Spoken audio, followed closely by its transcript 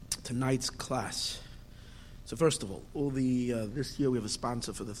tonight's class. So first of all this year we have a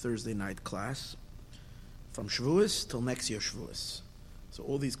sponsor for the Thursday night class from Shavuos till next year Shavuos. So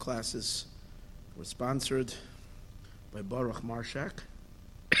all these classes were sponsored by Baruch Marshak.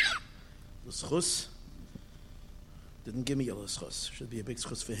 L'schus didn't give me a l'schus. Should be a big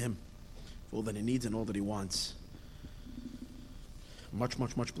schus for him, for all that he needs and all that he wants. Much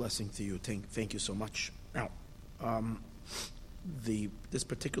blessing to you. Thank you so much. Now, this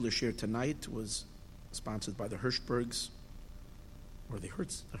particular share tonight was sponsored by the Hirschbergs, or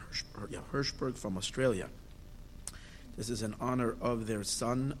Hirschberg from Australia. This is in honor of their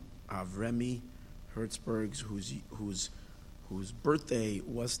son Avremi Hirschberg, whose birthday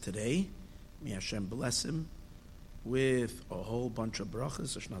was today. May Hashem bless him with a whole bunch of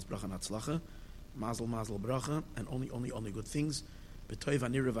brachas, Shnas bracha natzlacha, mazel bracha, and only good things. B'toiv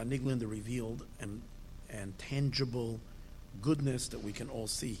anirah v'niglin, the revealed and tangible goodness that we can all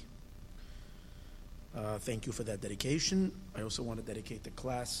see. Thank you for that dedication. I also want to dedicate the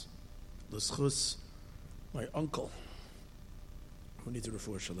class l'schus my uncle, who needs a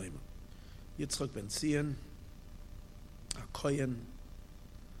refuah shalema, Yitzchak ben Zion HaKoyen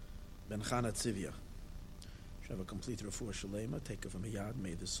ben Chana Tzivya. Should have a complete refuah shalema. Take of him a yad.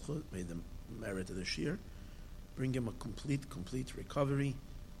 May the merit of the shir bring him a complete recovery,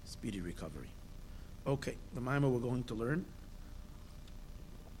 speedy recovery. Okay, the maimah we're going to learn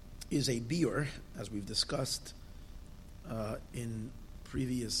is a biur, as we've discussed in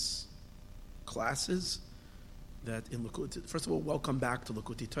previous classes. That in Likkutei, first of all, welcome back to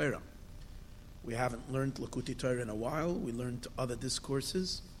Likkutei Torah. We haven't learned Likkutei Torah in a while. We learned other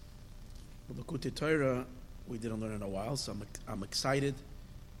discourses. But Likkutei Torah we didn't learn in a while, so I'm excited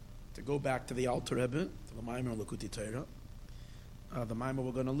to go back to the Alter Rebbe, to the Maimar Likkutei Torah. The Maimar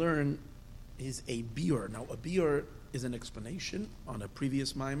we're going to learn is a biur. Now, a biur is an explanation on a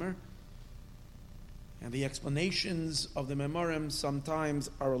previous Maimar, and the explanations of the Maimarim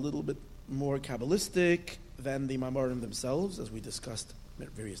sometimes are a little bit more Kabbalistic than the Maimarim themselves, as we discussed at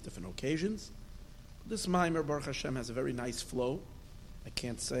various different occasions. This Maimar, Baruch Hashem, has a very nice flow. I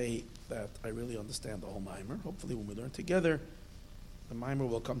can't say that I really understand the whole Maimar. Hopefully when we learn together, the Maimar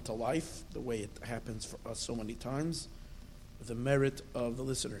will come to life the way it happens for us so many times, with the merit of the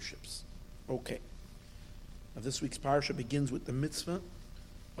listenerships. Okay. Now this week's parasha begins with the mitzvah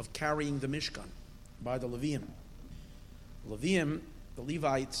of carrying the Mishkan by the Leviim. Leviim, the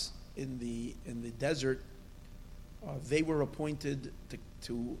Levites in the desert, they were appointed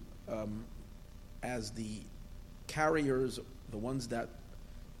to as the carriers, the ones that,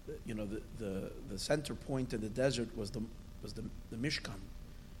 the center point in the desert was the Mishkan.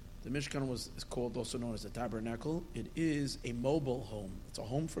 The Mishkan is called, also known as the tabernacle. It is a mobile home. It's a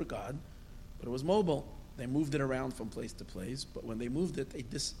home for God, but it was mobile. They moved it around from place to place, but when they moved it, they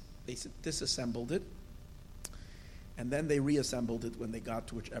disassembled it, and then they reassembled it when they got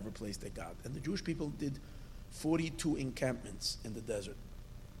to whichever place they got. And the Jewish people did 42 encampments in the desert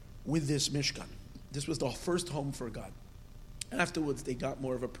with this Mishkan. This was the first home for God. Afterwards, they got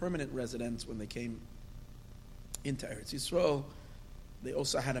more of a permanent residence when they came into Eretz Yisrael. They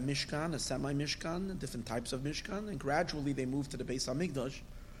also had a Mishkan, a semi-Mishkan, different types of Mishkan, and gradually they moved to the Beis HaMikdash,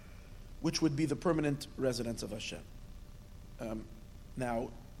 which would be the permanent residence of Hashem. Now,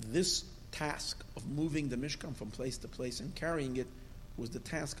 this task of moving the Mishkan from place to place and carrying it was the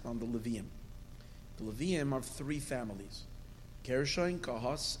task on the Leviim. The Leviim are three families: Gershon,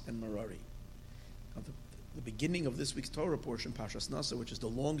 Kahas, and Merari. Now, the beginning of this week's Torah portion, Parshas Nasa, which is the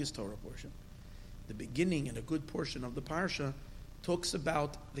longest Torah portion, the beginning and a good portion of the Parsha talks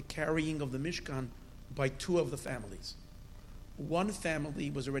about the carrying of the Mishkan by two of the families. One family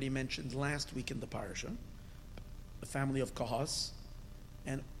was already mentioned last week in the Parsha, the family of Kahas,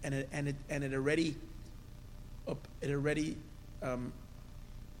 and it already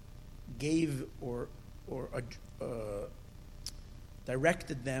gave or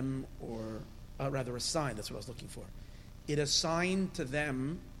directed them, or rather assigned, that's what I was looking for. It assigned to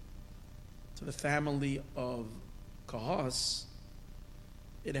them, to the family of Kahas,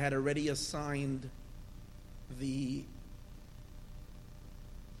 it had already assigned the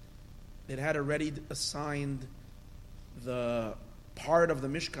part of the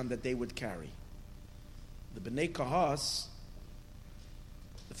Mishkan that they would carry. The Bnei Kahas,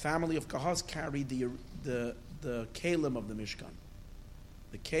 the family of Kahas, carried the Kalim of the Mishkan.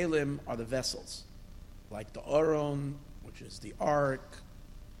 The Kalim are the vessels, like the Aron, which is the ark,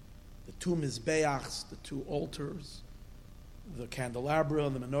 the two Mizbeachs, the two altars, the candelabra,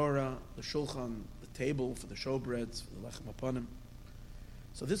 the menorah, the shulchan, the table for the showbreads, for the lechem hapanim.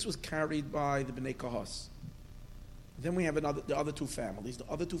 So this was carried by the Bnei Kahas. Then we have the other two families. The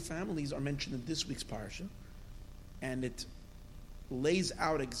other two families are mentioned in this week's parsha, and it lays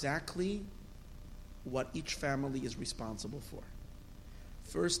out exactly what each family is responsible for.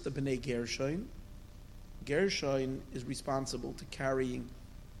 First, the Bnei Gershon. Gershon is responsible to carrying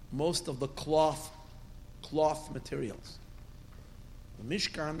most of the cloth materials. The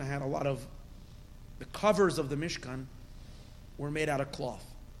Mishkan had a lot of, the covers of the Mishkan were made out of cloth.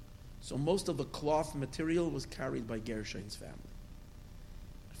 So most of the cloth material was carried by Gershon's family.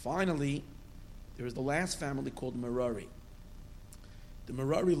 Finally, there is the last family called Merari. The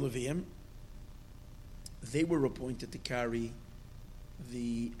Merari Leviim, they were appointed to carry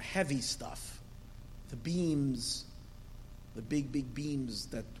the heavy stuff, the beams, the big beams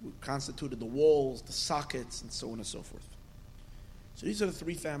that constituted the walls, the sockets, and so on and so forth. So these are the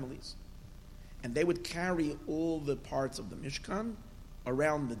three families. And they would carry all the parts of the Mishkan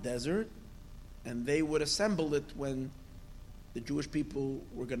around the desert, and they would assemble it when the Jewish people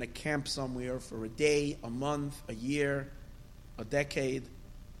were going to camp somewhere for a day, a month, a year, a decade,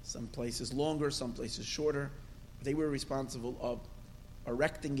 some places longer, some places shorter. They were responsible of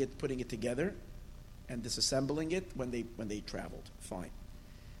erecting it, putting it together, and disassembling it when they traveled. Fine.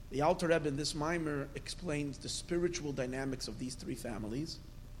 The Alter Rebbe in this Maimer explains the spiritual dynamics of these three families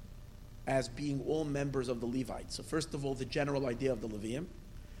as being all members of the Levites. So first of all, the general idea of the Levium,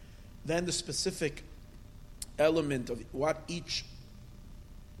 then the specific element of what each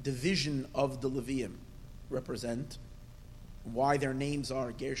division of the Levium represent, why their names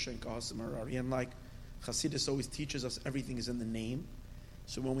are Gershon, Kahas, and Merari, and like Chassidus always teaches us, everything is in the name.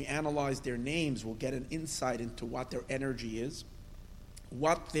 So when we analyze their names, we'll get an insight into what their energy is,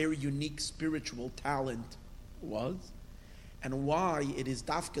 what their unique spiritual talent was, and why it is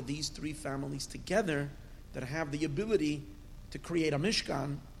dafka these three families together that have the ability to create a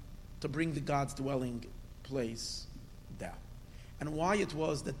Mishkan to bring the God's dwelling place down. And why it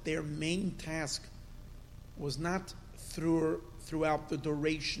was that their main task was not throughout the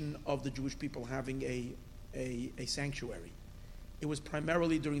duration of the Jewish people having a sanctuary. It was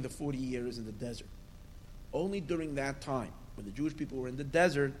primarily during the 40 years in the desert. Only during that time, when the Jewish people were in the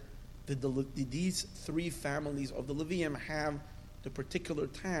desert, did these three families of the Levium have the particular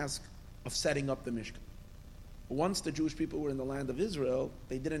task of setting up the Mishkan. Once the Jewish people were in the land of Israel,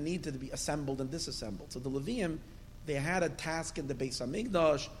 they didn't need to be assembled and disassembled. So the Levium, they had a task in the Beis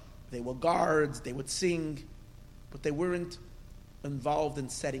HaMikdash. They were guards, they would sing, but they weren't involved in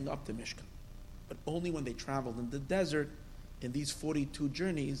setting up the Mishkan. But only when they traveled in the desert, in these 42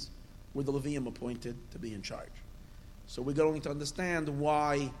 journeys, were the Levium appointed to be in charge. So we're going to understand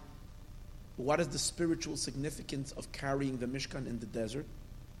what is the spiritual significance of carrying the Mishkan in the desert?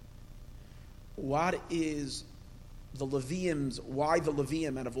 What is the Leviums, why the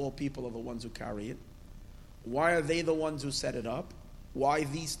Levium out of all people are the ones who carry it? Why are they the ones who set it up? Why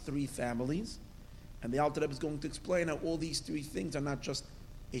these three families? And the Alter Rebbe is going to explain how all these three things are not just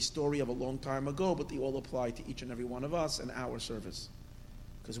a story of a long time ago, but they all apply to each and every one of us and our service.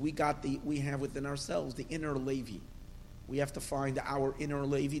 Because we have within ourselves the inner Levi. We have to find our inner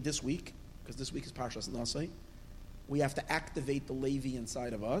Levi this week, because this week is Parshas Nasai. We have to activate the Levi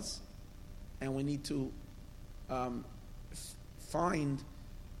inside of us, and we need to find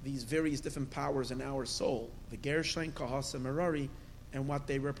these various different powers in our soul, the Gershon, Kahas, and Merari, and what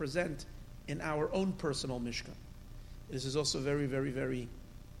they represent in our own personal Mishkan. This is also very, very, very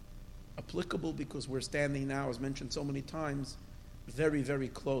applicable because we're standing now, as mentioned so many times, very, very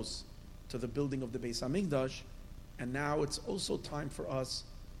close to the building of the Beis HaMikdash, and now it's also time for us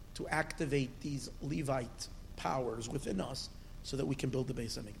to activate these Levite powers within us so that we can build the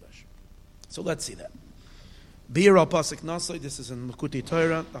Beis HaMikdash. So let's see that. Bir al Pasuk Nasai, this is in Likutei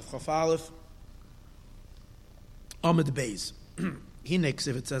Torah, Daf Chaf Aleph, Amud Beis.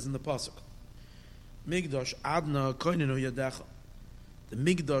 Hineksiv, it says in the Pasuk, Migdash Adna Koinenu Yadecha. The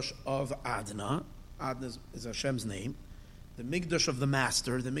Migdash of Adna is Hashem's name, the Migdash of the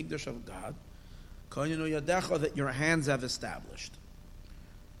Master, the Migdash of God, Koinenu Yadecha, that your hands have established.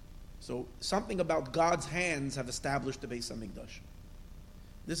 So something about God's hands have established the Beis HaMikdash.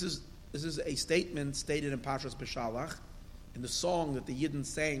 This is a statement stated in Parshas Beshalach, in the song that the Yidden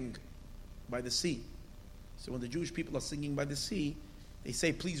sang by the sea. So when the Jewish people are singing by the sea, they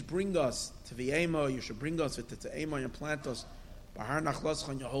say, please bring us to V'ema, you should bring us to Ema and plant us Bahar Nachlascha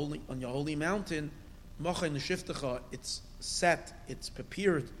on your holy mountain. Mochay Neshiftecha, it's set, it's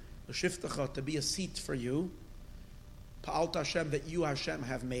prepared, Neshiftecha, to be a seat for you. Pa'alta Hashem, that you Hashem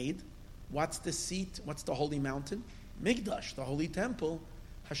have made. What's the seat? What's the holy mountain? Migdash, the holy temple.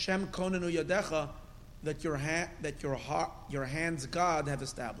 Hashem konenu yadecha, that your hands, God, have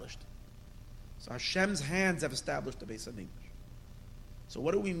established. So Hashem's hands have established the Beis HaMikdash. So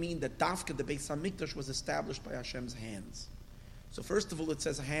what do we mean that Dafka, the Beis HaMikdash, was established by Hashem's hands? So first of all, it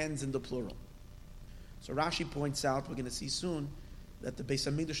says hands in the plural. So Rashi points out, we're going to see soon, that the Beis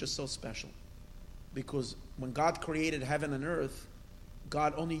HaMikdash is so special. Because when God created heaven and earth,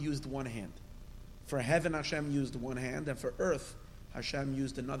 God only used one hand. For heaven, Hashem used one hand, and for earth, Hashem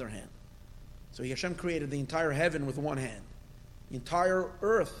used another hand. So Hashem created the entire heaven with one hand, the entire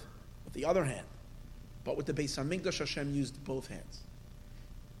earth with the other hand. But with the Beis HaMikdash, Hashem used both hands.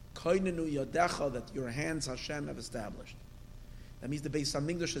 Koinenu yadecha, that your hands Hashem have established. That means the Beis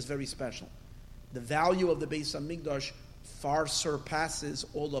HaMikdash is very special. The value of the Beis HaMikdash far surpasses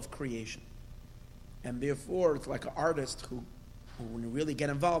all of creation. And therefore, it's like an artist who when you really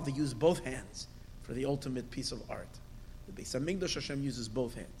get involved, they use both hands for the ultimate piece of art. The Beis HaMikdash, Hashem uses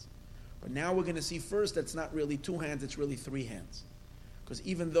both hands. But now we're going to see first that it's not really two hands, it's really three hands. Because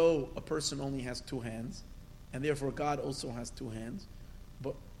even though a person only has two hands, and therefore God also has two hands,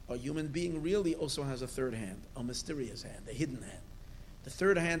 but a human being really also has a third hand, a mysterious hand, a hidden hand. The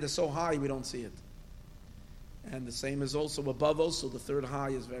third hand is so high we don't see it. And the same is also above also, the third high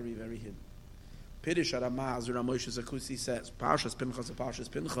is very, very hidden. Pirush HaRamah, Zura Moshe Zakusi says, Parshas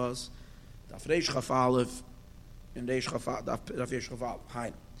Pinchas, Daf Reish Chaf Aleph, and Reish Chaf Aleph,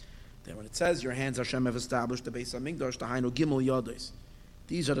 Hain. Then when it says, your hands Hashem have established the Beis HaMikdash, the Hainu Gimel Yodos.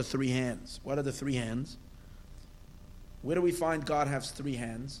 These are the three hands. What are the three hands? Where do we find God has three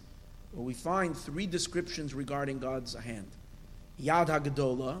hands? Well, we find three descriptions regarding God's hand. Yad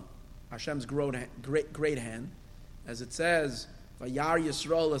HaGedola, Hashem's great hand, as it says, Vayar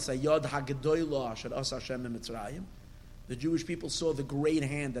Yisrael es hayod hagedola asher asa Hashem in Mitzrayim. The Jewish people saw the great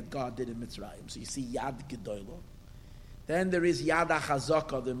hand that God did in Mitzrayim. So you see Yad Gedola. Then there is Yad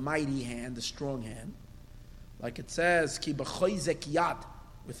HaChazaka, the mighty hand, the strong hand. Like it says, Ki b'choizek yad,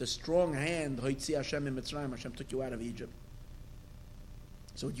 with a strong hand, Hoitzi Hashem in Mitzrayim, Hashem took you out of Egypt.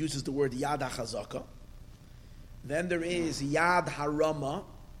 So it uses the word Yad HaChazaka. Then there is Yad HaRama.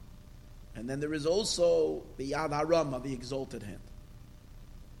 And then there is also the Yad HaRama, the exalted hand.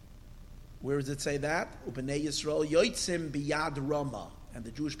 Where does it say that? U'bnei Yisrael yoitzim biyad Rama. And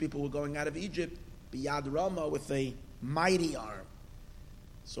the Jewish people were going out of Egypt biyad Rama, with a mighty arm.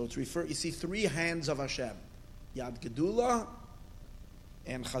 So it's you see three hands of Hashem. Yad Gedula,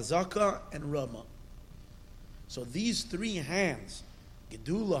 and Chazaka, and Rama. So these three hands,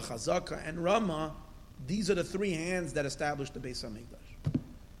 Gedula, Chazaka, and Rama, these are the three hands that established the Beis HaMikdash.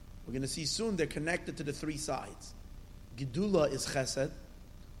 We're going to see soon they're connected to the three sides. Gedula is Chesed.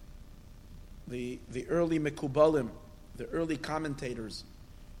 The early Mekubalim, the early commentators,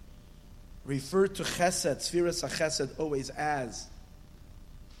 refer to Chesed, Sfiras HaChesed,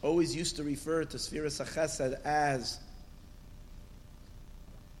 always used to refer to Sfiras HaChesed as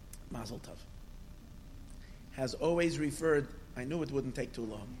Mazel Tov. Has always referred, I knew it wouldn't take too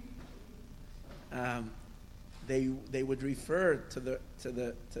long. They would refer to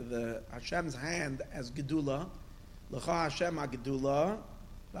the Hashem's hand as Gedula, L'cha Hashem HaGedula,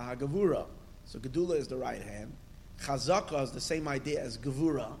 LaHaGavura. So Gedula is the right hand. Chazaka is the same idea as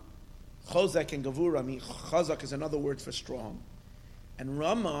Gevura. Chozek and Gevura, I mean Chazak is another word for strong. And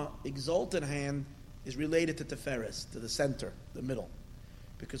Rama, exalted hand, is related to Teferes, to the center, the middle.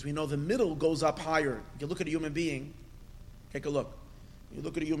 Because we know the middle goes up higher. You look at a human being, take a look. You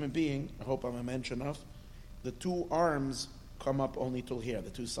look at a human being, I hope I'm a mensch enough, the two arms come up only till here, the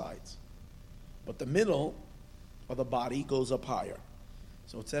two sides. But the middle of the body goes up higher.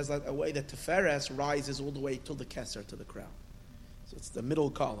 So it says that a way that Teferes rises all the way till the Keser, to the crown. So it's the middle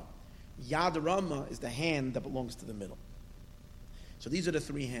column. Yad Rama is the hand that belongs to the middle. So these are the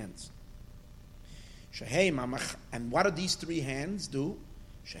three hands. And what do these three hands do?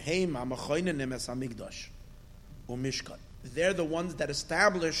 They're the ones that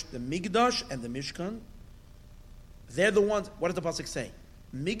established the Migdash and the Mishkan. They're the ones, what does the Pasuk say?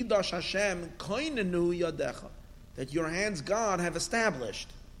 Migdash Hashem koinenu yadecha. That your hands, God, have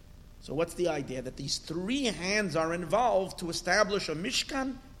established. So what's the idea? That these three hands are involved to establish a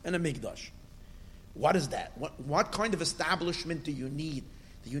Mishkan and a Migdash. What is that? What kind of establishment do you need?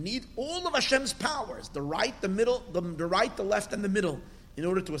 Do you need all of Hashem's powers, the right, the middle, the right, the left, and the middle, in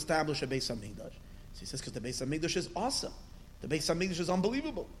order to establish a Beis HaMikdash? So he says, because the Beis HaMikdash is awesome. The Beis HaMikdash is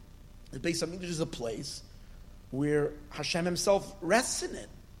unbelievable. The Beis HaMikdash is a place where Hashem himself rests in it.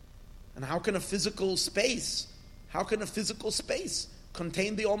 And how can a physical space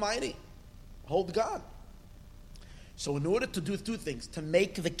contain the Almighty, hold God? So in order to do two things, to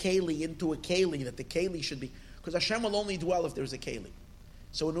make the Keli into a Keli, that the Keli should be, because Hashem will only dwell if there's a Keli.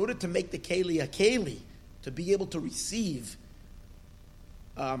 So in order to make the Keli a Keli, to be able to receive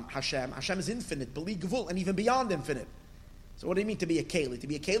Hashem. Hashem is infinite, beli gvul, and even beyond infinite. So what do you mean to be a keli? To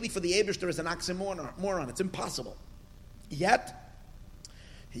be a keli for the Eibishter is an oxymoron. It's impossible. Yet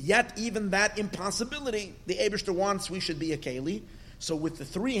even that impossibility, the Eibishter wants we should be a keli. So with the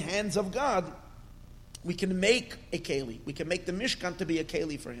three hands of God, we can make a keli. We can make the Mishkan to be a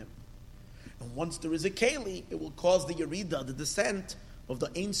keli for Him. And once there is a keli, it will cause the yerida, the descent of the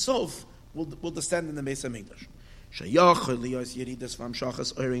Ein Sof, will descend in the Beis HaMikdash.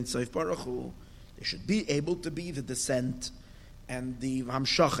 They should be able to be the descent and the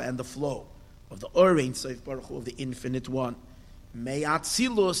Hamshacha and the flow of the Ein Sof Baruch Hu, of the Infinite One.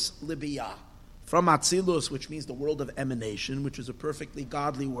 Me'atzilus libiyah. From Atzilus, which means the world of emanation, which is a perfectly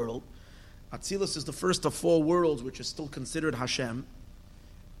godly world. Atzilus is the first of four worlds, which is still considered Hashem.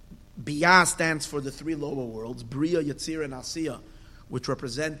 Biyah stands for the three lower worlds, Bria, Yetzir, and Asiya, which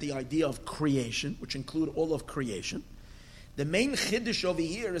represent the idea of creation, which include all of creation. The main chiddush over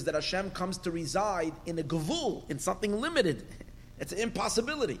here is that Hashem comes to reside in a gevul, in something limited. It's an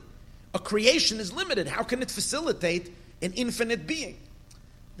impossibility. A creation is limited. How can it facilitate an infinite being?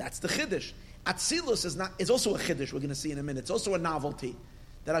 That's the chiddush. Atzilus is also a chiddush, we're going to see in a minute. It's also a novelty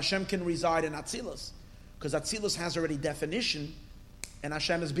that Hashem can reside in Atzilus, because Atzilus has already definition, and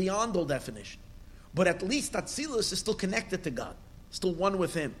Hashem is beyond all definition. But at least Atzilus is still connected to God, still one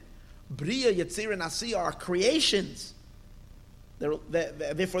with Him. Bria, Yetzir, and Asiya are creations.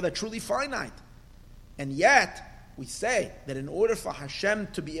 Therefore, they're truly finite. And yet, we say that in order for Hashem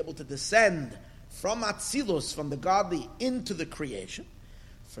to be able to descend from Atzilus, from the godly, into the creation,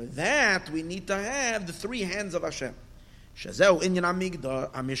 for that we need to have the three hands of Hashem. Shazeu inyan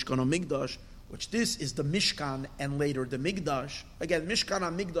Mishkan Migdash, which this is the Mishkan and later the Migdash. Again, Mishkan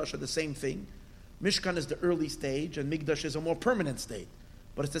and Migdash are the same thing. Mishkan is the early stage, and Migdash is a more permanent state.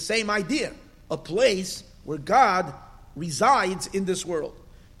 But it's the same idea, a place where God resides in this world.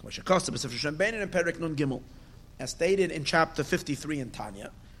 As stated in chapter 53 in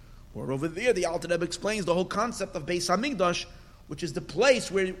Tanya, where over there the Alter Rebbe explains the whole concept of Beis HaMikdash, which is the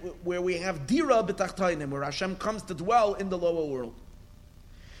place where we have Dira B'Tachtainim, where Hashem comes to dwell in the lower world.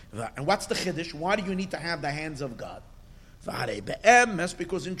 And what's the chiddush? Why do you need to have the hands of God? That's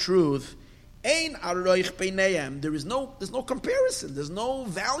because in truth, there's no comparison, there's no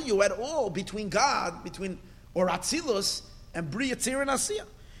value at all between God, or Atzilus, and Bria, Yetzir, and Asiya.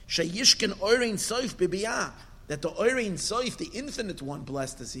 Sheyishkin Orein Soif B'Biyah, that the Orein Soif, the Infinite One,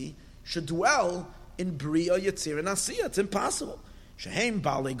 blessed is He, should dwell in Bria, Yetzir, and Asiya. It's impossible. Shehem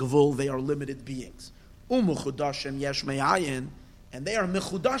Baalei Gevul, they are limited beings. Umechudashim Yesh Me'ayin, and they are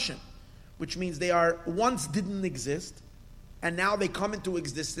mechudashim, which means they are once didn't exist, and now they come into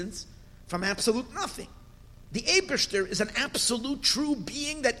existence from absolute nothing. The Eibishter is an absolute true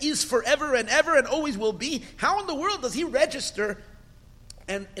being that is forever and ever and always will be. How in the world does He register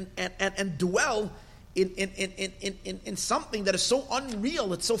and dwell in something that is so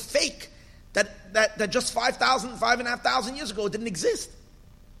unreal, it's so fake, that just 5,500 years ago it didn't exist?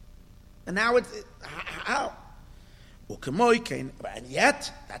 And now how? And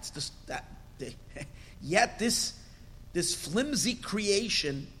yet, yet this flimsy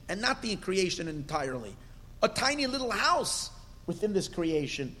creation, and not the creation entirely, a tiny little house within this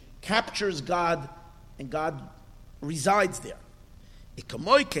creation captures God, and God resides there.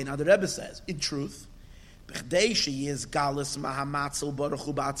 Now the Rebbe says, in truth, the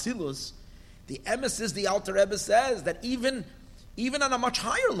emes is, the Alter Rebbe says, that even on a much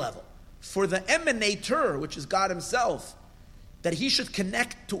higher level, for the emanator, which is God Himself, that He should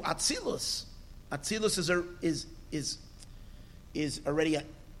connect to Atzilus. Atzilus is already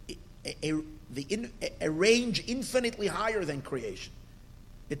a range infinitely higher than creation.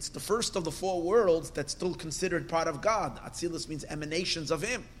 It's the first of the four worlds that's still considered part of God. Atzilus means emanations of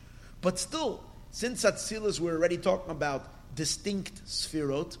Him. But still, since Atzilus, we're already talking about distinct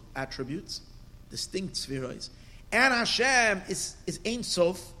sphirot, attributes, distinct spheroids. And Hashem is Ein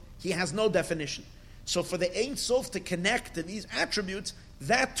Sof, He has no definition. So for the Ein Sof to connect to these attributes,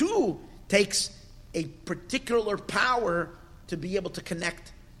 that too takes a particular power to be able to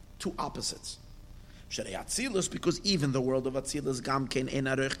connect to opposites. Sherei Atzilus, because even the world of Atzilus, Gamkein Ein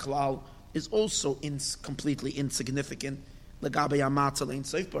Arech Klal, is also completely insignificant. Legabe HaMatzel Ein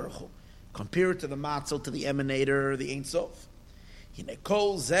Sof Baruch Hu, compared to the Matzel, to the Emanator, the Ein Sof. Hine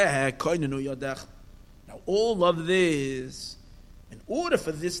Kol Zeh Koinenu Yodech. Now all of this, in order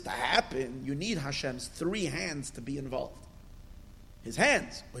for this to happen, you need Hashem's three hands to be involved. His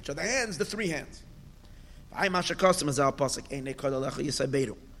hands, which are the hands, the three hands.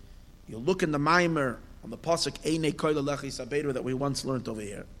 You look in the Maimer on the pasuk Einei Koil Alecha Yisabeiru that we once learned over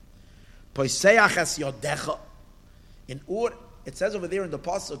here. In order, it says over there in the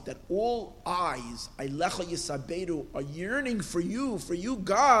pasuk that all eyes, Eilecha Yisaberu, are yearning for you,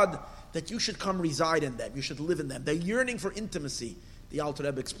 God, that you should come reside in them, you should live in them. They're yearning for intimacy. The Alter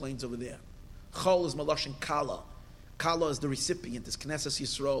Rebbe explains over there. Chol is Malashon Kala. Kala is the recipient, is Knesset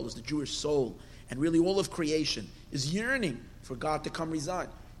Yisrael, is the Jewish soul, and really all of creation is yearning for God to come reside.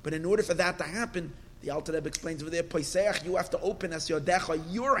 But in order for that to happen, the Alter Rebbe explains over there, Poiseach, you have to open as Yodecha,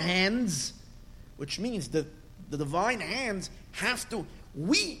 your hands, which means the divine hands have to,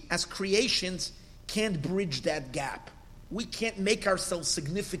 we as creations can't bridge that gap. We can't make ourselves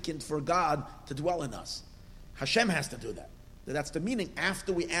significant for God to dwell in us. Hashem has to do that. That's the meaning.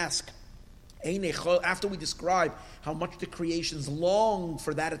 After we ask, after we describe how much the creations long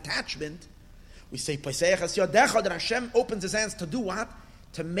for that attachment, we say, that Hashem opens his hands to do what?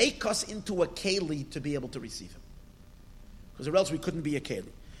 To make us into a keli to be able to receive him. Because or else we couldn't be a keli.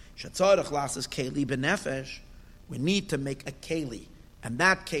 Shetzarech lasses keli benefesh. We need to make a keli. And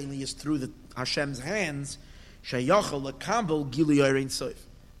that keli is through the Hashem's hands. Sheyachal lekabel gilui orein soif.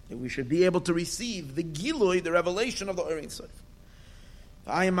 That we should be able to receive the gilui, the revelation of the orein soif.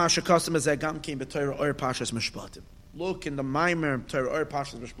 Look in the Maimer, Torah Or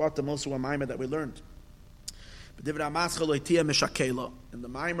Pashas Mishpatim, also a Maimer that we learned. In the Maimer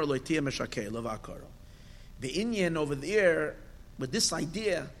Loitia Meshakela V'Akara. The Inyan over there, with this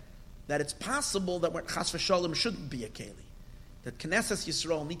idea that it's possible that Chas v'Shalom shouldn't be a Keli. That Knesset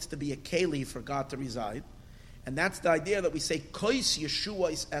Yisrael needs to be a Keli for God to reside. And that's the idea that we say, Kois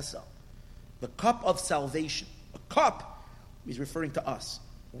Yeshua is Esel. The cup of salvation. A cup, he's referring to us.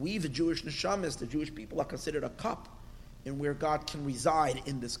 We, the Jewish neshamas, the Jewish people, are considered a cup in where God can reside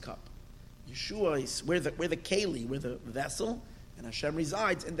in this cup. Yeshua is, we're the keli, we're the vessel, and Hashem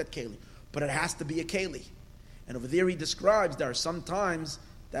resides in that keli. But it has to be a keli. And over there he describes there are some times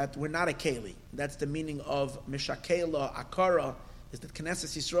that we're not a keli. That's the meaning of Meshakela, Akara, is that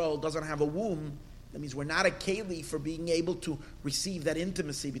Knesset Yisrael doesn't have a womb. That means we're not a keli for being able to receive that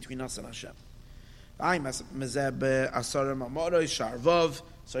intimacy between us and Hashem. I mezeb asar mamoroi sharvav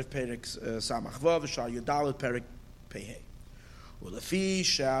soif perik samachvav shar yudalet perik pehe ulefi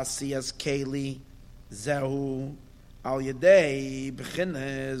shasiyas keli zehu al yedei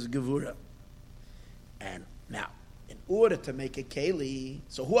b'chines gevura. And now, in order to make a keli,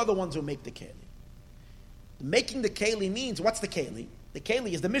 so who are the ones who make the keli? Making the keli means, what's the keli? The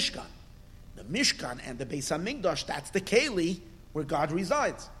keli is the Mishkan. The Mishkan and the Beis HaMikdash, that's the keli where God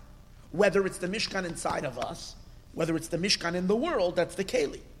resides. Whether it's the Mishkan inside of us, whether it's the Mishkan in the world, that's the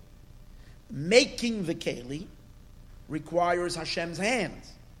Keli. Making the Keli requires Hashem's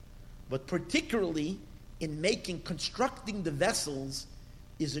hands. But particularly in constructing the vessels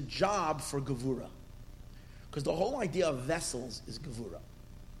is a job for Gevura. Because the whole idea of vessels is Gevura.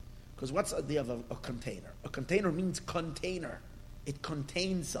 Because what's the idea of a container? A container means container. It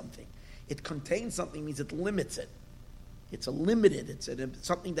contains something. It contains something means it limits it. It's a limited, it's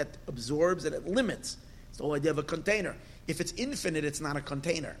something that absorbs and it limits. It's the whole idea of a container. If it's infinite, it's not a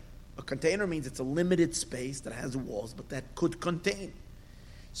container. A container means it's a limited space that has walls, but that could contain.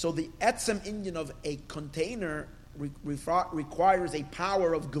 So the etzem inyan of a container requires a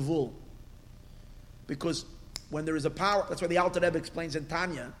power of gevul. Because when there is a power, that's why the Alter Rebbe explains in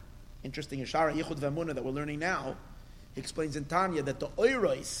Tanya, interesting, Yeshara Yichud V'Emunah that we're learning now, he explains in Tanya that the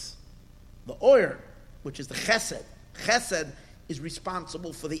oiros, the oir, which is the chesed is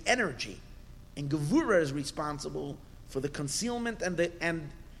responsible for the energy, and gevura is responsible for the concealment and for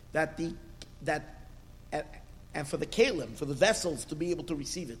the kalim, for the vessels to be able to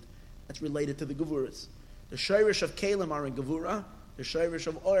receive it. That's related to the gevuras. The shirish of kalim are in gevura. The shirish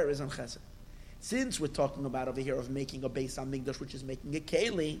of oir is in chesed. Since we're talking about over here of making a Beis HaMikdash, which is making a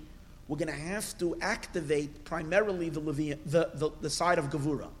keli, we're going to have to activate primarily the side of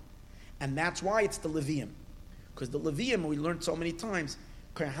gevura, and that's why it's the Levium. Because the Levium, we learned so many times,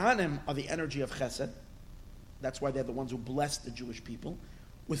 Kohanim are the energy of Chesed. That's why they're the ones who bless the Jewish people.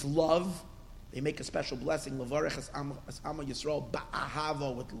 With love, they make a special blessing, Levarech es Ama Yisrael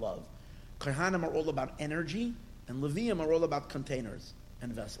ba'ahava, with love. Kohanim are all about energy, and Levium are all about containers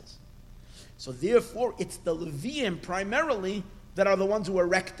and vessels. So therefore, it's the Levium primarily that are the ones who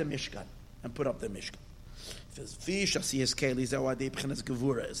erect the Mishkan and put up the Mishkan. It's through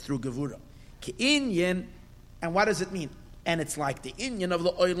Gevura. Ke'inyin. And what does it mean? And it's like the inyan of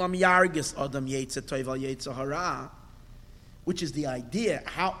the oilam yargis adam yetze toival yetze hara, which is the idea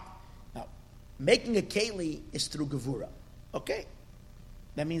how now making a keli is through gevura. Okay,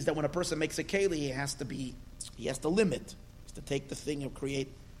 that means that when a person makes a keli, he has to limit, he has to take the thing and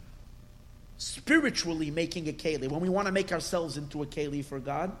create. Spiritually making a keli, when we want to make ourselves into a keli for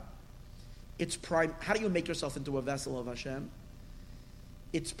God, it's how do you make yourself into a vessel of Hashem?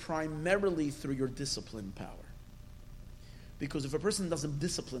 it's primarily through your discipline power. Because if a person doesn't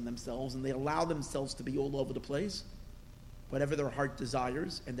discipline themselves and they allow themselves to be all over the place, whatever their heart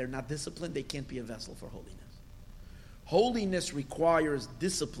desires, and they're not disciplined, they can't be a vessel for holiness. Holiness requires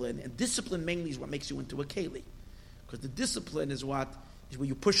discipline, and discipline mainly is what makes you into a keli. Because the discipline is where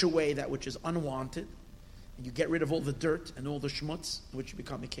you push away that which is unwanted, and you get rid of all the dirt and all the schmutz, which you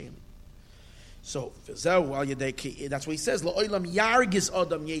become a keli. So, that's what he says, La'olam yargis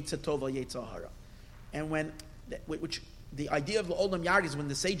adam yetza tova yetza hara. And when, which the idea of La'olam yargis, when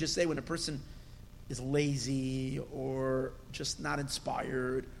the sages say when a person is lazy or just not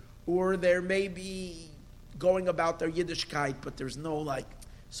inspired, or there may be going about their Yiddishkeit, but there's no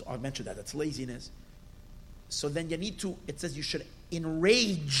so I mentioned that's laziness. So then you need to, it says you should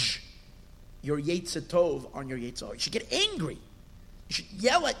enrage your Yetzer Tov on your Yetzer Hara. You should get angry. You should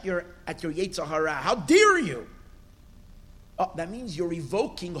yell at your Yetzer Hara. How dare you? Oh, that means you're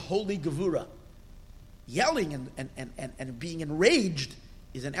evoking holy Gevura. Yelling and being enraged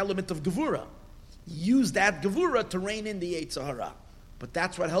is an element of Gevura. Use that Gevura to rein in the Yetzer Hara. But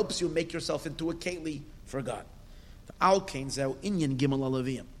that's what helps you make yourself into a Keli for God. And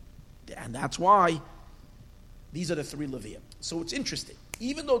that's why these are the three Levium. So it's interesting.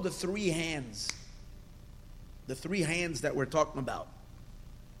 Even though the three hands that we're talking about,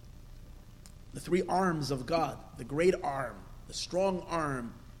 the three arms of God, the great arm, the strong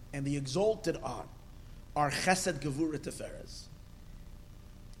arm, and the exalted arm, are Chesed, Gevurah, Tiferes.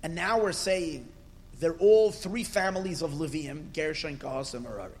 And now we're saying they're all three families of Levium, Gershon, Kahas, and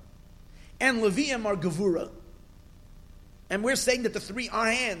Merari. And Levium are Gevurah. And we're saying that the three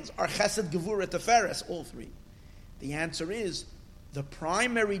hands are Chesed, Gevurah, Tiferes, all three. The answer is, the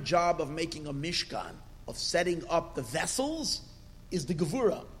primary job of making a Mishkan, of setting up the vessels, is the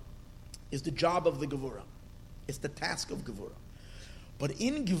Gevurah, is the job of the Gevurah. It's the task of Gevurah. But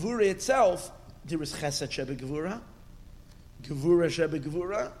in Gevurah itself, there is Chesed Shebe Gevurah, Gevurah Shebe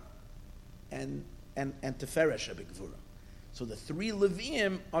Gevurah, and Tiferes Shebe Gevurah. So the three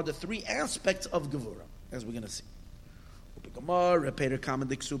Leviim are the three aspects of Gevurah, as we're going to see.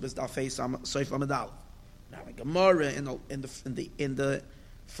 Now, in Gemara, in the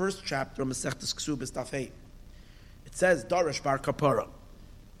first chapter of Masechtas Ksubas Daf Hey, it says Darash Bar Kapara.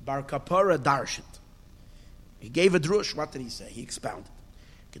 Bar Kapara darshit. He gave a drush. What did he say? He expounded.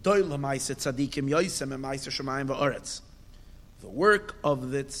 The work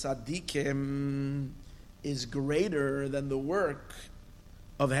of the tzaddikim is greater than the work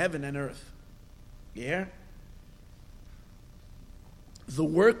of heaven and earth. Yeah? The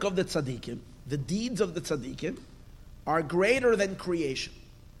work of the tzaddikim, the deeds of the tzaddikim, are greater than creation.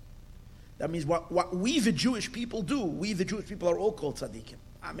 That means what we the Jewish people do, we the Jewish people are all called tzaddikim.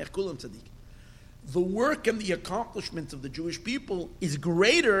 The work and the accomplishment of the Jewish people is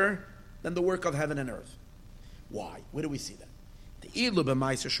greater than the work of heaven and earth. Why? Where do we see that?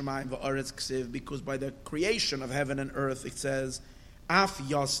 Because by the creation of heaven and earth, it says, Af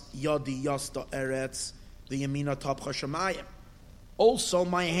yadi yasta eretz the yamina tapcha shamayim. Also,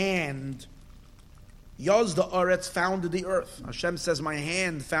 my hand, Yazda Aretz, founded the earth. Hashem says, my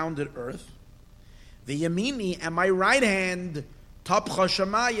hand founded earth. The Yamini, and my right hand, Tapcha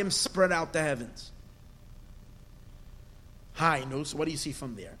Shamayim, spread out the heavens. No, so what do you see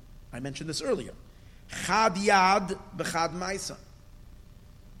from there? I mentioned this earlier. Chad Yad B'chad Maisa.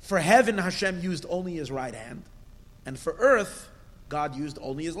 For heaven, Hashem used only his right hand, and for earth, God used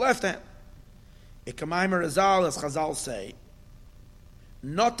only his left hand. Ikamayim Razal, as Chazal say,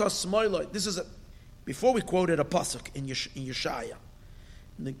 not a smoiloi. This is before we quoted a pasuk in Yeshaya.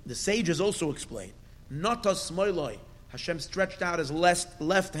 The sages also explain. Not a smoiloi. Hashem stretched out his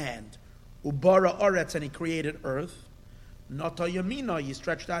left hand. Ubara aretz, and he created earth. Not a yamina. He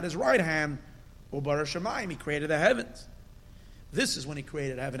stretched out his right hand. Ubara shamayim. He created the heavens. This is when he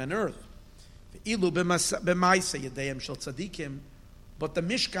created heaven and earth. Ilu b'maisa yedayim shel tzadikim. But the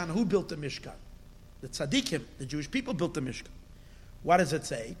Mishkan, who built the Mishkan? The tzadikim, the Jewish people, built the Mishkan. What does it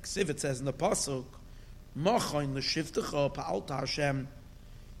say? Ksiv, it says in the pasuk, "Machain l'shivtecha pa'alta Hashem."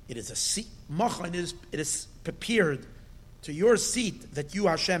 It is a seat. Machain it is prepared to your seat that you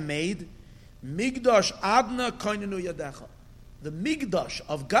Hashem made. Migdash adna kainenu yadecha. The migdash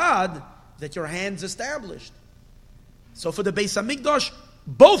of God that your hands established. So for the Beis Hamikdash,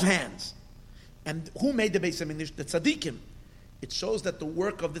 both hands. And who made the Beis Hamikdash? The tzaddikim. It shows that the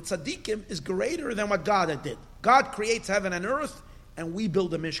work of the tzaddikim is greater than what God did. God creates heaven and earth, and we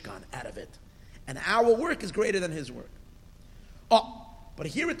build a Mishkan out of it. And our work is greater than his work. Oh, but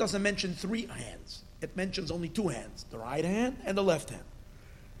here it doesn't mention three hands. It mentions only two hands, the right hand and the left hand.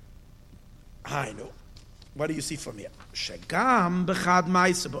 I know. What do you see from here? Shegam b'chad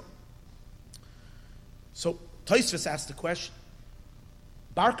ma'aseh. So Tosfos asks the question.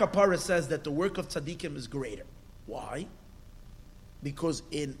 Bar Kapara says that the work of tzaddikim is greater. Why? Because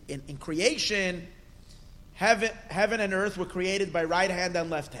in creation, heaven and earth were created by right hand and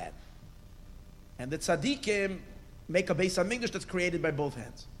left hand. And the tzaddikim make a Beis HaMikdash that's created by both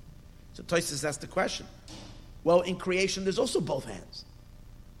hands. So Tosfos asks the question. Well, in creation, there's also both hands.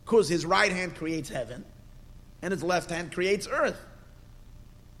 Because his right hand creates heaven, and his left hand creates earth.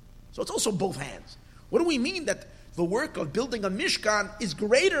 So it's also both hands. What do we mean that the work of building a Mishkan is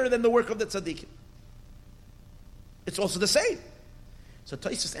greater than the work of the tzaddikim? It's also the same. So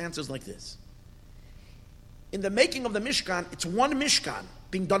Tosfos answers like this. In the making of the Mishkan, it's one Mishkan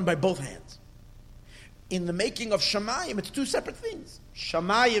being done by both hands. In the making of Shamayim, it's two separate things.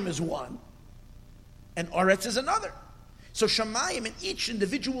 Shamayim is one, and Oretz is another. So Shamayim, in each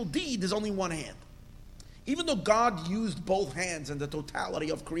individual deed, is only one hand. Even though God used both hands in the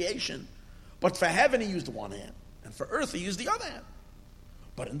totality of creation, but for heaven he used one hand, and for earth he used the other hand.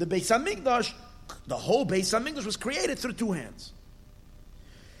 But in the Beis HaMikdash, the whole Beis HaMikdash was created through two hands.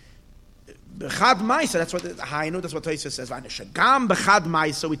 B'chad ma'aseh, that's what Tosfos says. Gam b'chad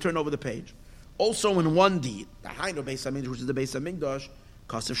ma'aseh, we turn over the page. Also in one deed, the Hainu Beis HaMikdash, which is the Beis HaMikdash,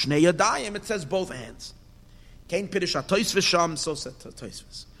 Kasav Shnei Yadayim, it says both hands. Kain Pirush HaTosfos Sham, so said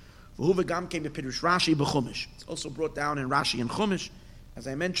Tosfos. V'hu v'gam came to Pirush Rashi b'Chumash. It's also brought down in Rashi and Chumash. As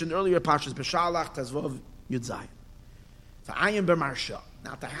I mentioned earlier, Parshas B'Shalach, Tezvav Yud Zayin. V'ayim b'Marsha.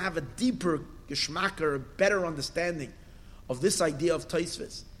 Now to have a deeper geschmacker, a better understanding of this idea of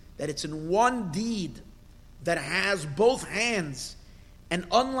Tosfos, that it's in one deed that has both hands, and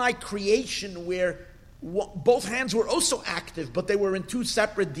unlike creation where both hands were also active, but they were in two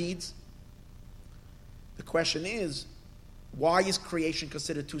separate deeds, the question is, why is creation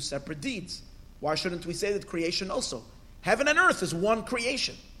considered two separate deeds? Why shouldn't we say that creation also? Heaven and earth is one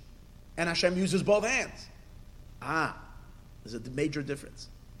creation, and Hashem uses both hands. There's a major difference.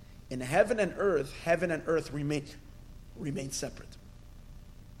 In heaven and earth remain separate.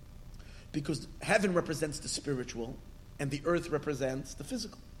 Because heaven represents the spiritual, and the earth represents the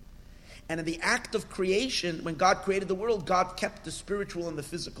physical. And in the act of creation, when God created the world, God kept the spiritual and the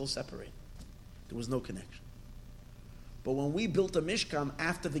physical separated. There was no connection. But when we built a Mishkan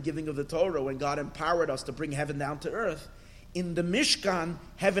after the giving of the Torah, when God empowered us to bring heaven down to earth, in the Mishkan,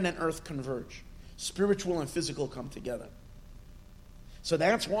 heaven and earth converge. Spiritual and physical come together. So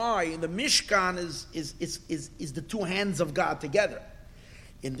that's why the Mishkan is the two hands of God together.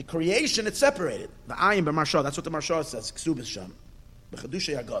 In the creation, it's separated. The Ayin b'Marsha, that's what the Marsha says. Ksubis Sham.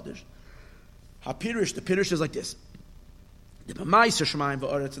 B'Chadushay HaGadish. HaPirush, the Pirush is like this. The B'Maiser Shemayim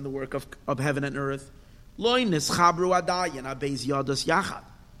v'Oretz, in the work of heaven and earth. Lo nischabru adayin abeis yados yachad.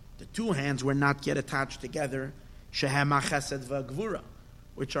 The two hands were not yet attached together. Shehem HaChesed v'Gvura,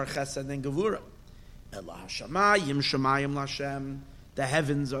 which are Chesed and Gevura. Ela HaShamayim, Shamayim l'Hashem. The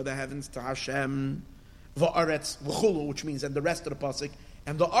heavens are the heavens to Hashem. V'Oretz v'Chulu, which means, and the rest of the pasuk.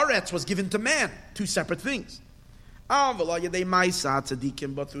 And the Oretz was given to man, two separate things. But through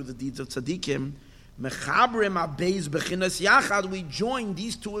the deeds of tzaddikim, we join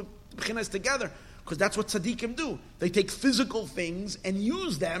these two bechinas together, because that's what tzaddikim do. They take physical things and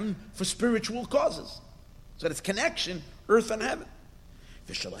use them for spiritual causes. So that it's connection, earth and heaven.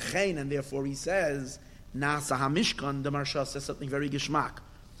 And therefore he says, Nasa HaMishkan, the Marsha says something very geschmack.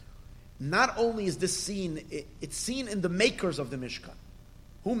 Not only is this seen, it's seen in the makers of the Mishkan.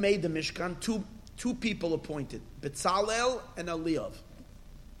 Who made the Mishkan? Two people appointed, Betzalel and Eliav.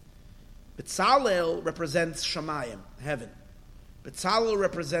 Betzalel represents Shamayim, heaven. Betzalel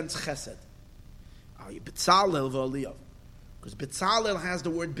represents Chesed. Betzalel v'Eliav. Because Betzalel has the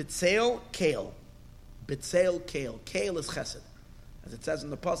word Betzel, Kale. Betzel, Kale. Kale is Chesed. As it says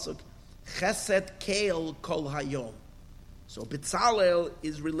in the Pasuk, Chesed, Kale, Kol Hayom. So Betzalel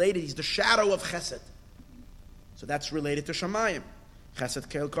is related, he's the shadow of Chesed. So that's related to Shamayim. Chesed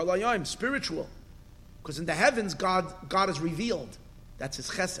Kel Kol Hayom, spiritual. Because in the heavens, God is revealed. That's his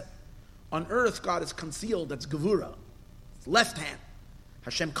chesed. On earth, God is concealed. That's Gevura. It's left hand.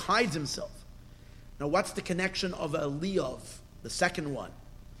 Hashem hides himself. Now, what's the connection of Eliav, the second one?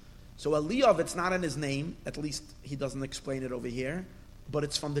 So Eliav, it's not in his name. At least he doesn't explain it over here. But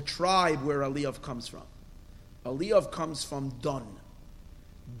it's from the tribe where Eliav comes from. Eliav comes from Dun.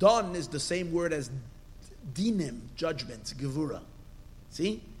 Dun is the same word as dinim, judgments, Gevura.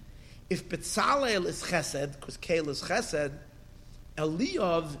 See? If Betzalel is chesed, because Kale is chesed,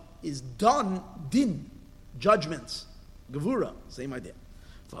 Eliav is done, din, judgments, Gevura, same idea.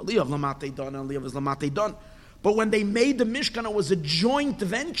 So Eliav lamate don, Eliav is lamate don. But when they made the Mishkan, it was a joint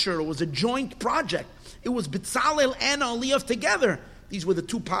venture. It was a joint project. It was B'Tzalel and Aliyah together. These were the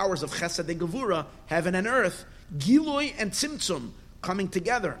two powers of Chesed and Gevura, heaven and earth, Gilui and Tzimtzum, coming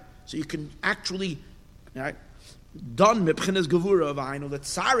together. So you can actually, right, done Mebchines Gevura, V'hainu that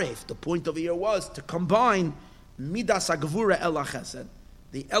Tzaref, the point of here was to combine Midas HaGevura El HaChesed,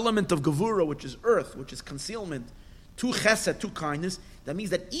 the element of Gevura, which is earth, which is concealment, to Chesed, to kindness. That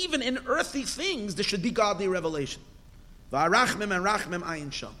means that even in earthly things, there should be godly revelation. V'arachmim and rachmim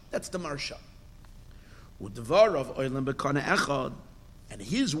ayin sham. That's the Marsha. Udvarav oilam bekana echad, and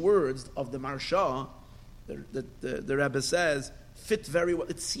his words of the Marsha, the Rebbe says, fit very well.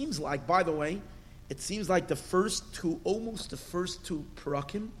 It seems like, by the way, almost the first two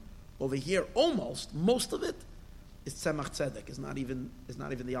parakim over here, most of it is Tzemach Tzedek. Is not even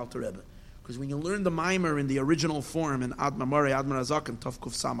the Alter Rebbe. Because when you learn the Maimer in the original form in Admar Mori, Admar Azak, and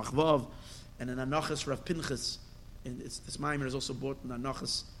Tovkuf Samach Vav, and in Anachas Rav Pinchas, and this Maimer is also brought in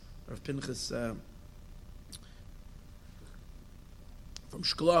Anachas Rav Pinchas from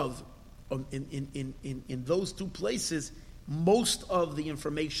Shklov. In those two places, most of the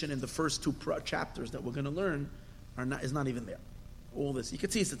information in the first two chapters that we're going to learn is not even there. All this you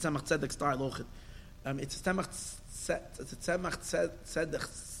can see it's a Tzemach Tzedek style. It's a Tzemach Tzedek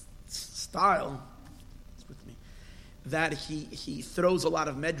style with me, that he throws a lot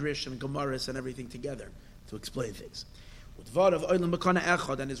of medrash and gemaras and everything together to explain things.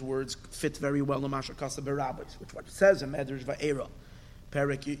 And his words fit very well in Masha Kasa Berabbis, which what it says in Medrash Va'era,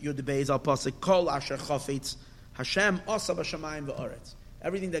 Perek Yud Beis Al Pasuk Kol Asher Chafetz Hashem Asa B'Shamayim V'Aretz.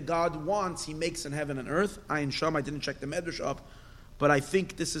 Everything that God wants, He makes in heaven and earth. Ayin Sham. I didn't check the Medrash up, but I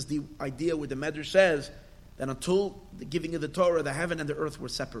think this is the idea where the Medrash says that until the giving of the Torah, the heaven and the earth were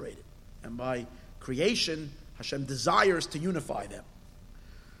separated. And by creation, Hashem desires to unify them.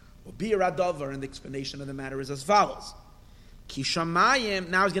 Bir Adavar, and the explanation of the matter is as follows. Ki Shamayim,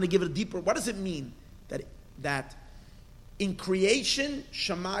 now he's going to give it a deeper, what does it mean that in creation,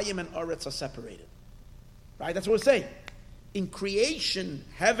 Shamayim and Aretz are separated? Right? That's what we're saying. In creation,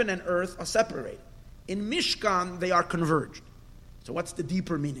 heaven and earth are separated. In Mishkan, they are converged. So what's the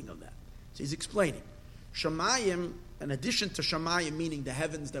deeper meaning of that? So he's explaining. Shamayim, in addition to Shamayim meaning the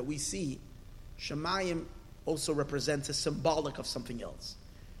heavens that we see, Shamayim also represents a symbolic of something else.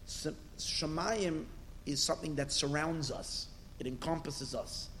 Shamayim is something that surrounds us. It encompasses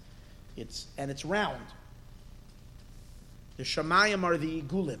us. It's round. The Shamayim are the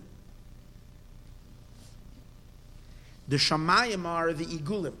Igulim. The Shamayim are the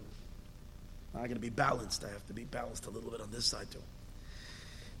Igulim. I'm going to be balanced. I have to be balanced a little bit on this side too.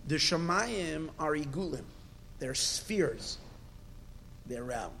 The Shamayim are Igulim. They're spheres. They're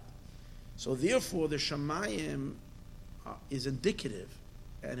round. So therefore, the Shamayim is indicative,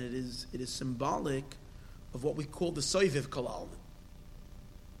 and it is symbolic of what we call the Soiviv Kalalman.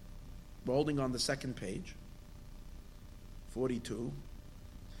 We're holding on the second page, 42,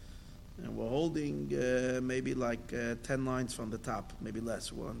 and we're holding maybe like 10 lines from the top, maybe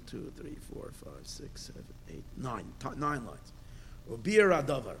less. 1, 2, 3, 4, 5, 6, 7, 8, 9. 9 lines. Or Bir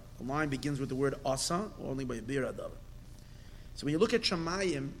Adavar. The line begins with the word Asa, only by Bir Adavar. So when you look at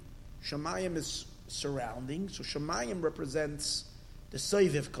Shamayim, Shamayim is surrounding. So Shamayim represents the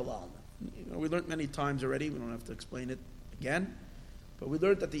Soiviv Kalalman. We learned many times already. We don't have to explain it again. But we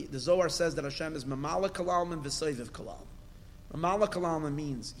learned that the Zohar says that Hashem is Mamala Kalalman v'Soiviv Kalalman. Mamala Kalalman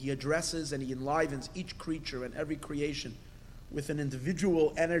means He addresses and He enlivens each creature and every creation with an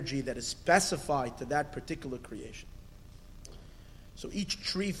individual energy that is specified to that particular creation. So each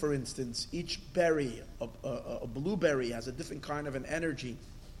tree, for instance, each berry, a blueberry has a different kind of an energy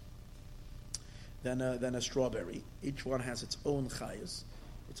than a strawberry. Each one has its own chayas,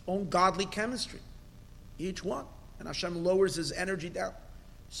 its own godly chemistry. Each one. And Hashem lowers His energy down.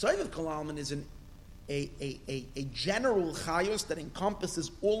 Soiviv Kalalman is a general chayos that encompasses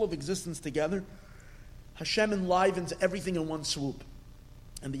all of existence together. Hashem enlivens everything in one swoop.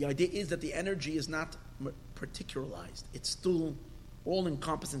 And the idea is that the energy is not particularized. It's still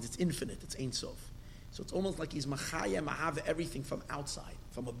all-encompassing. It's infinite. It's Ein Sof. So it's almost like He's Machaya, Mahav, everything from outside,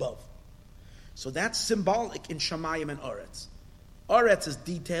 from above. So that's symbolic in Shamayim and Aretz. Aretz is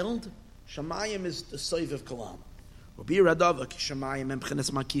detailed. Shamayim is the Soiv of Kalam. Shamayim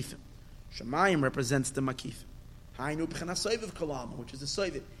represents the Makifim. Hainu b'chenas Soiv of Kalam, which is the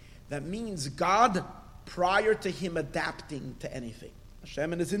Soiv. That means God prior to Him adapting to anything.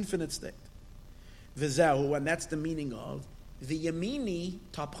 Hashem in His infinite state. V'zehu, and that's the meaning of the Yamini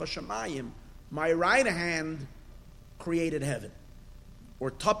Tapcha Shamayim. My right hand created heaven. Or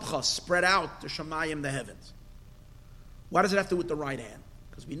Tapcha, spread out the Shamayim, the heavens. What does it have to do with the right hand?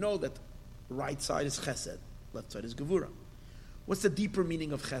 Because we know that the right side is Chesed, left side is Gevura. What's the deeper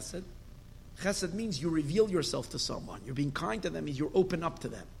meaning of Chesed? Chesed means you reveal yourself to someone. You're being kind to them, means you're open up to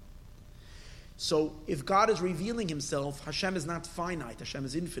them. So if God is revealing himself, Hashem is not finite, Hashem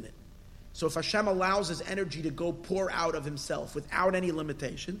is infinite. So if Hashem allows his energy to go pour out of himself without any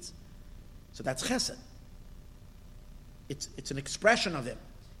limitations, so that's Chesed. It's an expression of him.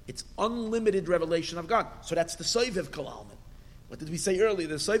 It's unlimited revelation of God. So that's the Soiviv Kol Almin. What did we say earlier?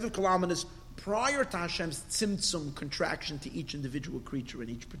 The Soiviv Kol Almin is prior to Hashem's tzimtzum, contraction to each individual creature in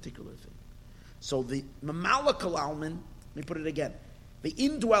each particular thing. So the Mamala Kol Almin, let me put it again, the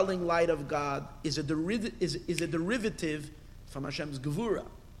indwelling light of God is a derivative from Hashem's Gevura.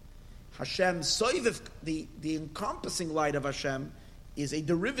 Hashem's Soiviv, the encompassing light of Hashem, is a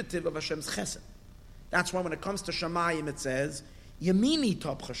derivative of Hashem's Chesed. That's why when it comes to Shamayim it says, Yamini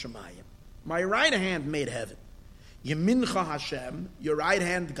Topcha Shamayim, my right hand made heaven. Yamincha Hashem, your right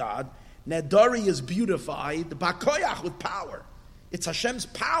hand God, Nedari is beautified, Bakoyach with power. It's Hashem's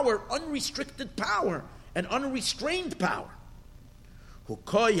power, unrestricted power, and unrestrained power. Hu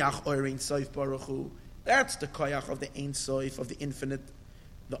Koyach Oirin Soif Baruch Hu, that's the Koyach of the Ein Soif, of the infinite,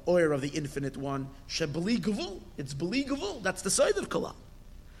 the oil of the infinite one. Shebeli Gevul, it's Beli Gevul, that's the side of Kala.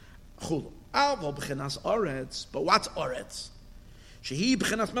 Chulu. Avol b'chinas Oretz, but what's Oretz? Shehi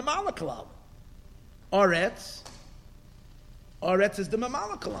b'chinas Mamala Kala. Oretz is the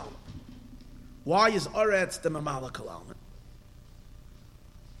Mamala Kala. Why is Oretz the Mamala Kala?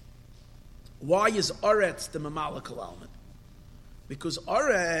 Why is Oretz the Mamala Kala? Because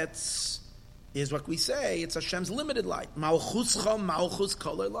Oretz is what we say, it's Hashem's limited light. Malchuscha Malchus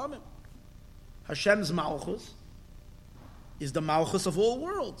Kol Olamim. Hashem's Malchus is the Malchus of all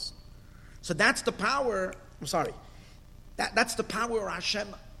worlds. So that's the power, that's the power where Hashem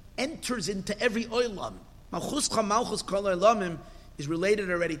enters into every Olam. Malchuscha Malchus Kol Olamim is related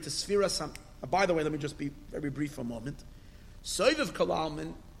already to Sfira Sam. By the way, let me just be very brief for a moment. Soiviv Kol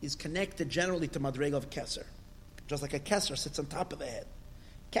Almin is connected generally to Madrega of Keser. Just like a Keser sits on top of the head.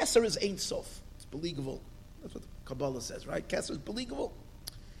 Keser is Ein Sof. It's believable. That's what Kabbalah says, right? Keser is believable.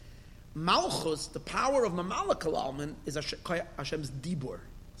 Malchus, the power of Mamala Kol Almin, is Hashem's Dibur,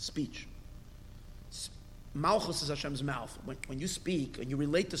 speech. Malchus is Hashem's mouth. When you speak and you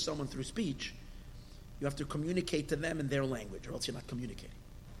relate to someone through speech, you have to communicate to them in their language, or else you're not communicating.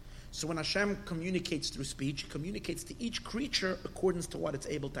 So when Hashem communicates through speech, He communicates to each creature according to what it's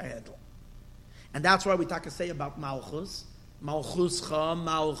able to handle. And that's why we say about Malchus, Malchuscha,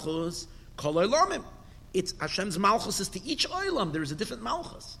 Malchus, Kol Olamim. It's Hashem's Malchus is to each Olam. There is a different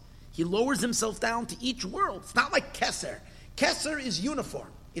Malchus. He lowers himself down to each world. It's not like Keser. Keser is uniform.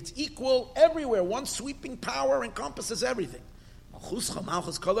 It's equal everywhere. One sweeping power encompasses everything. Malchuscha,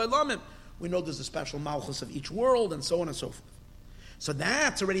 Malchus, Kol Olamim. We know there's a special Malchus of each world, and so on and so forth. So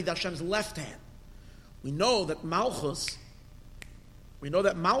that's already Hashem's left hand. We know that Malchus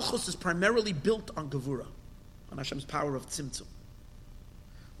is primarily built on Gevura, on Hashem's power of Tzimtzum.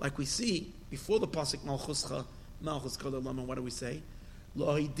 Like we see before the pasuk Malchuscha, Malchus Kol Olamim, what do we say?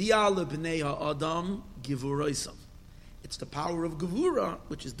 Lo hidia lebnei ha'adam Gevuroisav. It's the power of Gevura,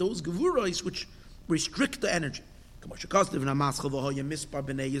 which is those Gevuros which restrict the energy.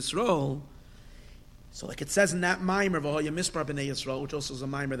 So like it says in that Maimer, V'hoya Mispar B'nei Yisrael, which also is a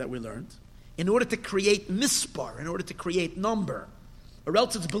Maimer that we learned, in order to create Mispar, in order to create number, or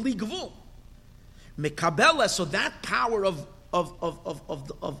else it's Beli Gevul. Mekabela, so that power of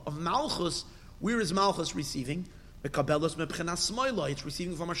Malchus, where is Malchus receiving? Mekabelas Mebchenas Smoila, it's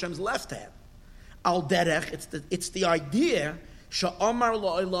receiving from Hashem's left hand. Al Derech, it's the idea, Sha'amar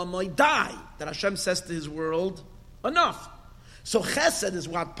Lo'olamai Dai, that Hashem says to His world, enough. So Chesed is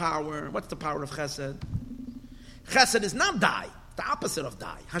what power? What's the power of Chesed? Chesed is not Dai, the opposite of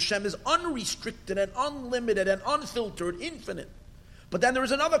Dai. Hashem is unrestricted and unlimited and unfiltered, infinite. But then there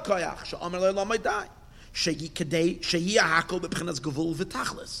is another koyach, Sha'amar Lo'olamai Dai, She'yi Hakol B'B'chinas Gevul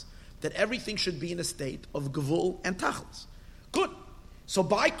V'Tachlis, that everything should be in a state of Gevul and Tachlis. Good. So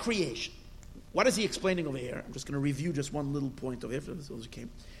by creation, what is he explaining over here? I'm just going to review just one little point over here for those who came.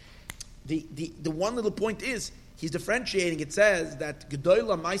 The one little point is, he's differentiating. It says that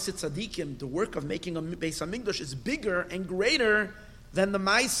Gedola Maisit Tzadikim, the work of making a Beis HaMikdash, is bigger and greater than the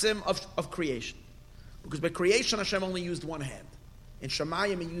Maisim of creation. Because by creation, Hashem only used one hand. In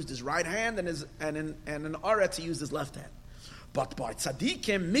Shamayim, He used His right hand, and in Aretz, He used His left hand. But by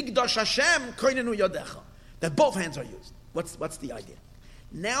Tzadikim, Migdash Hashem, Koinenu Yodecha, that both hands are used. What's the idea?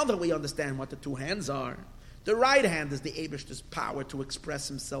 Now that we understand what the two hands are, the right hand is the Eibishter's power to express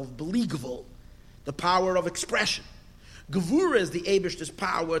Himself, believable, the power of expression. Gevura is the Eibishter's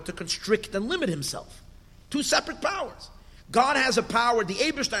power to constrict and limit Himself. Two separate powers. God has a power, the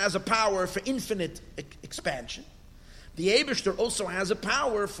Eibishter has a power for infinite expansion, the Eibishter also has a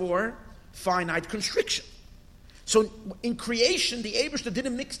power for finite constriction. So in creation, the Eibishter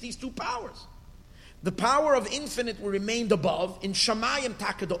didn't mix these two powers. The power of infinite remained above. In Shamayim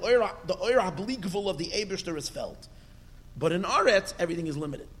Taka, the Oira Bligvul of the Eibishter is felt. But in Aretz, everything is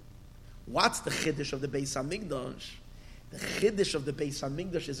limited. What's the Chiddush of the Beis HaMikdash? The Chiddush of the Beis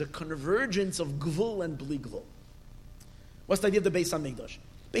HaMikdash is a convergence of Gvul and Bligvul. What's the idea of the Beis HaMikdash?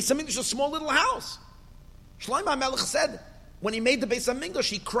 Beis HaMikdash is a small little house. Shlomo HaMelech said, when he made the Beis HaMikdash,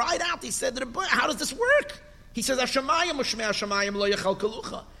 he cried out, he said, how does this work? He says, Hashemayim u'shmei Hashemayim lo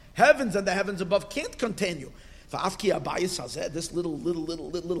yechalkelucha. Heavens and the heavens above can't contain you. V'afki abayis hazeh, this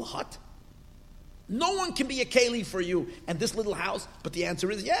little hut. No one can be a keli for you and this little house. But the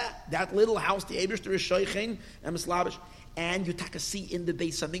answer is, yeah, that little house, the Eibishter is shoichen and mislavish. And you take a see in the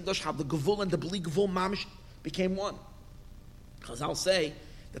Beis HaMikdash how the Gevul and the Bli Gevul mamish became one. Because I'll say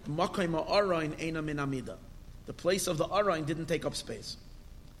that Makom ha'arayin eina min amida. The place of the Arayin didn't take up space.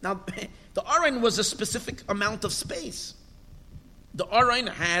 Now, the Arayin was a specific amount of space. The Arayin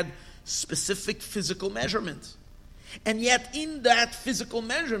had specific physical measurements. And yet, in that physical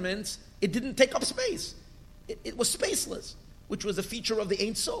measurements, it didn't take up space. It was spaceless, which was a feature of the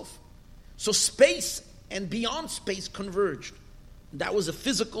Ein Sof. So space and beyond space converged. That was a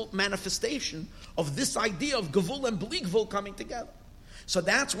physical manifestation of this idea of Gevul and Bli Gevul coming together. So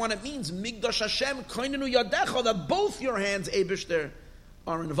that's what it means, Migdash Hashem, Koinenu Yadecha, that both your hands, Eibishter,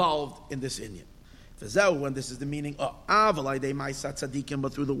 are involved in this inyan. And this is the meaning of Avalai Maisa Tzadikim,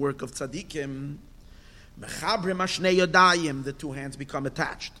 but through the work of Tzadikim, Mechabrim Ashnei Yodayim, the two hands become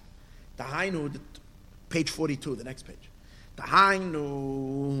attached. Tahainu, page 42, the next page.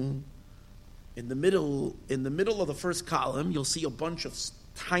 Tahainu, in the middle of the first column, you'll see a bunch of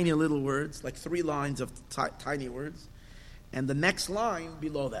tiny little words, like 3 lines of tiny words. And the next line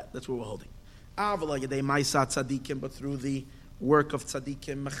below that, that's where we're holding. Avalai Maisa Tzadikim, but through the work of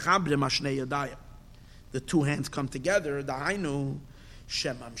Tzadikim, Mechabrim Ashnei Yodayim. The two hands come together. The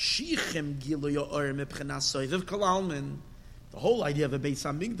whole idea of a Beis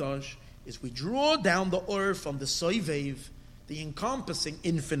HaMikdash is we draw down the or from the soivev, the encompassing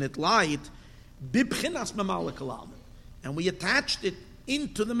infinite light, and we attached it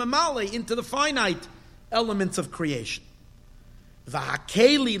into the mamale, into the finite elements of creation. And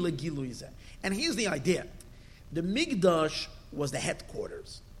here's the idea: the Mikdash was the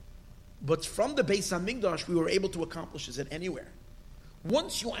headquarters. But from the Beis HaMikdash, we were able to accomplish it anywhere.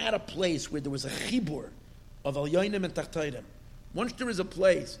 Once you had a place where there was a chibur of Elyonim and Tachtayim, once there is a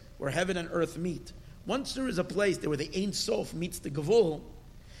place where heaven and earth meet, once there is a place where the Ein Sof meets the Gevul,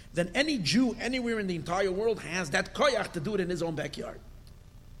 then any Jew anywhere in the entire world has that koyach to do it in his own backyard,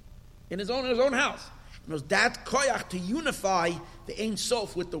 in his own house. It was that koyach to unify the Ein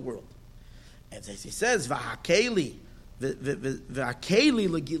Sof with the world. As he says, V'hakeli, the keli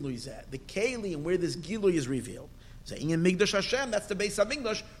and where this gilui is revealed. Saying in Migdash Hashem, that's the Beis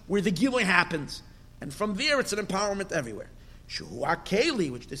HaMikdash where the gilui happens, and from there it's an empowerment everywhere. Shuhu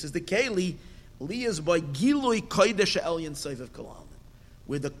keli, which this is the keli, liyas by gilui kodesh elyon soivev kol,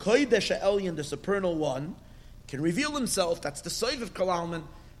 where the kodesh elyon, the supernal one, can reveal himself. That's the soivev kol almin.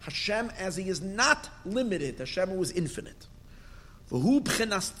 Hashem, as he is not limited, Hashem who is infinite. V'hu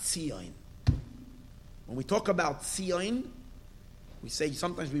b'chinas tzion. When we talk about Tzion, we say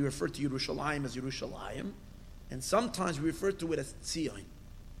sometimes we refer to Yerushalayim as Yerushalayim, and sometimes we refer to it as Tzion.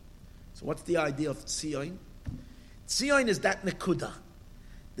 So what's the idea of Tzion? Tzion is that Nekuda,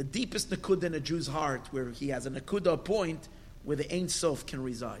 the deepest Nekuda in a Jew's heart, where he has a Nekuda, a point where the Ein Sof can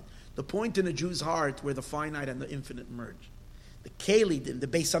reside. The point in a Jew's heart where the finite and the infinite merge. The Keli, the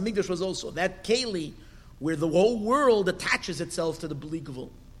Beis HaMikdash was also that Keli where the whole world attaches itself to the Bli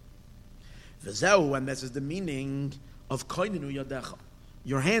Gevul. V'zeu, and this is the meaning of Koinenu Yadecha.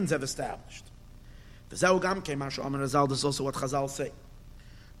 Your hands have established. V'zeu gam kei mashu Amar Azal, this is also what Chazal say.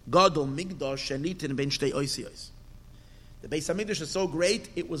 Gadol Migdash shenitin ben shtei oisiyos. The Beis HaMikdash is so great,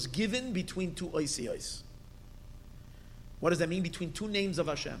 it was given between 2 oisiyos. What does that mean? Between 2 names of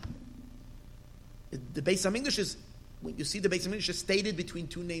Hashem. The Beis HaMikdash is, when you see the Beis HaMikdash is stated between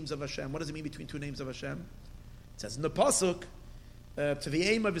 2 names of Hashem. What does it mean between 2 names of Hashem? It says in the Pasuk,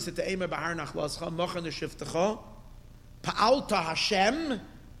 T'vi'ema v'sit'ema b'har nachlascha mocha neshivtecha pa'alta Hashem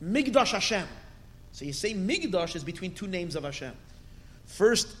Migdash Hashem. So you say Migdash is between 2 names of Hashem.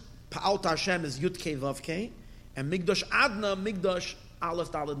 First, pa'alta Hashem is Yud Kei Vav Kei, and Migdash Adna, Migdash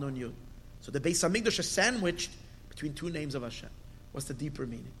Aleph Daled Nun Yud. So the Beis HaMikdash is sandwiched between 2 names of Hashem. What's the deeper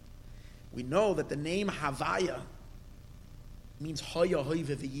meaning? We know that the name Havaya means Hoya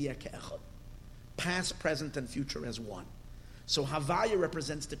Hoive V'yiyeh Ke'echad, past, present, and future as one. So Havaya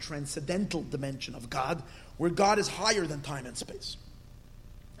represents the transcendental dimension of God, where God is higher than time and space.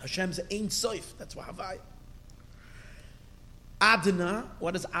 Hashem's Ein Sof, that's what Havaya. Adna,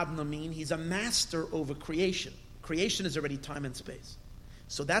 what does Adna mean? He's a master over creation. Creation is already time and space.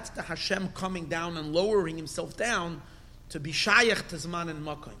 So that's the Hashem coming down and lowering himself down to be shayach to Zman and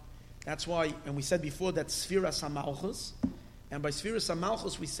Makom. That's why, and we said before, that Sfiras HaMalchus, and by Sfiras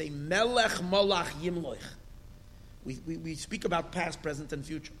HaMalchus we say Melech Molach Yimloich. We speak about past, present, and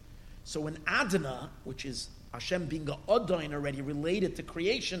future. So in Adna, which is Hashem being a Odain already related to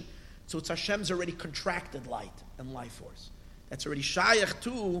creation, so it's Hashem's already contracted light and life force. That's already shayach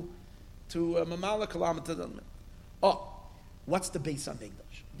to Mamala Kalam. Oh, what's the Beis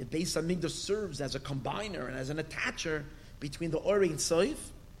HaMikdash? The Beis HaMikdash serves as a combiner and as an attacher between the Ori and Soif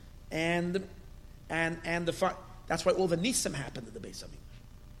and the fire. That's why all the Nisim happened at the Beis HaMikdash.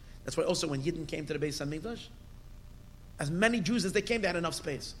 That's why also when Yidden came to the Beis HaMikdash, as many Jews as they came, they had enough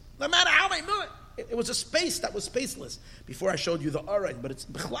space. No matter how they moved it was a space that was spaceless. Before I showed you the Aron, but it's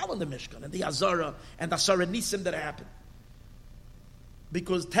Bechlal in the Mishkan and the Azara and the Asara Nisim that happened.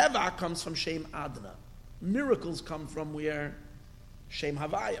 Because Teva comes from Shem Adna. Miracles come from where Shem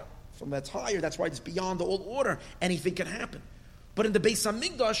Havaya, from that's higher. That's why it's beyond all order. Anything can happen. But in the Beis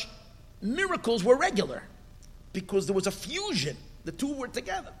HaMikdash, miracles were regular because there was a fusion. The two were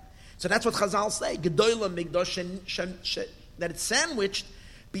together. So that's what Chazal say, Gedoyla Mikdash, that it's sandwiched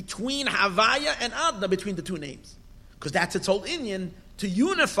between Havaya and Adna, between the two names. Because that's its whole inyan, to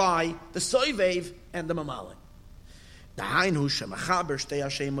unify the Soivev and the Mamalik. The Hainu Shemachaber Shtei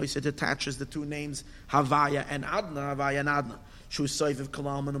Hashemois, it attaches the two names Havaya and Adna. Shu Soivev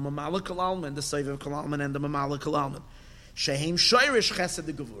Kalalman and Mamalik Kalalman, the Soivev Kalalman and the Mamalik Kalalman. Shehem Shoirish Chesed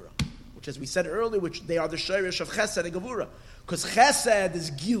the Gevura, which, as we said earlier, which they are the Shoirish of Chesed and Gevura. Because Chesed is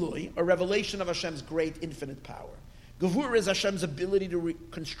Gilui, a revelation of Hashem's great infinite power. Gevura is Hashem's ability to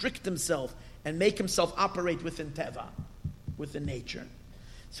constrict himself and make himself operate within Teva, within nature.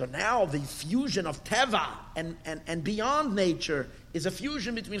 So now the fusion of Teva and beyond nature is a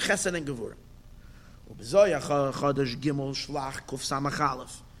fusion between Chesed and Gevura. Chodesh Gimel Shlach Kuf Samach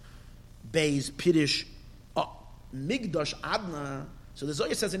Aleph Beis Pirish Migdash Adna. So the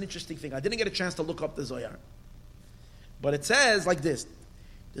Zohar says an interesting thing. I didn't get a chance to look up the Zohar, but it says like this.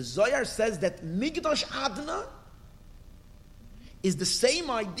 The Zohar says that Migdash Adna is the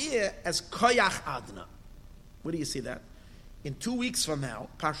same idea as Koyach Adna. Where do you see that? In 2 weeks from now,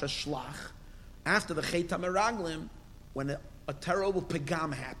 Parsha Shlach, after the Chet HaMeraglim, when a terrible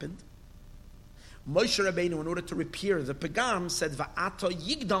pagam happened, Moshe Rabbeinu, in order to repair the pagam, said, Va'ato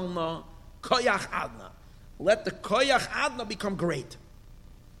yigdalna koyach adna. Let the koyach adna become great.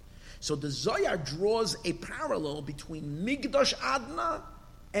 So the Zohar draws a parallel between Migdash Adna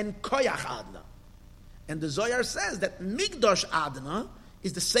and Koyach Adna. And the Zohar says that Migdash Adna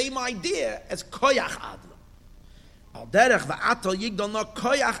is the same idea as Koyach Adna. Al derech va'ato yigdalna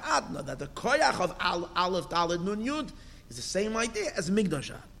koyach adna, that the koyach of Aleph Daled Nun Yud is the same idea as Migdash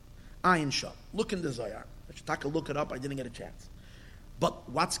Adna. Ayin Shah. Look in the Zohar. I should take a look it up. I didn't get a chance. But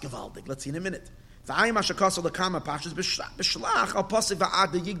what's gewaldig? Let's see in a minute. What's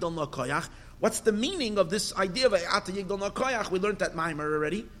the meaning of this idea of Va'ata Yigdal Koyach? We learned that Maimer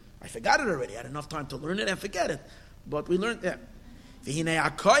already. I forgot it already. I had enough time to learn it and forget it. But we learned it.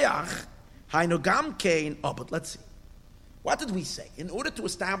 Oh, but let's see. What did we say? In order to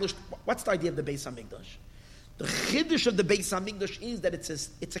establish, what's the idea of the Beis HaMikdash? The Chiddush of the Beis HaMikdash is that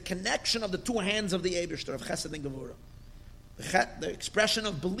it's a connection of the two hands of the Eibishter, of Chesed and Gevura. The expression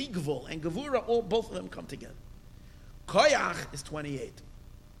of Beligvul and Gevura, both of them come together. Koyach is 28.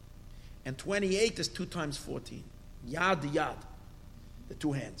 And 28 is 2 times 14. Yad Yad. The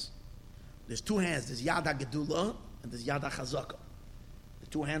two hands. There's two hands. There's Yad HaGedula and there's Yad HaChazaka. The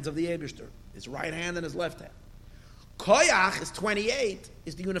two hands of the Eibishter. His right hand and his left hand. Koyach is 28,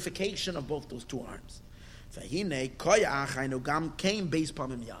 is the unification of both those two arms. V'hinei Koyach hainu gam kein beis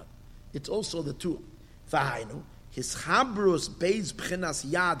pamim Yad. It's also the two. V'hainu his chabrus beis b'chinas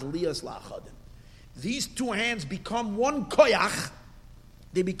Yad lias la'achadim. These two hands become one Koyach.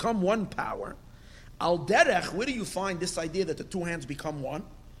 They become one power. Al derech, where do you find this idea that the two hands become one?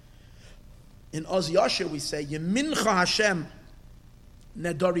 In Oz Yashir we say, Yemincha Hashem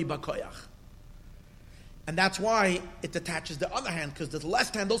nedari b'koyach. And that's why it attaches the other hand, because the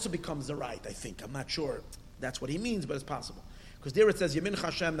left hand also becomes the right, I think. I'm not sure that's what he means, but it's possible. Because there it says, Yemincha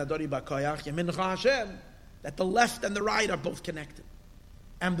Hashem nedari b'koyach, Yemincha Hashem, that the left and the right are both connected.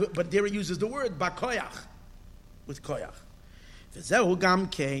 But there it uses the word b'koyach, with koyach.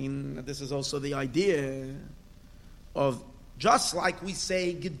 This is also the idea of, just like we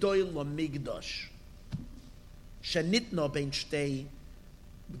say Gedoyla Migdash, Shenitno bein shtei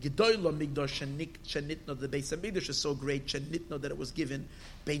Gedoyla Migdash Shenitno, the Beis HaMikdash is so great, Shenitno, that it was given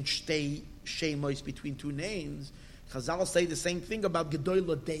bein shtei Shemois, between two names. Chazal say the same thing about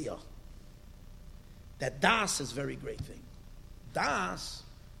Gedoyla Deya. That Das is a very great thing. Das,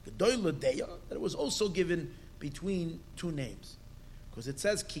 Gedoyla Deya, that it was also given between two names. Because it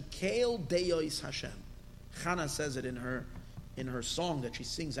says, Kikeil Deya is Hashem. Chana says it in her song that she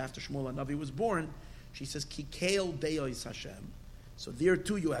sings after Shmuel HaNavi was born. She says, Kikeil Deya is Hashem. So there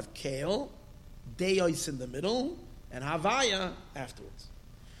too you have Keil, Deya in the middle, and Havaya afterwards.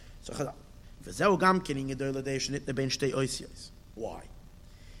 So why?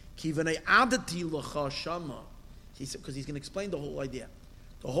 He said, because he's going to explain the whole idea.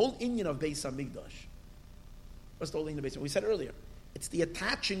 The whole inyan of Beis HaMikdash. What's the whole inyan of Beis HaMikdash? We said earlier, it's the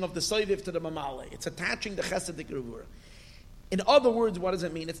attaching of the Soiviv to the Mamale. It's attaching the Chesed to the Gevura. In other words, what does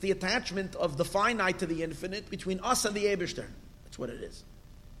it mean? It's the attachment of the finite to the infinite between us and the Eibishter. That's what it is.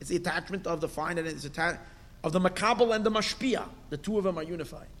 It's the attachment of the finite, it's of the Makabel and the Mashpia. The two of them are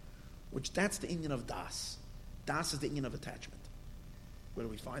unified. Which that's the inyan of Das. Das is the inyan of attachment. Where do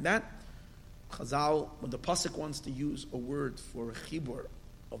we find that? Chazal, when the Pasuk wants to use a word for a chibur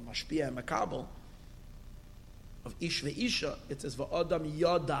of Mashpia and Makabel, of Ish ve'isha, it says Va'adam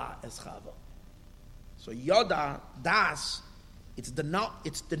Yada es Chava. So Yada, Das, it's the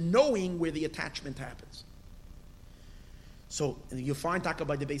knowing where the attachment happens. So you find Taka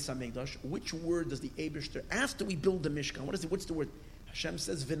by the Beis HaMikdash, which word does the Eibishter, after we build the Mishkan, what's the word? Hashem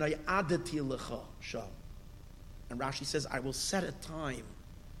says, V'nayadati lecha sham. And Rashi says, I will set a time,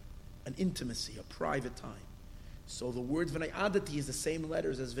 an intimacy, a private time. So the word V'nayadati is the same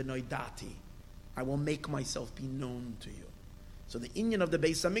letters as V'naydati. I will make myself be known to you. So the inyan of the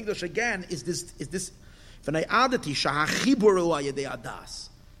Beis HaMikdash again is this V'nayadati shahachiburu ayedei adas.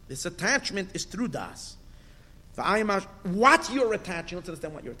 This attachment is through das. What you're attaching, let's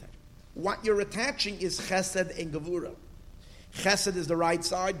understand what you're attaching. What you're attaching is Chesed and Gevura. Chesed is the right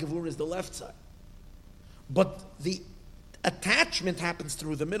side, Gevura is the left side. But the attachment happens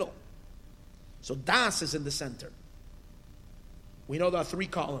through the middle. So Das is in the center. We know there are three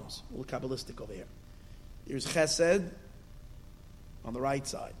columns, a little Kabbalistic over here. There's Chesed on the right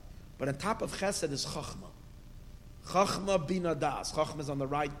side. But on top of Chesed is Chachma. Chachma, Bina, Das. Chachma is on the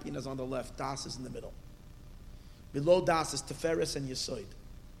right, Bina is on the left, Das is in the middle. Below Das is Teferes and Yesoid.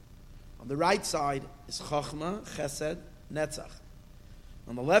 On the right side is Chachma, Chesed, Netzach.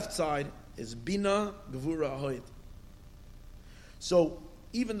 On the left side is Bina, Gevura, Ahoid. So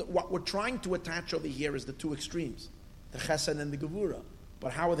even what we're trying to attach over here is the two extremes, the Chesed and the Gevura.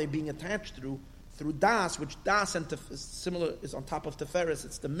 But how are they being attached through? Through Das, which Das and similar is on top of Teferes.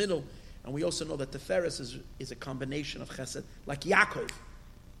 It's the middle, and we also know that Teferes is a combination of Chesed, like Yaakov,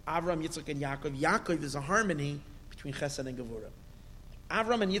 Avram, Yitzchak, and Yaakov. Yaakov is a harmony between Chesed and Gevura.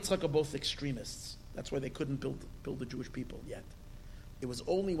 Avram and Yitzchak are both extremists. That's why they couldn't build the Jewish people yet. It was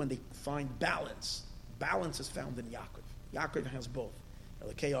only when they find balance. Balance is found in Yaakov. Yaakov has both.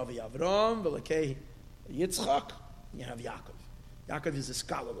 Elokei Avi Avram, Elokei Yitzchak, you have Yaakov. Yaakov is a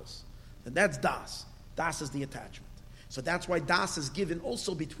scholarless. And that's Das. Das is the attachment. So that's why Das is given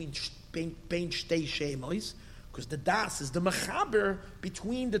also between Bein Shtei Shemois, because the Das is the mechaber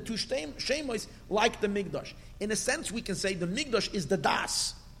between the two Shemois, like the Migdash. In a sense, we can say the Migdash is the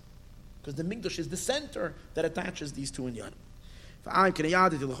Das, because the Migdash is the center that attaches these two inyanim. That's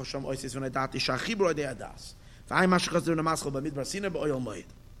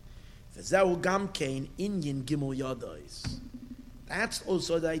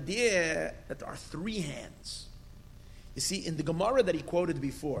also the idea that there are three hands. You see, in the Gemara that he quoted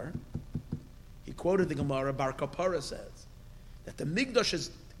before, he quoted the Gemara, Bar Kapara says, that the Migdash is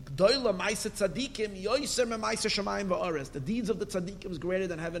G'doila Maisa Tzadikim, Yoiser Me Maisa Shamayim Va'aretz. The deeds of the Tzadikim is greater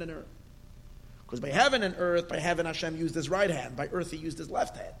than heaven and earth. Because by heaven and earth, by heaven Hashem used his right hand, by earth he used his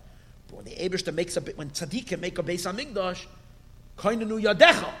left hand. But when the Eibishter makes when Tzadikim make a Beis HaMikdash, Koinenu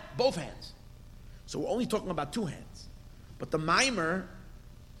Yadecha, both hands. So we're only talking about two hands. But the Maimer,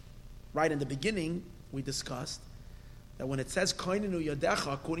 right in the beginning, we discussed that when it says Koinenu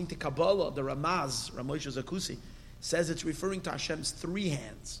Yadecha, according to Kabbalah, the Ramaz, Ramosha Zakusi, says it's referring to Hashem's three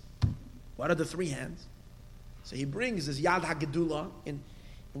hands. What are the three hands? So he brings his Yad HaGedula.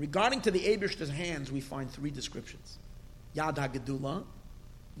 Regarding to the Eibishter's hands, we find three descriptions. Yad HaGedula,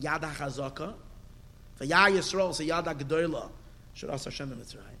 Yad HaChazaka, V'ya Yisrael, so Yad HaGedola, Sharas Hashem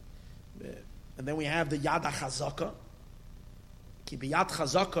Mitzrayim. And then we have the Yad HaChazaka. Ki b'Yad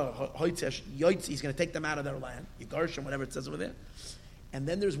Chazaka, he's going to take them out of their land. Yigarshim, whatever it says over there. And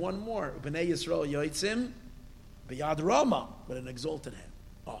then there's one more. B'nei Yisrael Yoitzim, b'Yad Rama, with an exalted hand.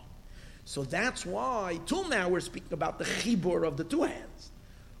 Oh. So that's why, till now, we're speaking about the chibur of the two hands.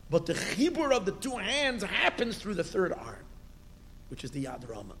 But the chibur of the two hands happens through the third arm, which is the Yad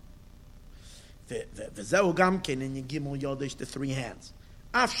Rama. V'zeu gam ken in Gimel Yodesh, the three hands.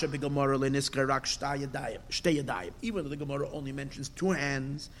 Afshe b'Gemara le'nisker rak shtei yadayim. Even though the Gemara only mentions two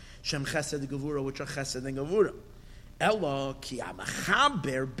hands, Shem Chesed Gevura, which are Chesed and Gevura. Ella ki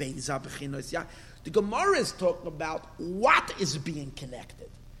amachaber beiza b'chinos ya. The Gemara is talking about what is being connected.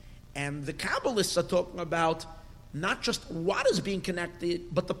 And the Kabbalists are talking about not just what is being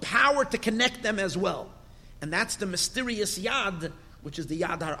connected, but the power to connect them as well. And that's the mysterious Yad, which is the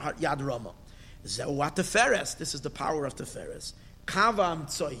Yad Rama. Zewat Teferes, this is the power of Teferes. Kava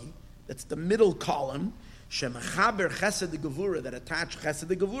Amtsoi, that's the middle column. Shemechaber Chesed Gevura, that attach Chesed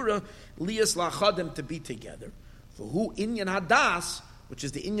Gevura, Lias Lachadim, to be together. For who Inyan Hadas, which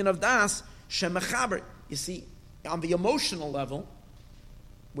is the Inyan of Das, Shemechaber. You see, on the emotional level,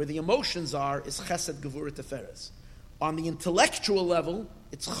 where the emotions are, is Chesed Gevura Teferes. On the intellectual level,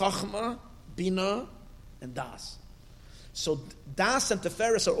 it's Chachma, Bina, and Das. So Das and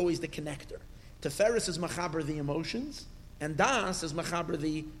Teferes are always the connector. Teferes is Machaber the emotions, and Das is Machaber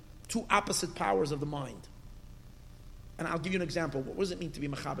the two opposite powers of the mind. And I'll give you an example. What does it mean to be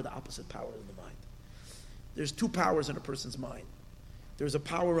Machaber the opposite power of the mind? There's two powers in a person's mind. There's a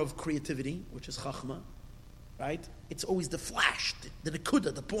power of creativity, which is Chachma, right? It's always the flash, the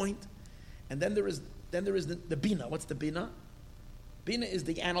nekuda, the point. And then there is the Bina. What's the Bina? Bina is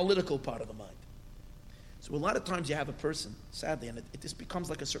the analytical part of the mind. So a lot of times you have a person, sadly, and it just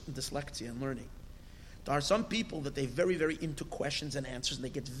becomes like a certain dyslexia in learning. There are some people that they're very, very into questions and answers, and they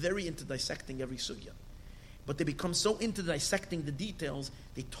get very into dissecting every sugya. But they become so into dissecting the details,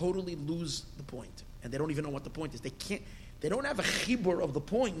 they totally lose the point. And they don't even know what the point is. They don't have a chibur of the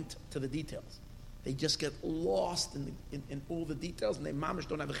point to the details. They just get lost in all the details, and they mamish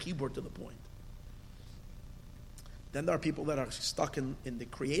don't have a chibur to the point. Then there are people that are stuck in the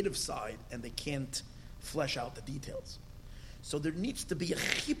creative side, and they can't flesh out the details. So there needs to be a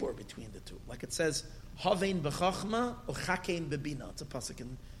chibur between the two. Like it says, Havein b'chachma or chakein b'bina. It's a pasuk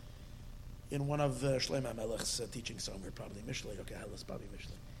in one of Shlomo HaMelech's teaching somewhere, probably Mishlei. Okay, let's probably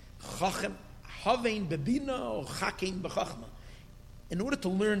Mishlei. Havein b'bina or chakein b'chachma. In order to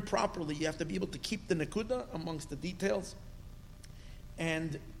learn properly, you have to be able to keep the nekuda amongst the details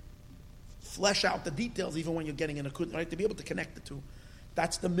and flesh out the details even when you're getting a nekuda, right? To be able to connect the two.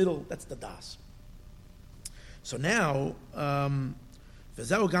 That's the middle, that's the das. So now,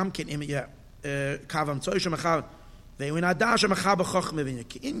 v'zeu gam ken im kavam tzoy shemachav ve'in adash shemachav b'chochme v'in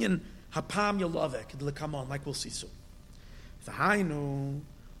k'inyan hapam yolavek d'lekamon, like we'll see soon. V'hainu,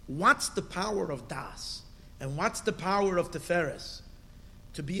 what's the power of das and what's the power of teferes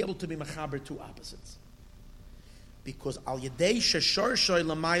to be able to be mechaber two opposites? Because al yedei sheshorshoy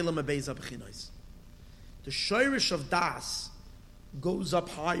lamayla mebeiza b'chinois, the shorish of das goes up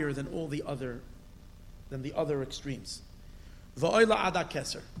higher than all the other extremes. V'oila ada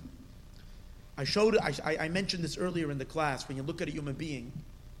keser. I mentioned this earlier in the class. When you look at a human being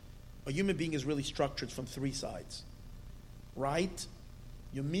is really structured from three sides. Right?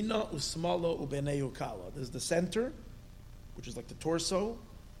 Yumina usmala ubenei ukala. There's the center, which is like the torso,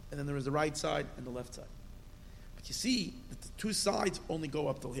 and then there is the right side and the left side. But you see that the two sides only go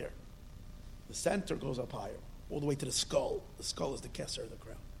up till here. The center goes up higher, all the way to the skull. The skull is the keser of the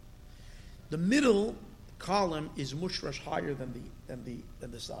crown. The middle column is mushrash higher than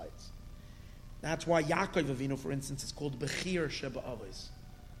the sides. That's why Yaakov Avinu, for instance, is called Bechir Sheba Avos.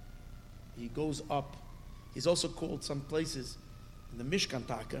 He goes up. He's also called some places in the Mishkan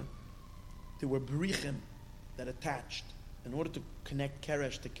Taka. There were brichim that attached in order to connect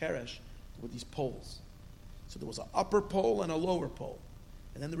Keresh to Keresh with these poles. So there was an upper pole and a lower pole,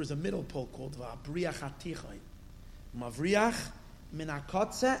 and then there was a middle pole called Va'abriach Hatichain. Mavriach min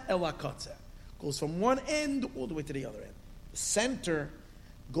hakotze el hakotze. Goes from one end all the way to the other end. The center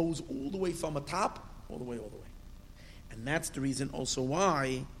goes all the way from the top, all the way. And that's the reason also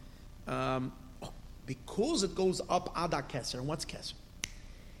why, because it goes up Ada Keser. And what's Keser?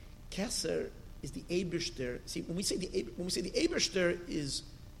 Keser is the Eibishter. See, when we say the Eibishter is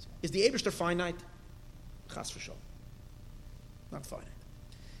the Eibishter finite? Chas v'shalom. Not finite.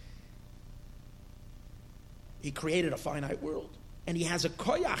 He created a finite world. And he has a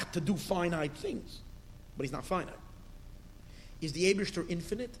koyach to do finite things. But he's not finite. Is the Eibishter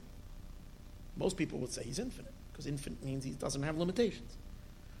infinite? Most people would say he's infinite, because infinite means he doesn't have limitations.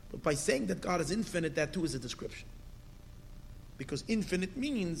 But by saying that God is infinite, that too is a description. Because infinite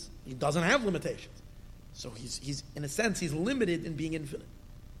means he doesn't have limitations. So he's in a sense, he's limited in being infinite.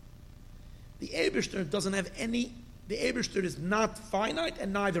 The Eibishter doesn't have any, the Eibishter is not finite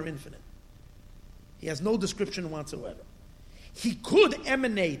and neither infinite. He has no description whatsoever. He could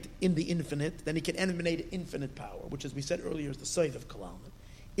emanate in the infinite, then he can emanate infinite power, which, as we said earlier, is the Soiv of Kol Almin.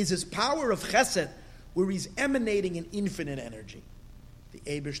 Is his power of Chesed, where he's emanating an infinite energy. The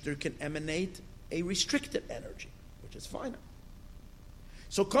Eibishter can emanate a restricted energy, which is finite.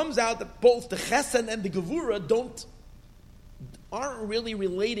 So it comes out that both the Chesed and the Gevura aren't really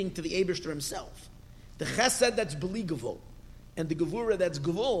relating to the Eibishter himself. The Chesed that's Beli Gevul, and the Gevura that's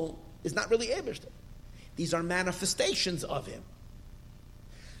Gevul is not really Eibishter. These are manifestations of him.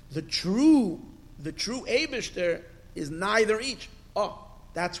 The true Eibishter is neither each.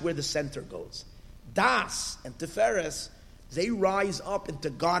 That's where the center goes. Das and Tiferes, they rise up into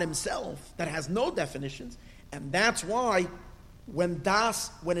God himself that has no definitions, and that's why when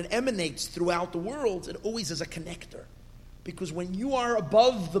it emanates throughout the world, it always is a connector. Because when you are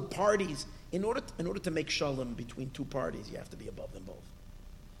above the parties, in order to make shalom between two parties, you have to be above them both.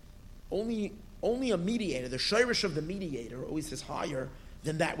 Only a mediator, the shirish of the mediator, always is higher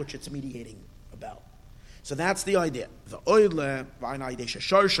than that which it's mediating about. So that's the idea. The oile, its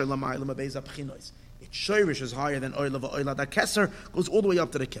shirish is higher than oile. The keser goes all the way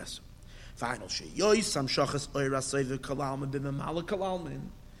up to the keser.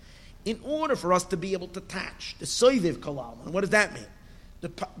 In order for us to be able to attach the soiviv kalalman, what does that mean? The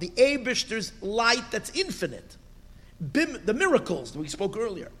Eibishter's light that's infinite. The miracles that we spoke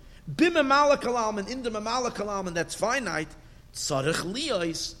earlier. Bim Mamala Kalalman, in the Mamala Kalalman that's finite, Tzarech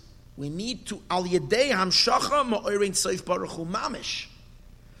Liyos, we need to Al Yedei Hamshacha Ma'orein Soif Baruch Hu Mamish.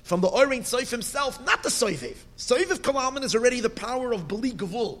 From the Orein Soif himself, not the Soiviv. Soiviv Kalalman is already the power of Beli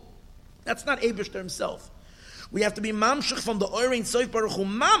Gevul. That's not Eibishter himself. We have to be Mamshach from the Orein Soif Baruch Hu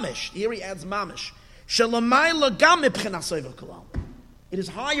Mamish. Here he adds Mamish. Shelamayla Gam Mibchina Soiviv Kalalman. It is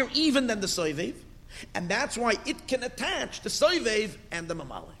higher even than the Soiviv, and that's why it can attach the Soiviv and the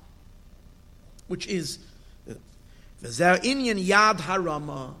Mamale. Which is V'zer Inyan Yad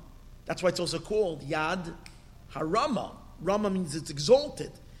Harama. That's why it's also called Yad Harama. Rama means it's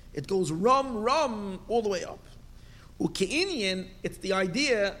exalted. It goes rum all the way up. Uke'inyan, it's the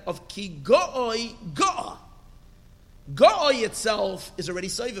idea of Ki Go'oi Go'a. Go'oi itself is already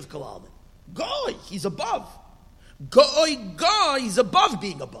Soiviv Kalalman. Go'oi, he's above. Go'oi Go'a, he's above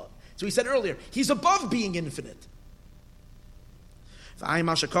being above. So he said earlier, he's above being infinite. The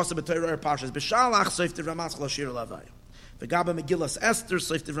Gaba Megillas Esther,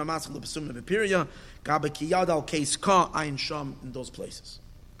 Soif Divrei Maschel B'Sum B'Piria, Gaba Kiyad Al Keis Ka Ayin Sham, in those places.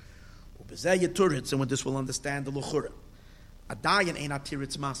 Ubezeh Yeturitz, and with this we'll understand the Luchura. Adayan Ein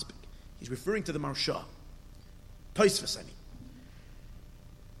Atiritz Maspik. He's referring to the Marsha. Toisves, I mean.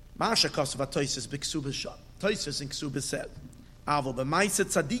 Masha Kosovo Toisves B'Ksubas Sham. Toisves in Ksubas said, Avo B'Maisa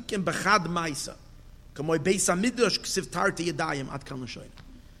Tzadikim B'Chad Maisa. Kamoy Beis HaMidrash Ksiv Tarti Yadayim Ad Kan L'Shoyna.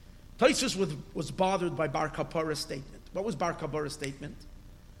 Toisves was bothered by Bar Kappara's statement. What was Bar Kappara's statement?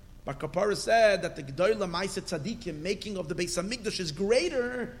 Bar Kappara said that the G'dayla Maisa Tzadikim, making of the Beis HaMikdash, is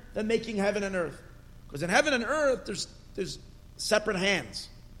greater than making heaven and earth. Because in heaven and earth, there's separate hands.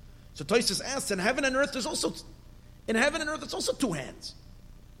 So Toisves asks, in heaven and earth, it's also two hands.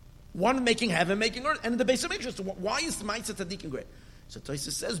 One making heaven, making earth, and in the Beis HaMikdash. So why is the Maisa Tzadikim great? So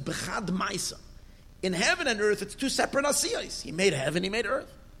Toisves says, B'chad Maisa. In heaven and earth, it's two separate asiyos. He made heaven, he made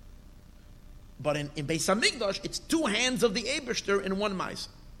earth. But in Beis HaMikdash, it's two hands of the Eibishter in one Maisa.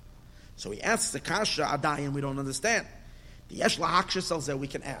 So he asks the Kasha Adayin, we don't understand. The Yesh LaHaksha tells that we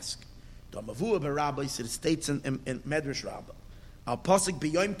can ask. Damavua B'Rabbi, it states in Medrash Rabbah, Al Pasik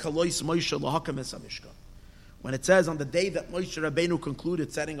B'Yoim Kalois Moshe L'Hakam Es HaMishkan. When it says on the day that Moshe Rabbeinu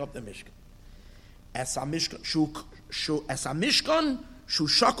concluded setting up the Mishkan, Es HaMishkan, Shu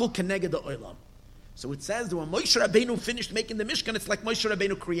Shakol Keneged Ha'olam. So it says that when Moshe Rabbeinu finished making the Mishkan, it's like Moshe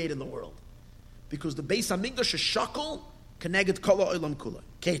Rabbeinu created the world. Because the Beis HaMikdash is shakol, keneged kol ha'olam kula.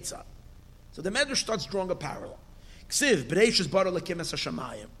 Ketzad. So the Medrash starts drawing a parallel. Ksiv, Bereishis bara lekim es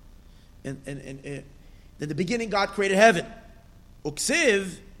hashamayim. In the beginning, God created heaven.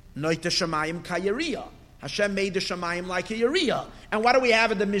 Uksiv, noite shamayim kayariya. Hashem made the shamayim like a yariya. And what do we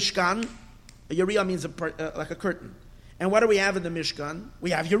have in the Mishkan? A yariya means like a curtain. And what do we have in the Mishkan? We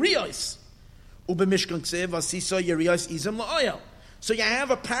have yariyos. Ube Mishkan ksiv, asiso yariyos izim la'oyel. So you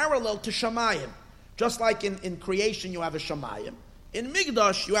have a parallel to shamayim. Just like in creation you have a shamayim. In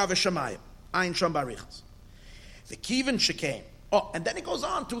Migdash you have a shamayim. Ayin Sham Barichas. The Kivin Shekain. And then it goes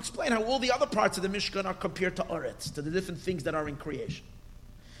on to explain how all the other parts of the Mishkan are compared to Oretz, to the different things that are in creation.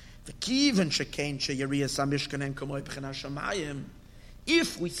 The Kivin Shekain Sheyariyas HaMishkan and Kamoy B'china Shamayim.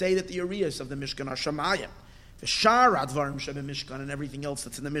 If we say that the Yariyas of the Mishkan are shamayim, the Shar Advarim Shebe Mishkan and everything else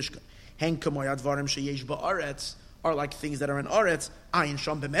that's in the Mishkan, Hen Kamoy Advarim Sheyesh Ba'aretz, are like things that are in Aretz. Ayin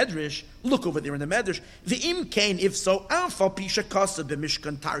Sham b'Medrash. Look over there in the Medrash. V'im kain, if so, Afal Pisha Kasad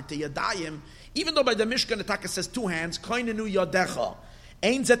b'Mishkan Tarte Yadayim. Even though by the Mishkan the Taka says 2 hands, Koinenu Yadecha.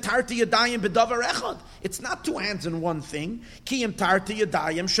 Ein ze Tarte Yadayim b'Davar Echad. It's not 2 hands in one thing. Kiyim Tarte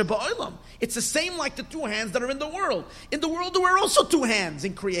Yadayim Sheba'olam. It's the same like the 2 hands that are in the world. In the world there were also 2 hands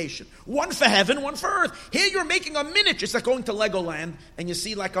in creation. One for heaven, one for earth. Here you're making a miniature. It's like going to Legoland and you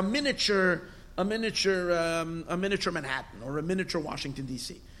see like a miniature Manhattan or a miniature Washington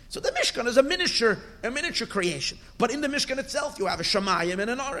D.C. So the Mishkan is a miniature creation. But in the Mishkan itself, you have a Shamayim and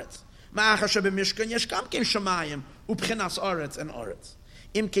an Aretz. Ma'achasha b'Mishkan yesh kam kein Shamayim u'bchinas Aretz and Aretz.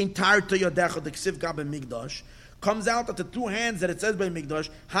 Im kein tarto yodecha d'ksiv gab b'Mikdash. Comes out that the 2 hands that it says by Mikdash,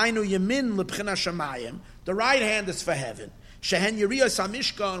 Hainu Yemin l'bchinas Shamayim. The right hand is for heaven. Shehen Yeriyas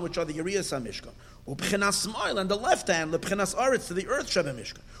HaMishkan, which are the Yeriyas HaMishkan. U'bchinas Smoil, and the left hand l'bchinas Aretz to the earth Sheba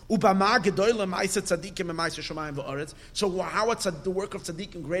Mishkan. Ubama gedoyle ma'aseh tzadikim and ma'aseh shamayim v'aretz. So how is the work of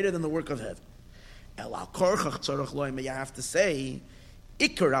tzadikim greater than the work of heaven? El al korchach tzorach loy. You have to say,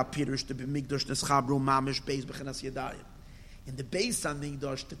 ikar apirush to be migdash neschabru mamish beis b'chenas yadayim. In the beis on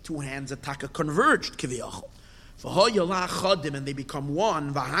migdash, the 2 hands ataka converged kiviyachol. V'hoyolah chodim, and they become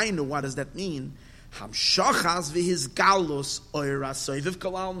one. V'hainu, what does that mean? Hamshachas v'his galus oira soiviv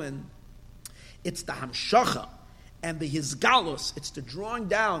kalalmin. It's the hamshacha and the Hizgalus, it's the drawing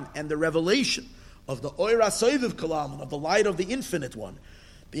down and the revelation of the Oira Soiviv Kalalman, of the light of the Infinite One.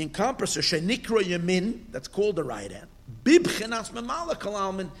 The encompasser, Shenikra Yamin, that's called the right hand. Bibchenas Mamala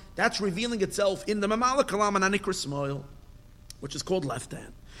Kalalman, that's revealing itself in the Mamala Kalalman Anikra Smoil, which is called left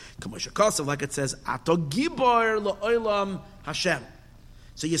hand. Kamosha Kosev, like it says, Ato Gibor La'olam Hashem.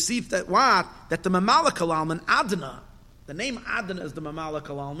 So you see that the Mamala Kalalman, Adna, the name Adna is the Mamala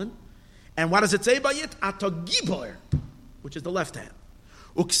Kalalman. And what does it say by it? Ato Gibor, which is the left hand.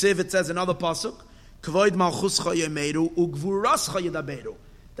 Uksiv, it says another pasuk, Kvoid Malchuscha Yemeru, Ugvurascha Yedaberu.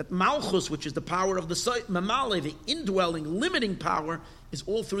 That Malchus, which is the power of the Mamale, the indwelling, limiting power, is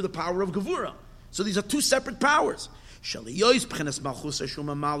all through the power of Gevura. So these are 2 separate powers. Shaliyois Pchenes Malchus Eshum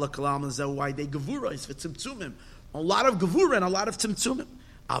Mamala Kalam, and why they Gevura is for Tzimtzumim. A lot of Gevura and a lot of Tzimtzumim.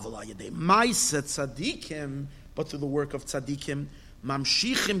 Avala Yedei Maiset Tzadikim, but through the work of Tzadikim,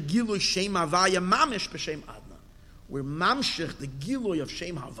 Mamshichim Gilu Shem Havaya Mamish B'Shem Adna. We're Mamshich, the Gilu of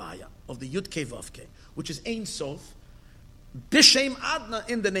Shem Havaya, of the Yud Kei Vav Kei, which is Ein Sof, B'Shem Adna,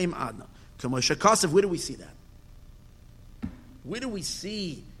 in the name Adna. Kamosha Kasev, where do we see that? Where do we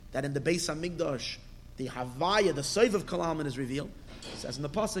see that in the Beis HaMikdash, the Havaya, the Sof of Kalalman is revealed? It says in the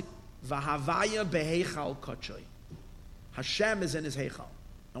Pasuk, V'Havaya B'Heichal Kotchoy. Hashem is in his Heichal.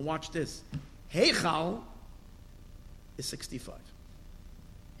 And watch this. Heichal is 65.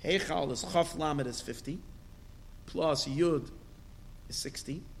 Heichal is Chaf Lamed is 50, plus Yud is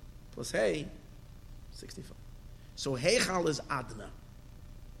 60, plus Hey, 65. So Heichal is Adna.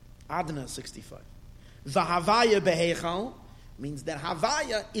 Adna is 65. V'Havaya beHeichal means that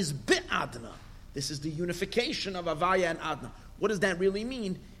Havaya is be'Adna. This is the unification of Havaya and Adna. What does that really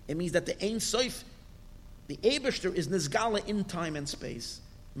mean? It means that the Ein Sof, the Eibishter, is Nizgala in time and space.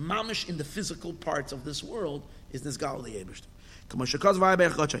 Mamish in the physical parts of this world is Nizgala the Eibishter.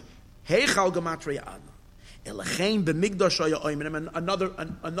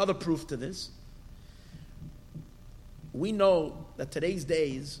 Another proof to this. We know that today's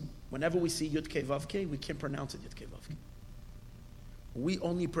days, whenever we see Yud Kei Vav Kei, we can't pronounce it Yud Kei Vav Kei. We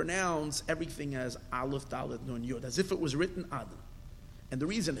only pronounce everything as Aleph, Dalet, Nun, Yud, as if it was written Adna. And the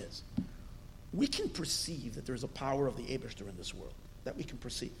reason is, we can perceive that there's a power of the Eibishter in this world. That we can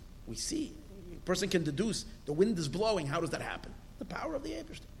perceive. We see. A person can deduce, the wind is blowing, how does that happen? The power of the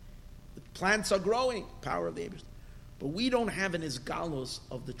Eibishter. The plants are growing, power of the Eibishter. But we don't have an isgalus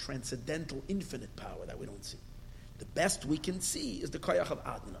of the transcendental, infinite power that we don't see. The best we can see is the koyach of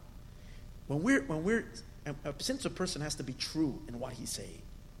Adna. Since a person has to be true in what he's saying,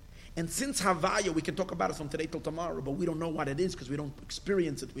 and since Havaya, we can talk about it from today till tomorrow, but we don't know what it is because we don't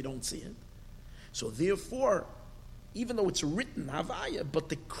experience it, we don't see it. So therefore, even though it's written Havaya, but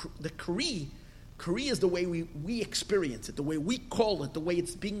the Kri is the way we experience it, the way we call it, the way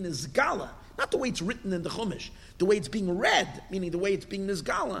it's being Nizgala, not the way it's written in the Chumash. The way it's being read, meaning the way it's being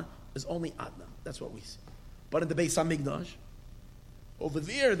Nizgala, is only Adna. That's what we see. But in the Beis HaMikdash, over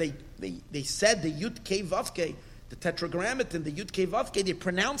there, they said the Yud Kei Vav Kei, the Tetragrammaton, the Yud Kei Vav Kei, they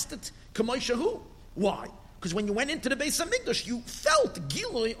pronounced it Kamoi Shahu. Why? Because when you went into the Beis HaMikdash, you felt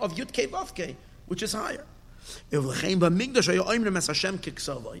Gilui of Yud Kei Vav Kei, which is higher. They said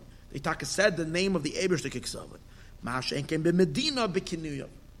the name of the Eibishter Kiksavai.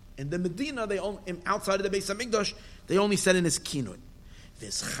 In the Medina, outside of the Beis HaMikdash, they only said in his kinui.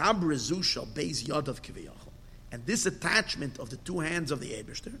 And this attachment of the two hands of the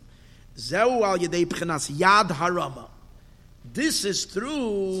Eibishter, Zeu al yedei b'chinas Yad Harama. This is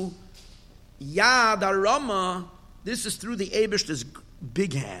through Yad Harama. This is through the Eibishter's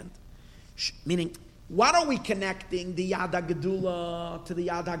big hand. Meaning, what are we connecting the Yad HaGedula to the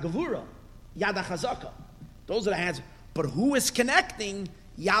Yad HaGevura? Yad HaChazaka. Those are the hands. But who is connecting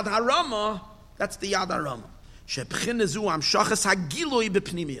Yad Harama? That's the Yad Harama.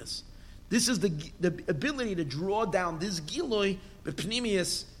 This is the ability to draw down this Giloi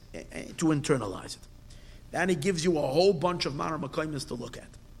b'pnimius to internalize it. Then he gives you a whole bunch of Mara Makaimis to look at.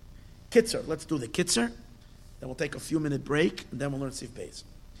 Kitzer, let's do the Kitzer. Then we'll take a few minute break, and then we'll learn Sif Beis.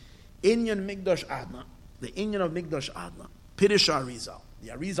 Inyan Migdash Adna, the Inyan of Migdash Adna, Pirish Arizal. The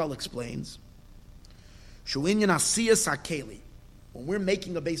Arizal explains, Shu Inyan Asiyas HaKeli. When we're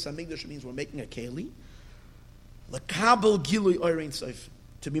making a Beis HaMikdash, it means we're making a Keli. L'kabel Gilui Oirein Soif.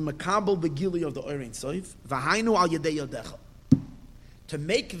 To be Makabel Begilui of the Oirein Soif. V'hainu al Yedei Yodecha. To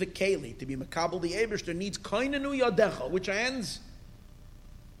make the Keli, to be Makabel the Eibishter, needs Koinenu Yodecha. Which hands?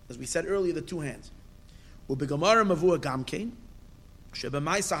 As we said earlier, the two hands. U'begamara Mavua Gamkein.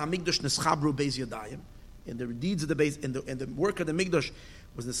 Shebemaisa HaMikdash Neschabru Beis Yadayim. In the deeds of the base, in the work of the Mikdash,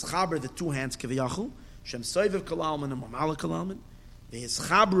 was Neschaber, the two hands, Kiviyachul. Shem Soivev Kalalman and Mamala Kalalman. The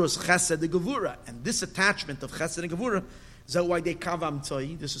Eschabros Chesed the Gevura. And this attachment of Chesed and Gevura, Zawai de Kavam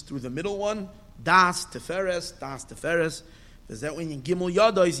Tzoi. This is through the middle one. Das Teferes, Das Teferes. There's that one in Gimel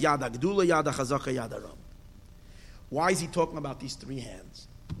Yada is Yada Gdula, Yada Chazaka, Yada Ram. Why is he talking about these three hands?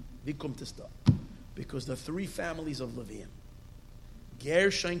 Vikum Tista. Because the three families of Levium.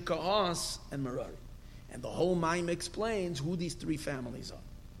 Gershon, Kahas, and Merari. And the whole Maim explains who these three families are.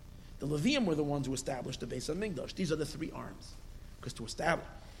 The Levium were the ones who established the Beis HaMikdash. These are the three arms. Because to establish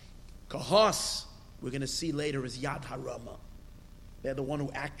Kahas, we're going to see later, is Yad Harama. They're the one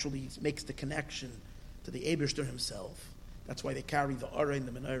who actually makes the connection to the Eibishter himself. That's why they carry the Ara and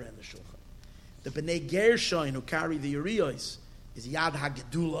the Menorah and the Shulchan. The Bnei Gershon, who carry the Urios, is Yad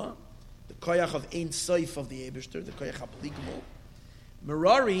HaGedula, the Koyach of Ein Soif of the Eibishter, the Koyach HaPelikmo.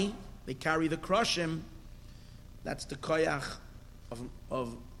 Merari, they carry the Krushim. That's the Koyach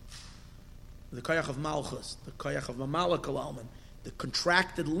of the Koyach of Malchus, the Koyach of Mamala Kalalman, the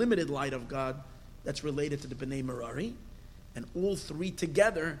contracted, limited light of God that's related to the Bnei Merari. And all three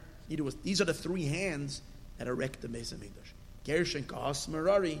together, these are the three hands that erect the Beis HaMikdash. Gershon, Kahas,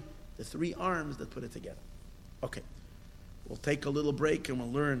 Merari, the three arms that put it together. Okay, we'll take a little break and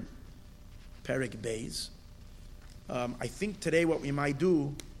we'll learn Perek Beis. I think today what we might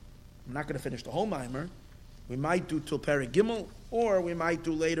do, I'm not going to finish the whole Maimer, we might do till Perek Gimel, or we might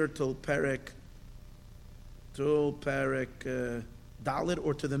do later till Perek Dalet,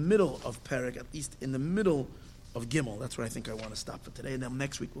 or to the middle of Perek, at least in the middle of Gimel. That's where I think I want to stop for today, and then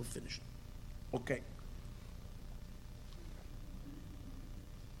next week we'll finish. Okay.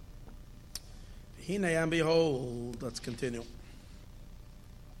 Hine and behold, let's continue.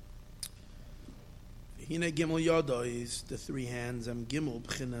 Hine Gimel Yodois, the three hands, and Gimel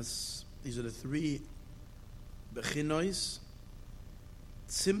B'chinas. These are the three B'chinois,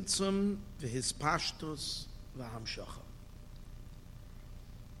 Tzimtzum, V'hispashtos, V'hamshacha.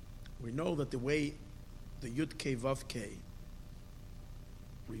 We know that the way the Yud Kei Vav Kei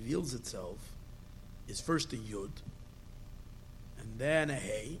reveals itself is first a Yud, and then a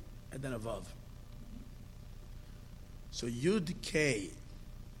Hey, and then a Vav. So Yud Kei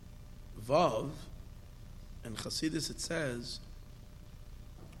Vav, in Chassidus it says,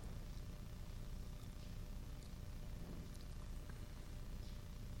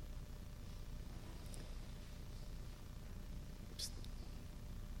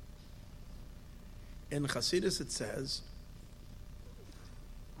 in Chassidus it says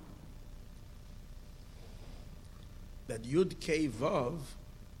that Yud Kei Vav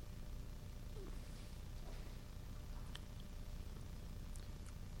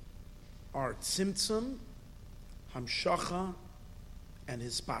are Tzimtzum, Hamshacha, and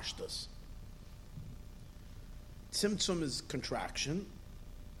Hispashtus. Tzimtzum is contraction.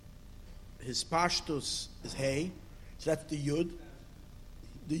 Hispashtus is Hey. So that's the Yud.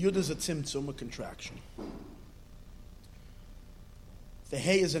 The Yud is a Tzimtzum, a contraction. The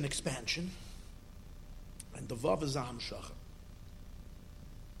Hey is an expansion. And the Vav is a Hamshacha.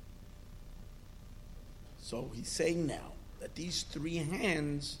 So he's saying now that these three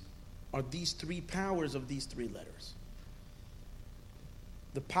hands are these three powers of these three letters.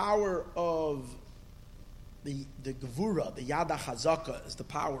 The power of the Gevura, the Yada Chazaka, is the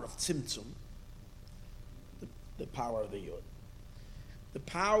power of Tzimtzum, the power of the Yud. The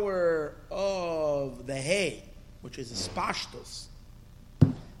power of the Hey, which is Hispashtus,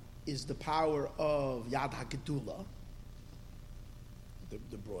 is the power of Yad HaGedula,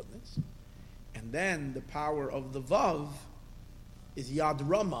 the broadness. And then the power of the Vav is Yad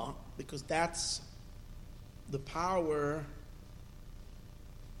Rama, because that's the power,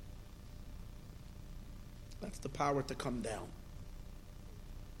 to come down.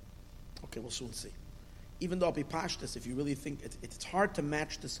 Okay, we'll soon see. Even though I'll be pashtus, if you really think, it's hard to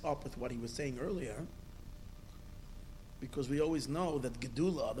match this up with what he was saying earlier, because we always know that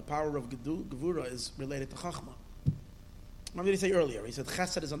Gedula, the power of Gevura, is related to Chachma. What did he say earlier? He said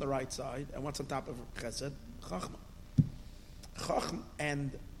Chesed is on the right side, and what's on top of Chesed? Chachma. Chachma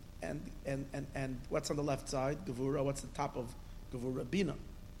and what's on the left side? Gevura. What's the top of Gevura? Bina.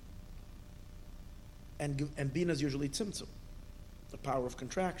 And Bina is usually Tzimtzum, the power of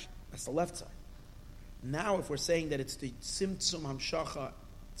contraction. That's the left side. Now, if we're saying that it's the Tzimtzum Hamshacha,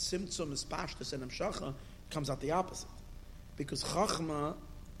 Tzimtzum is Pashtus and Hamshacha, it comes out the opposite. Because Chachma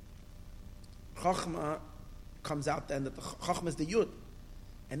comes out then that the Chachma is the Yud.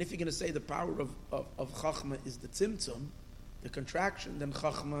 And if you're going to say the power of Chachma is the Tzimtzum, the contraction, then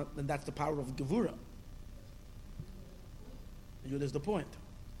Chachma, then that's the power of Gevura. Yud is the point.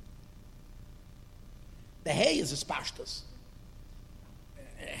 The Hey is a Pashtus.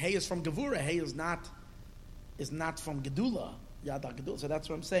 Hey is from Gevura. Hey is not from Gedula, Yada Gedula. So that's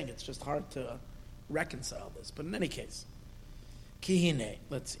what I'm saying. It's just hard to reconcile this. But in any case, Kihine,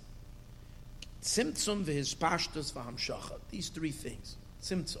 let's see. Tzimtzum v'hispashtus v'hamshacha. These three things.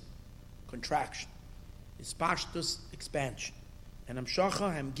 Tzimtzum, contraction. Hispashtus, expansion. And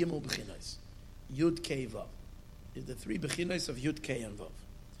hamshacha, hem gimel b'chinos. Yud Kei Vav. Is the three b'chinos of Yud Kei and Vav.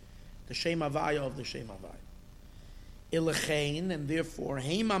 The Shem Havaya of the Shem Havaya. Ilachein, and therefore,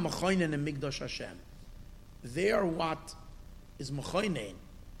 heima mechoinen and migdash Hashem. They are what is mechoinen.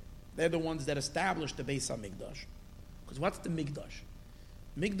 They're the ones that established the Beis HaMikdash. Because what's the Mikdash?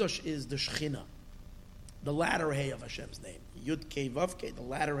 Mikdash is the Shechina, the latter Hey of Hashem's name. Yud Kei Vav Kei, the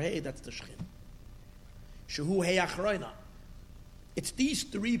latter Hey, that's the Shechina. Shehu Hey Achroina. It's these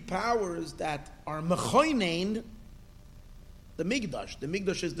three powers that are mechoinen the Mikdash. The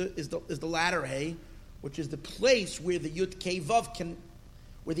Mikdash is the latter Hey, which is the place where the Yud Kei Vav can,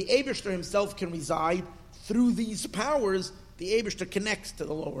 where the Eibishter himself can reside. Through these powers, the Eibishter connects to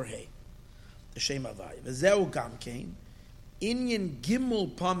the lower Hay, the Shem Havaya. V'zeu gamkein, inyan gimel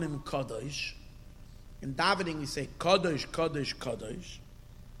pamim kadosh. In davening we say kadosh, kadosh, kadosh.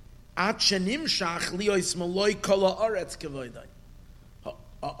 At shenimshach liyos maloi kol haaretz kevoidai.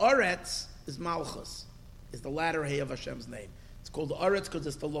 Haaretz is Malchus, is the latter Hay of Hashem's name. It's called the Aretz because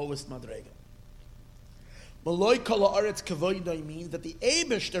it's the lowest madrega. Maloi kol haaretz kevoidai means that the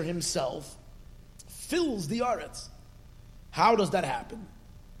Eibishter himself fills the Aretz. How does that happen?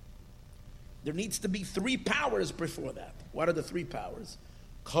 There needs to be three powers before that. What are the three powers?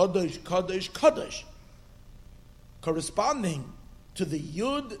 Kadosh, Kadosh, Kadosh. Corresponding to the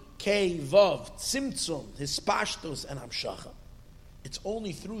Yud, Kei, Vav, Tzimtzum, Hispashtos, and Hamshacha. It's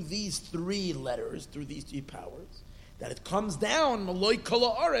only through these three letters, through these three powers, that it comes down, Maloi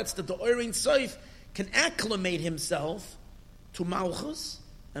Kol Haaretz, that the Orein Seif can acclimate himself to Malchus,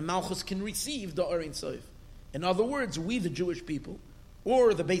 and Malchus can receive the Orein Seif. In other words, we, the Jewish people,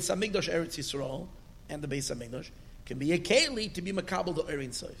 or the Beis HaMikdash Eretz Yisrael, and the Beis HaMikdash, can be a keli to be makabel the Orein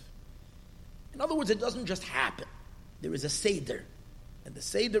Seif. In other words, it doesn't just happen. There is a Seder. And the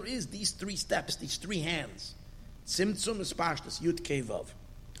Seder is these three steps, these three hands. Tzimtzum, Espashtus, Yud, Kei, Vav.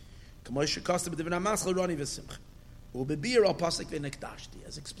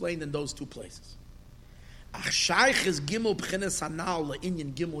 As explained in those two places.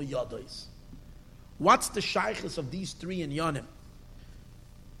 What's the shaykhis of these three in Yonim?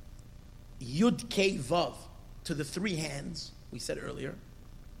 Yud Kei Vav to the three hands, we said earlier.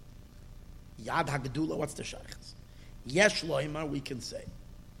 Yad HaGedula, what's the shaykhis? Yesh Loimar, we can say.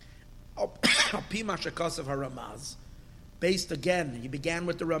 Pima Shakasav HaRamaz, based again, he began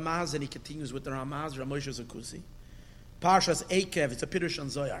with the Ramaz and he continues with the Ramaz, Ramosha Zakusi. Parshas Eikev, it's a Pirush on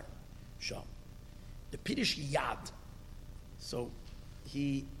Zoyar. Shah. The Pirush Yad. So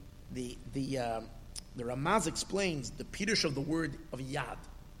the Ramaz explains the Pirush of the word of Yad.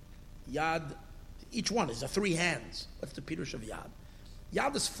 Yad, each one is a three hands. What's the Pirush of Yad?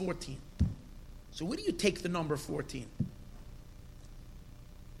 Yad is 14. So where do you take the number 14?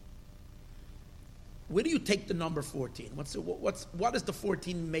 Where do you take the number 14? What is the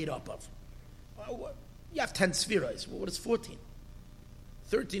 14 made up of? You have 10 spheres. Well, what is 14?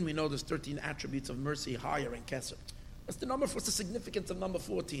 13, we know there's 13 attributes of mercy, higher, and kesser. What's the significance of number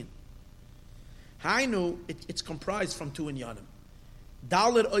 14? Hainu, it's comprised from two inyanim.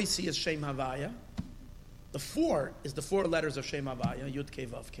 Dalet oisi is Shem Havaya, The 4 is the 4 letters of Shem Havaya, Yud Kei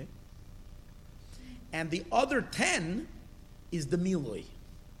Vav Kei. And the other 10 is the Miloi.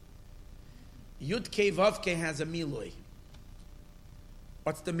 Yud Kei Vav Kei has a Miloi.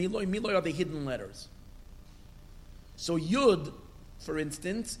 What's the Miloi? Miloi are the hidden letters. So Yud, for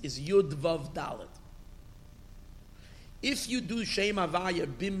instance, is Yud Vav Dalet. If you do Shem Havaya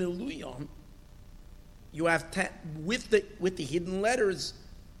Bimiluyon, you have 10, with the hidden letters,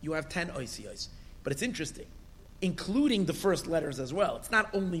 you have 10 oisiyos. But it's interesting, including the first letters as well. It's not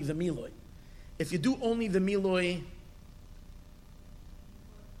only the Miloi. If you do only the Miloi,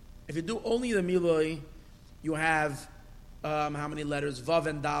 you have how many letters? Vav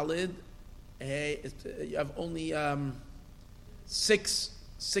and Dalid. You have only 6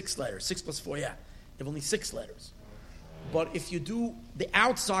 letters. 6 plus 4, yeah. You have only 6 letters. But if you do the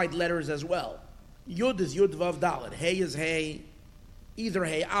outside letters as well, Yud is Yud Vav Dalid. Hey is Hey, either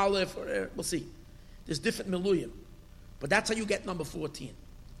Hey Aleph, or we'll see. There's different Miluyim. But that's how you get number 14.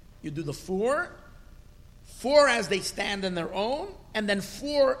 You do the 4 as they stand on their own, and then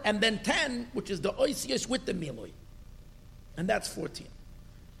 4, and then 10, which is the Oisius with the Milui. And that's 14.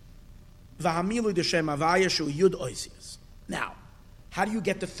 V'hamilui d'Shem Havaya shu Yud Oisius. Now, how do you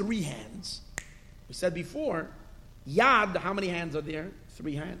get the 3 hands? We said before, Yad, how many hands are there?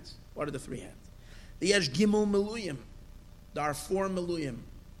 3 hands. What are the 3 hands? The Yesh Gimel Miluyim. There are 4 Miluyim.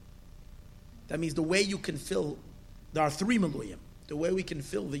 That means the way you can fill, there are 3 Miluyim. The way we can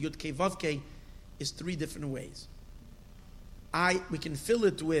fill the Yud Kei Vav Kei is 3 different ways. We can fill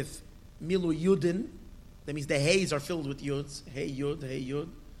it with Milu Yudin. That means the Heys are filled with Yuds. Hey Yud, Hey Yud.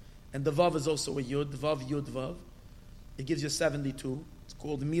 And the Vav is also a Yud. Vav, Yud, Vav. It gives you 72. It's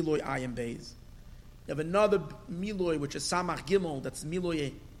called Miloi Ayin Beis. You have another Miloi, which is Samach Gimel. That's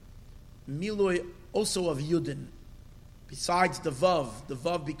Miloi also of Yudin. Besides the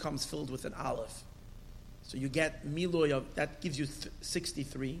Vav becomes filled with an Aleph. So you get Miloi of, that gives you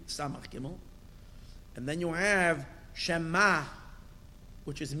 63, Samach Gimel. And then you have Shema,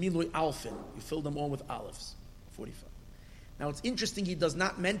 which is Miloi Alfin. You fill them all with Alephs, 45. Now it's interesting, he does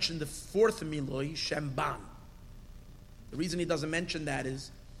not mention the 4th Miloi, Shemban. The reason he doesn't mention that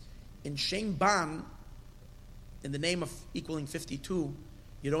is, in Shemban, in the name of equaling 52,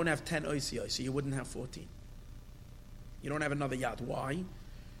 you don't have 10 oisiyos, so you wouldn't have 14. You don't have another yad. Why?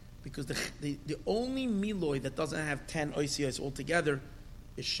 Because the only miloi that doesn't have 10 oisiyos altogether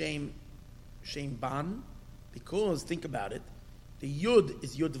is Shem Ban, because, think about it, the Yud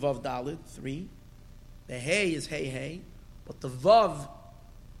is Yud Vav Dalid, 3. The Hey is Hey Hey, but the Vav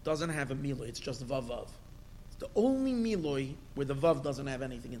doesn't have a miloi, it's just Vav Vav. It's the only miloi where the Vav doesn't have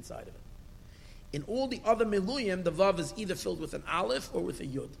anything inside of it. In all the other miluyim, the Vav is either filled with an Aleph or with a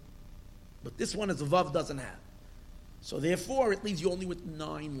Yud. But this one is the Vav doesn't have. So therefore, it leaves you only with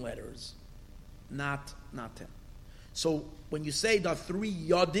 9 letters, not 10. So when you say the 3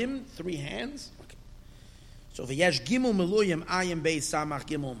 Yodim, 3 hands, okay. So the Yesh Gimel Miluyim, Ayin Beis Samach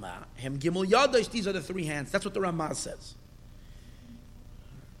Gimel Ma, Hem Gimel Yodosh, these are the 3 hands. That's what the Ramah says.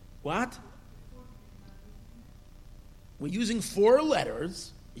 What? We're using 4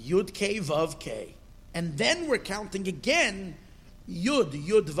 letters, Yud Kei Vav Kei, and then we're counting again, Yud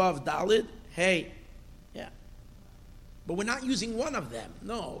Vav Dalid, Hey. Yeah. But we're not using one of them.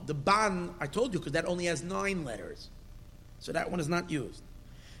 No, the Ban, I told you, because that only has 9 letters. So that one is not used.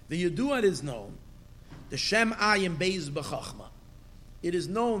 The Yeduat is known, the Shem Ayin Beis B'Chachma. It is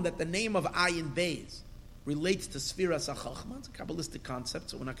known that the name of Ayin Beis relates to Sfiras HaChachma. It's a Kabbalistic concept,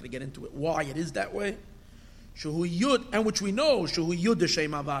 so we're not going to get into it. Why it is that way? Shehu Yud, and which we know, Shehu Yud the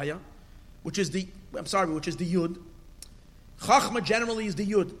Shem Havaya, which is the Yud. Chachma generally is the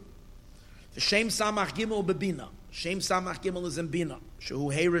Yud. The Shem Samach Gimel Bebina. Shem Samach Gimel is in Bina.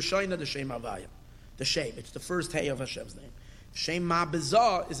 Shehu Hey Rishayna the Shem Havaya. The Shem, it's the first Hey of Hashem's name. Shem Ma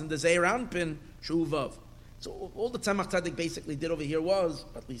Bezah is in the Zeir Anpin, Shehu Vav. So all the Tzemach Tzedek basically did over here was,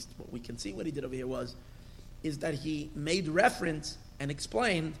 at least what we can see what he did over here was, is that he made reference and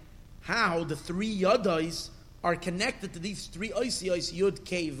explained how the 3 Yadais are connected to these 3 Oisiyos, Yud,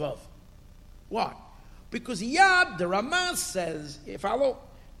 Kei, Vav. Why? Because Yad, the Ramah says,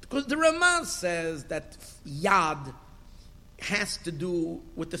 because the Ramah says that Yad has to do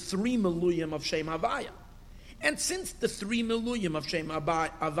with the 3 Miluyim of Shem Havaya. And since the 3 Miluyim of Shem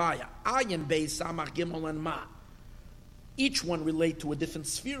Havaya, Ayin, Beis, Samach, Gimel, and Ma, each one relate to a different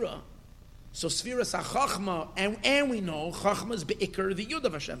Sphira, so Sfiras HaChachma, and we know Chachma is Be'ikr, the Yud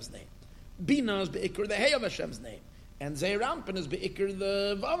of Hashem's name. Bina is Be'ikr, the Hey of Hashem's name. And Zeir Anpin is Be'ikr,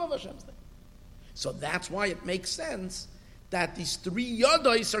 the Vav of Hashem's name. So that's why it makes sense that these 3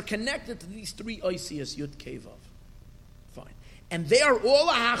 Yodais are connected to these 3 Oisiyas, Yud, Kei, Vav. Fine. And they are all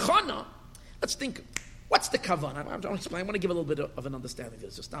a Hachana. Let's think. What's the kavan? I'm going to explain. I want to give a little bit of an understanding of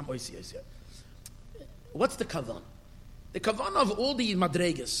this. Just what's the kavan? The kavan of all the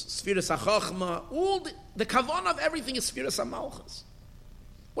madregas, Sfiras HaChachma, the kavan of everything is Sfiras HaMalchus.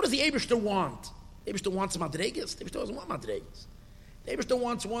 What does the Eibishter want? The Eibishter wants madregas. The Eibishter doesn't want madregas. The Eibishter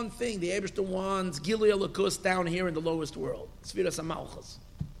wants one thing. The Eibishter wants Gilui Elokus down here in the lowest world. Sfiras HaMalchus.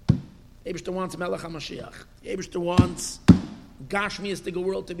 The Eibishter wants Melech HaMashiach. The Eibishter wants Gashmiistic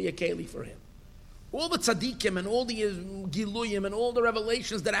world to be a keli for him. All the tzaddikim and all the giluyim and all the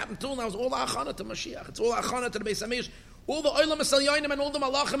revelations that happen till now is all achana to Mashiach. It's all achana to the Beis Hamidrash. All the olam esalyonim and all the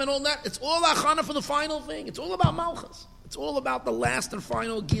malachim and all that. It's all achana for the final thing. It's all about malchus. It's all about the last and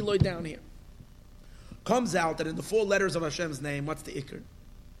final giloy down here. Comes out that in the 4 letters of Hashem's name, what's the ikr?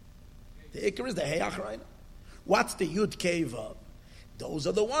 The ikr is the hey achrayna. What's the yud kei vav? Those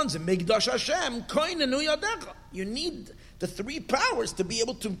are the ones in Migdash Hashem. Koinenu yadecha. You need the 3 powers to be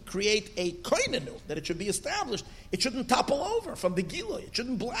able to create a koinenu, that it should be established. It shouldn't topple over from the giloy. It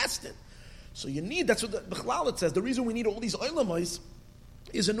shouldn't blast it. So you need, that's what the Bechlalet says, the reason we need all these olamais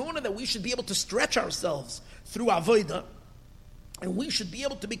is in order that we should be able to stretch ourselves through avodah, and we should be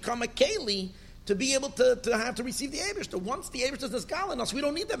able to become a keli, to be able to have to receive the Eibishter. Once the Eibishter is nisgal in us, we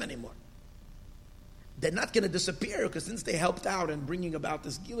don't need them anymore. They're not going to disappear, because since they helped out in bringing about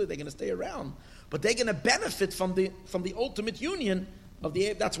this giloy, they're going to stay around. But they're going to benefit from the ultimate union of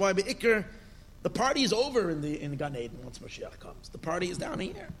the. That's why Be'ikr, the party is over in Gan Eden once Mashiach comes. The party is down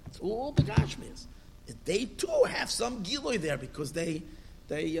here. It's all the Gashmis. They too have some giloy there, because they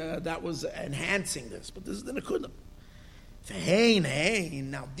that was enhancing this. But this is the Nekudah.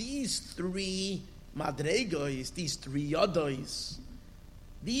 Now these 3 madregois, these 3 yadois,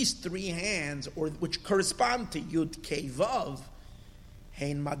 these 3 hands, or which correspond to Yud Kei Vav,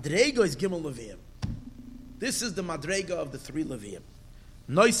 hein madrega is Gimel Leviim. This is the madrega of the 3 Leviim.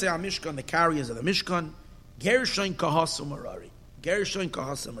 Noisei HaMishkan, the carriers of the Mishkan, Gershon Kahasum Merari. Gershon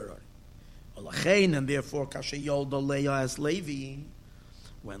Kahasum Merari. Olachein, and therefore Kashe Yolda Leah as Levi,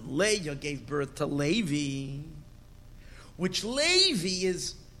 when Leah gave birth to Levi, which Levi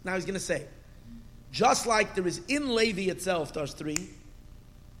is, now he's going to say, just like there is in Levi itself, there's 3.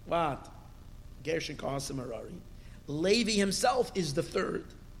 What? Gershon Kahasum Merari. Levi himself is the 3rd.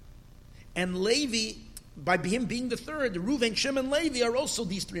 And Levi, by him being the 3rd, Reuven, Shimon, and Levi are also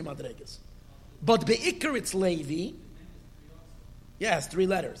these 3 madregas. But Be'ikr, it's Levi. Yes, 3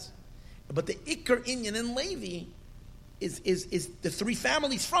 letters. But the Ikr, Inyan, and Levi is the 3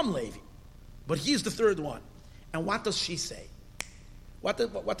 families from Levi. But he's the 3rd one. And what does she say? What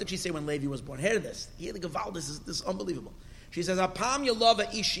did she say when Levi was born? Hear this. Hear the Gaval, this is unbelievable. She says, Apam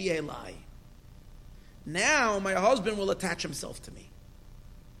Yelava Ishi Elai. Now my husband will attach himself to me.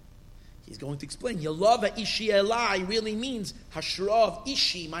 He's going to explain. Yelava Ishi Elai really means Hashrav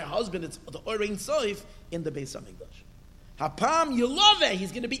Ishi, my husband. It's the Orein Soif in the Beis HaMikdash. Hapam Yelava,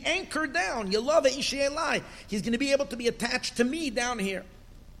 he's going to be anchored down. Yelava Ishi Elai. He's going to be able to be attached to me down here.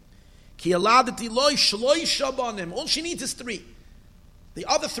 Ki Eladati Loi Shloi Shabanim. All she needs is 3. The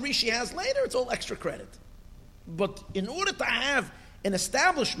other 3 she has later, it's all extra credit. But in order to have an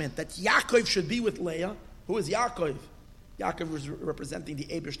establishment that Yaakov should be with Leah, who is Yaakov? Yaakov is representing the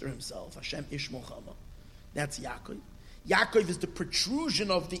Eibishter himself, Hashem Ishmael Chama. That's Yaakov. Yaakov is the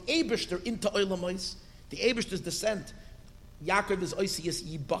protrusion of the Eibishter into Olamais. The Eibishter's descent. Yaakov is Oisius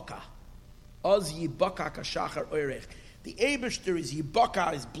Yibaka. Oz Yibaka Kashachar Oirech. The Eibishter is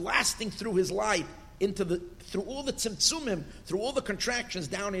Yibaka, is blasting through his light through all the tzimtzumim, through all the contractions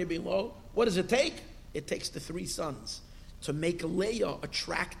down here below. What does it take? It takes the 3 sons to make Leah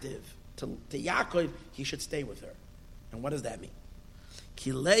attractive to Yaakov. He should stay with her. And what does that mean?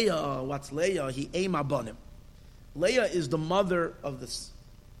 Ki Leah, what's Leah? He ema bonim. Leah is the mother of this.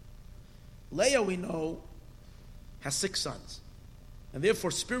 Leah, we know, has 6 sons, and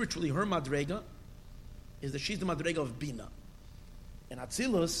therefore spiritually her madrega is that she's the madrega of Bina. In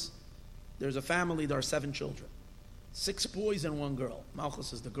Atzilus, there's a family. There are 7 children, 6 boys and 1 girl.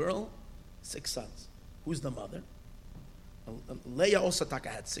 Malchus is the girl, 6 sons. Who's the mother? Leah also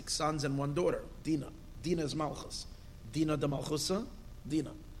had 6 sons and 1 daughter, Dina. Dina is Malchus. Dina de Malchusa,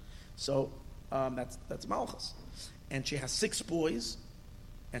 Dina. So that's Malchus. And she has 6 boys,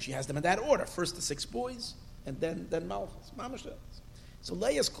 and she has them in that order. First the 6 boys, and then Malchus. So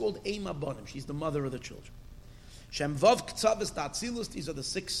Leah is called Ema Bonim. She's the mother of the children. Shem Vav Ktzavis Atzilus. These are the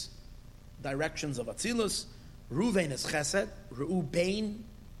 6 directions of Atzilus. Ruvain is Chesed. Re'u Bain.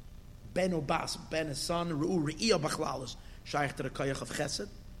 Ben Ubas. Ben is son. Re'u Re'iyah Bachlalis. Shaykh to the Koyach of Chesed.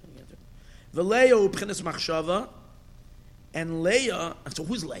 V'Leah Ubchinis Machshava. And Leah. So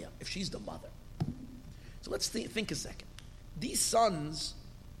who's Leah? If she's the mother. So let's think a second. These sons,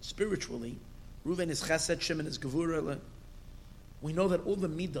 spiritually, Reuven is chesed, Shimon is gevura. We know that all the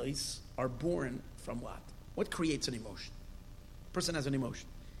midos are born from what? What creates an emotion? A person has an emotion.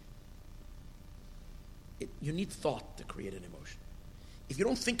 You need thought to create an emotion. If you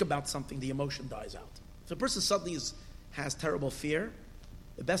don't think about something, the emotion dies out. If a person suddenly has terrible fear,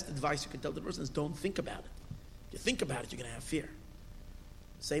 the best advice you can tell the person is don't think about it. If you think about it, you're going to have fear.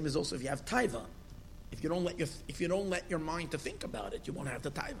 Same as also if you have taiva. If you don't let your mind to think about it, you won't have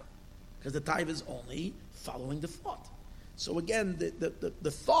the taiva. Because the taiva is only following the thought. So again,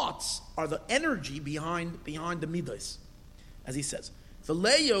 the thoughts are the energy behind the midos. As he says, the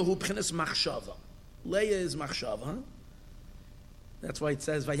leya hu b'chinas machshava. Leia is machshava. That's why it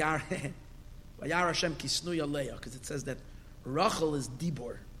says Vayar Hashem kisnuya Leia, because it says that Rachel is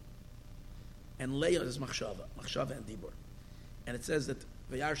dibor and Leia is machshava and dibor, and it says that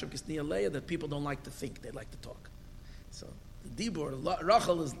Vayar Hashem kisnuya Leia, that people don't like to think, they like to talk. So dibor,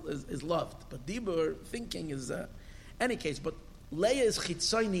 Rachel is loved, but dibor, thinking, is any case. But Leia is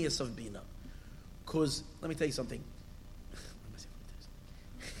chitzonius of bina, because let me tell you something.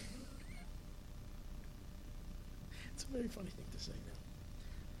 It's a very funny thing to say now.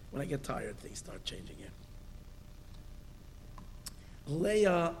 When I get tired, things start changing here.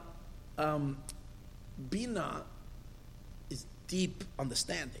 Leia, bina is deep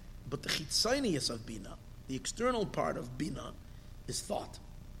understanding, but the chitzonius of bina, the external part of bina, is thought.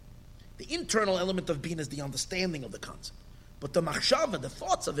 The internal element of bina is the understanding of the concept, but the machshava, the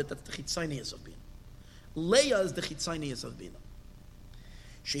thoughts of it, that's the chitzonius of bina. Leia is the chitzonius of bina.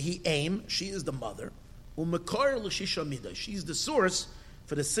 Shehi aim, she is the mother. Umekor l'shisha midos, she's the source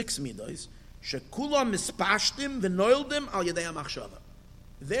for the 6 midos. Shekulam mispashtim v'noildim al yedei machshava.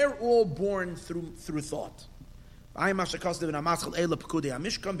 They're all born through thought. Mi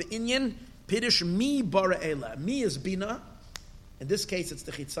bara ela. Mi is bina. In this case, it's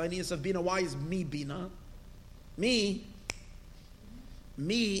the chitzonius of bina. Why is mi bina? Mi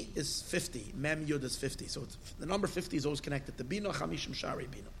is 50. Mem yud is 50. So the number 50 is always connected to bina. Chamishim shari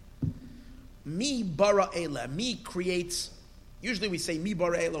bina. Mi bara ela. Mi creates. Usually we say mi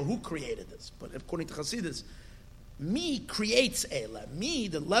bara ela. Who created this? But according to Chassidus, mi creates ela. Mi,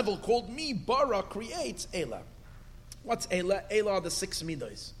 the level called mi bara, creates ela. What's ela? Ela are the 6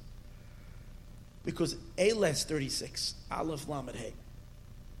 midos. Because ela is 36. Aleph lamed hey.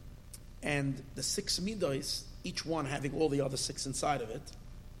 And the 6 midos, each one having all the other 6 inside of it,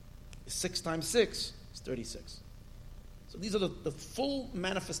 is 6 times 6 is 36. So these are the full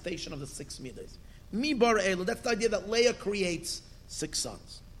manifestation of the 6 midos. Mi bara ela. That's the idea that Leah creates 6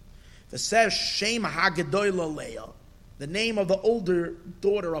 sons. It says Shem Hagedola Leah. The name of the older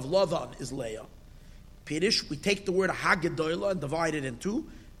daughter of Lavan is Leah. Pirish, we take the word Hagedola and divide it in 2.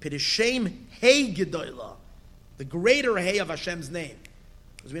 Pirish Shem Hey Gedola. The greater Hey of Hashem's name.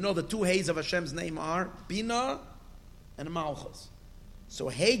 Because we know the 2 Heys of Hashem's name are Bina and Malchus. So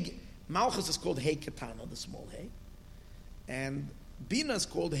Hey, Malchus is called Hey Ketana, the small Hey. And Bina is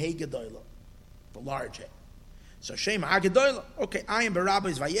called Hey Gedola, the large Hey. So Shem HaGedolah. Okay, Ayin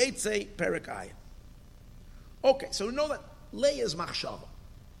Barabbis Vayetze Perek Ayin. Okay, so we know that Leah is Machshava.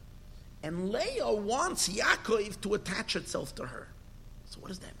 And Leah wants Yaakov to attach itself to her. So what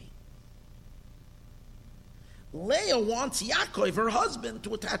does that mean? Leah wants Yaakov, her husband,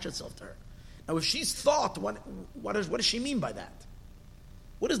 to attach itself to her. Now if she's thought, what does she mean by that?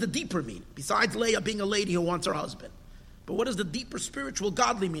 What does the deeper mean? Besides Leah being a lady who wants her husband. But what is the deeper spiritual,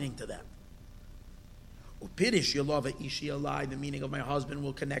 godly meaning to that? Upirish Yalava Ishi Alai, the meaning of my husband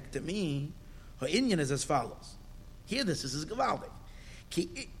will connect to me. Her Inyan is as follows. Hear this is Gavaldik.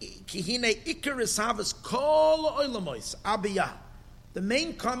 Kihine Ikaris Havas Kol Oilamois Abiyah. The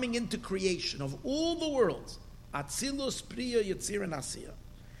main coming into creation of all the worlds. Atzilus Priya Yitzir and Asiya.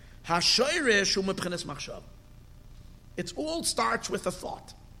 Hashoyresh Umepchenes Machshav. It all starts with a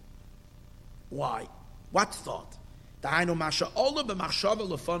thought. Why? What thought? Dainu Masha Ola b'Machshava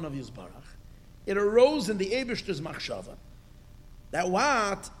Lefon of Yisbarach. It arose in the Eibishter's Machshava. That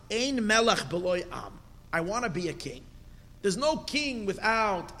what? Ein melech beloy am. I want to be a king. There's no king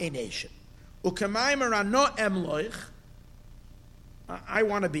without a nation. Ukemaymer no emloich. I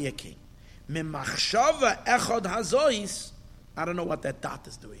want to be a king. Mimachshava echad hazois. I don't know what that dot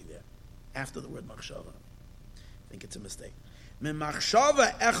is doing there. After the word machshava. I think it's a mistake.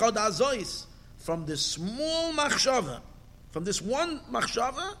 Mimachshava echad hazois. From this small machshava. From this one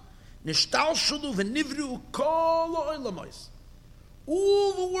machshava. Nishtal shudu v'nivru kol oilamois.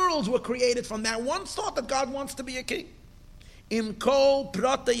 All the worlds were created from that one thought that God wants to be a king. Im kol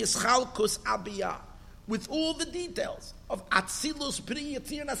prata yischalkus abiyah. With all the details of Atzilus, Pri,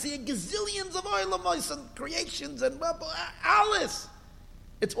 Yitzir, Nasiya, gazillions of oilamois and creations and Alice.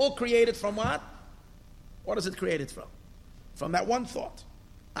 It's all created from what? What is it created from? From that one thought.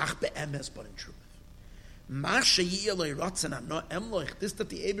 Ach be'emes, but in truth. This that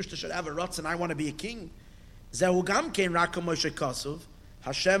the Eibishter should have a ratzon, I want to be a king. Zehu gam kein rakom Moshe Kasuv,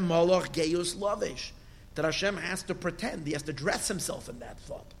 Hashem Moloch Geus Lavish. That Hashem has to pretend, he has to dress himself in that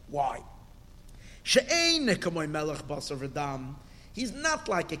thought. Why? She'ein kamoy melech basar v'dam. He's not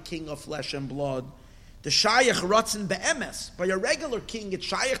like a king of flesh and blood. The shayach ratzon be'emes. By a regular king, it's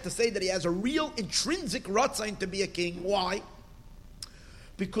shayach to say that he has a real intrinsic ratzon to be a king. Why?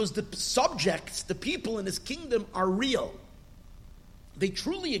 Because the subjects, the people in his kingdom are real. They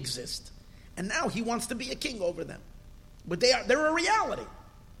truly exist. And now he wants to be a king over them. But they're a reality.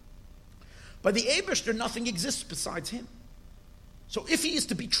 By the Eibishter, nothing exists besides him. So if he is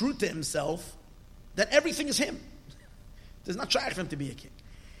to be true to himself, then everything is him. There's not shaykh for him to be a king.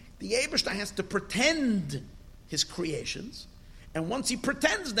 The Eibishter has to pretend his creations, and once he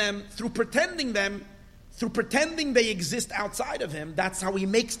pretends them, through pretending they exist outside of him, that's how he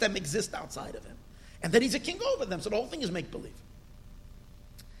makes them exist outside of him. And then he's a king over them, so the whole thing is make-believe.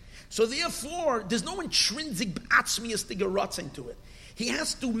 So therefore, there's no intrinsic atzmiyas ratzon to it. He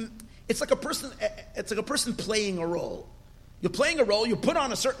has to, it's like a person playing a role. You're playing a role, you put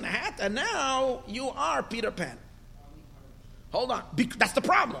on a certain hat, and now you are Peter Pan. Hold on. That's the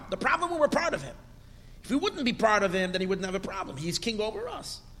problem. The problem when we're part of him. If we wouldn't be part of him, then he wouldn't have a problem. He's king over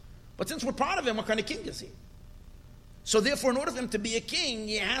us. But since we're part of him, what kind of king is he? So therefore, in order for him to be a king,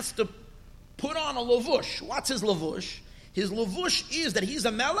 he has to put on a lavush. What's his lavush? His lavush is that he's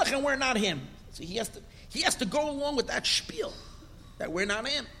a melech and we're not him. So he has to go along with that spiel, that we're not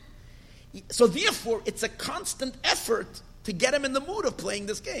him. So therefore, it's a constant effort to get him in the mood of playing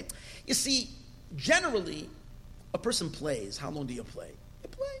this game. You see, generally, a person plays. How long do you play? You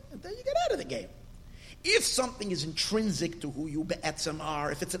play, and then you get out of the game. If something is intrinsic to who you be'etzem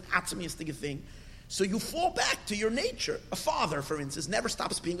are, if it's an atzmiyistic thing, so you fall back to your nature. A father, for instance, never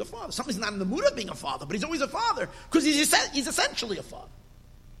stops being a father. Somebody's not in the mood of being a father, but he's always a father, because he's essentially a father.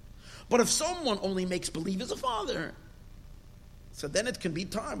 But if someone only makes believe he's a father, so then it can be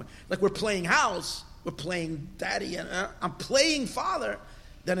time. Like we're playing house, we're playing daddy, and I'm playing father,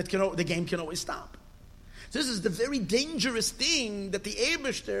 then the game can always stop. This is the very dangerous thing that the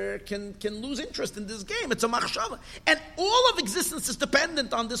Eibishter can lose interest in this game. It's a machshava. And all of existence is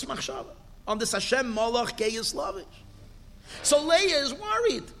dependent on this machshava, on this Hashem Malach Geis Lavish. So Leah is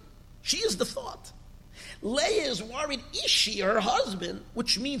worried. She is the thought. Leah is worried, Ishi, her husband,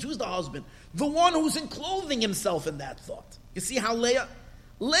 which means who's the husband? The one who's enclothing himself in that thought. You see how Leah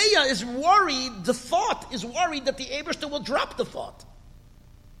is worried, the thought is worried that the Eibishter will drop the thought.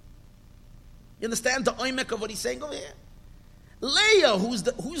 You understand the oimek of what he's saying over here? Leah, who's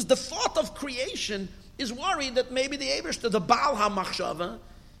the thought of creation, is worried that maybe the Eibishter, the Baal HaMachshava,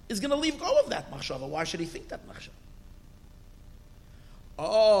 is going to leave go of that Machshava. Why should he think that Machshava?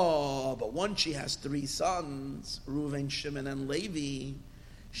 Oh, but once she has 3 sons, Reuven, Shimon, and Levi,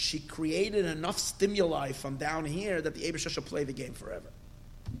 she created enough stimuli from down here that the Eibishter should play the game forever.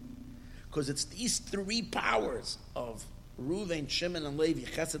 Because it's these 3 powers of Reuven, Shimon, and Levi,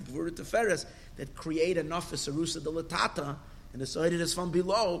 Chesed, Gvura, Teferes, that create enough for Sarusa Delatata and the Soididas from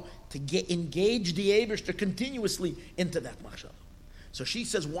below to engage the Eibishter continuously into that Machshava. So she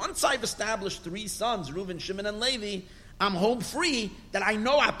says, once I've established 3 sons, Reuven, Shimon, and Levi, I'm home free, that I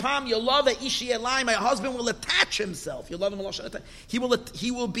know Apam Yolava Ishi Elai, my husband will attach himself. He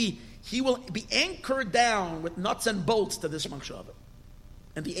will be anchored down with nuts and bolts to this Machshava.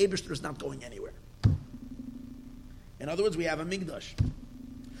 And the Eibishter is not going anywhere. In other words, we have a Migdash.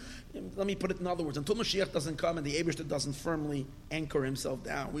 Let me put it in other words. Until Mashiach doesn't come and the Eibishter doesn't firmly anchor himself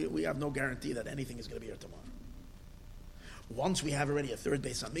down, we have no guarantee that anything is going to be here tomorrow. Once we have already a third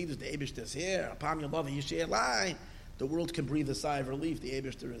base on Migdash, the Eibishter is here, Apam Yolava Ishi Elai, the world can breathe a sigh of relief. The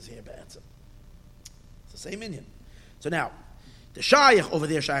Eibishter is here, Ba'atzim. It's the same Indian. So now, the Shayach over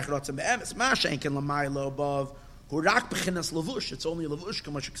there, Shayach Rotzim Be'emes, Mashenken Lamaylo above, Hurak Bechinas Lavush, it's only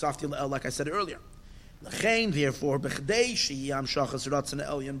Lavush, like I said earlier. Therefore,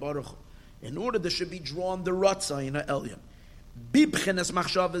 in order there should be drawn the Ratzah in Elyon.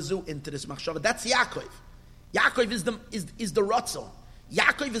 Into this Machshava. That's Yaakov. Yaakov is the Ratzah.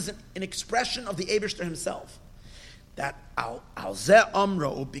 Yaakov is an expression of the Eibishter himself. That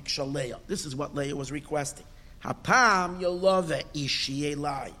this is what Leah was requesting. Hapam Yolove Ishi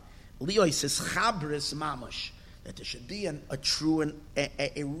Elai. Leah says Chabris Mamash. That there should be a true and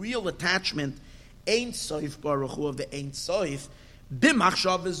a real attachment. Ein Soif Baruch Hu of the Ein Soif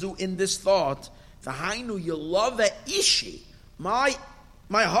b'machshavazu in this thought. V'hainu Yolove Ishi, my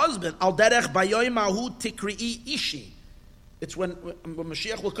husband al derech bayoy mahu tikri'i Ishi. It's when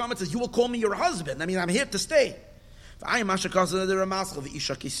Mashiach will come and says, you will call me your husband. I mean, I'm here to stay.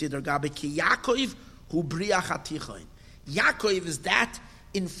 Yaakov is that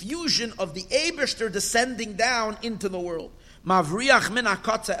infusion of the Eibishter descending down into the world. Mavriach min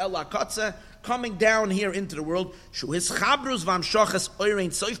hakatza el hakatza, coming down here into the world. That's what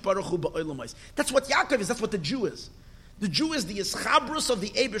Yaakov is. That's what the Jew is. The Jew is the ischabrus of the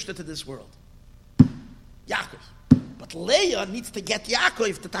Eibishter to this world. Yaakov. But Leah needs to get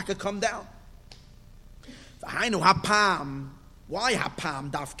Yaakov to taka come down. V'hainu hapam. Why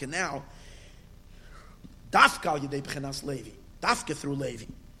hapam dafka now? Dafka al yedei b'chenas Levi. Dafka through Levi.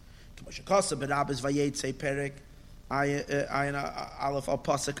 K'moshekasa b'rabes vayetze perek ayin aleph al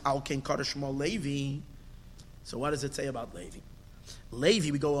pasuk al ken kadosh shmo Levi. So what does it say about Levi? Levi,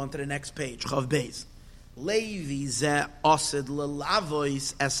 we go on to the next page. Chav beis. Levi ze osid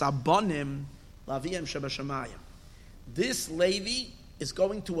lelavois es abonim laviem shebashamayim. This Levi is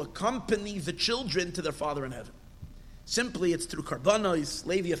going to accompany the children to their Father in heaven. Simply, it's through karbanos.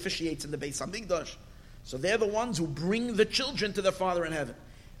 Levi officiates in the Beis Hamikdash. So they're the ones who bring the children to their Father in heaven.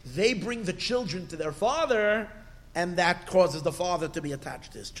 They bring the children to their father, and that causes the father to be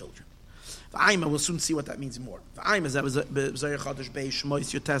attached to his children. V'ayma, we'll soon see what that means more. V'ayma, that was B'Zayir Chodesh Beis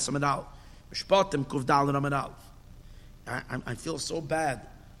Shmois Yotes Amid Aleph. Mishpatim Kuf Daled Amid Aleph. I feel so bad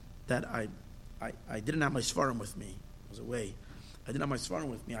that I didn't have my Sfarim with me. I was away. I didn't have my Sfarim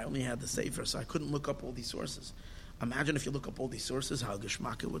with me. I only had the Sefer, so I couldn't look up all these sources. Imagine if you look up all these sources, how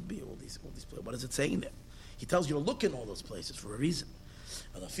geschmack it would be. All these places. What is it saying there? He tells you to look in all those places for a reason.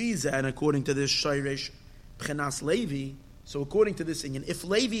 And according to this Shayresh B'chenas Levi, so according to this Inyan, if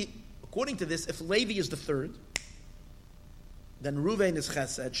Levi is the third, then Ruvain is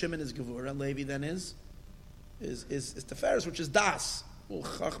Chesed, Shimon is Gevurah, and Levi then is Teferes, which is Das.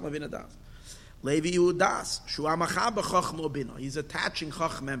 Chachma bin Das. Levi Yu Das. Shua Machaba Chachma Bina. He's attaching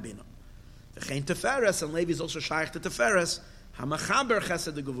Chachma and Bina. V'chein Teferes, and Levi is also Shaykh to Teferes. HaMachaber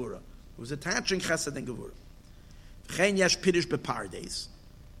Chesed de Gevurah. Who's attaching Chesed and Gevurah. V'chein Yesh Pirish Bepardes.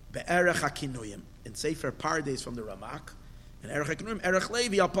 Be'erech HaKinuyim. In Sefer Pardes from the Ramak. And Erech HaKinuyim, Erech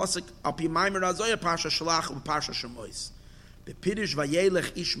Levi, Al Pasuk, Al Pi Maimer Azoya, Parsha Shalach, Parsha Shemois. Be'pirish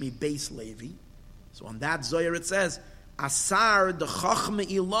Vayelech Ishmi Beis Levi. So on that Zoyer it says, Asar the Chachma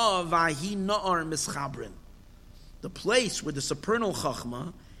Ilah Vahi Na'ar Mischabrin. The place where the supernal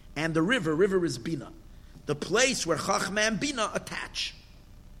Chachma and the river is Bina. The place where Chachma and Bina attach.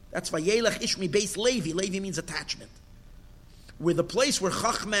 That's Vayelech Ishmi Beis Levi. Levi means attachment. Where the place where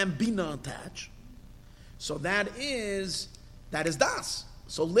Chachma and Bina attach. So that is Das.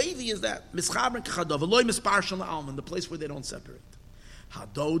 So Levi is that. Mischabrin Kachadav. Eloi Misparshan La'alman. The place where they don't separate.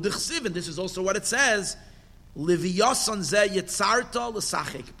 Hado D'chsiv. And this is also what it says. Leviyasan ze yitzarta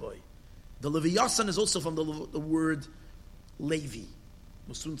l'sachek boy. The Leviyasan is also from the word Levi.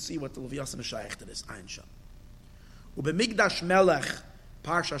 We'll soon see what the Leviyasan is shaykh to this. Ein Sham. Ubemigdash melech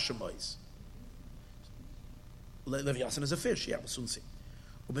parsha shemois. Leviyasan is a fish. Yeah, we'll soon see.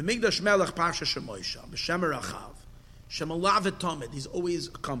 Ubemigdash melech parsha shemoisha. B'shem rachav. Shemalav etomid. He's always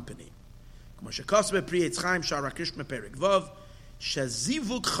accompanied. K'mo shekosbe pri Yitzchaim sharakish meperik vav.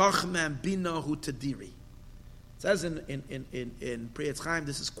 Shezivuk chachma bina hu tediri. It says in Pri Etz Chaim,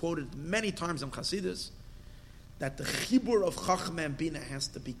 this is quoted many times in Chassidus, that the chibur of Chachma and Bina has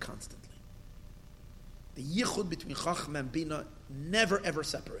to be constantly. The yichud between Chachma and Bina never ever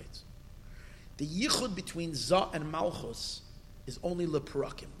separates. The yichud between Zah and Malchus is only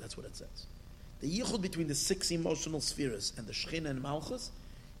leperakim. That's what it says. The yichud between the 6 emotional spheres and the Shechina and Malchus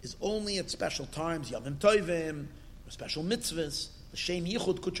is only at special times, Yavim Tovim, special mitzvahs, the Shem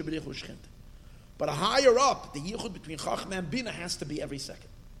yichud kutcha b'richu Shechina. But higher up, the yichud between Chachma and Bina has to be every second.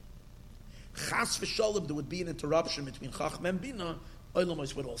 Chas v'sholem, there would be an interruption between Chachma and Bina,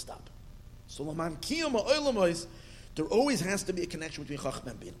 Oilamos would all stop. So Laman Kiyama Oilamos, there always has to be a connection between Chachma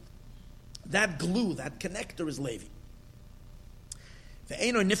and Bina. That glue, that connector is Levi.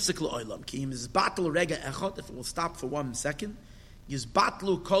 Ve'eno nifsik la'olam, ki im izbatel rega echot, if it will stop for 1 second,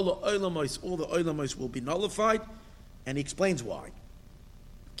 yizbatlu kol ha'olamos, all the olamos will be nullified, and he explains why.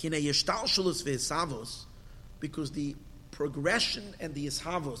 Because the progression and the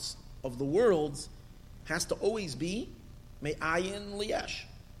ishavos of the worlds has to always be me'ayin liyesh.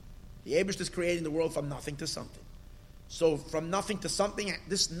 The Eibishter is creating the world from nothing to something. So from nothing to something,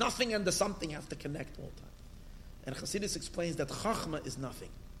 this nothing and the something have to connect all the time. And Chassidus explains that Chachma is nothing.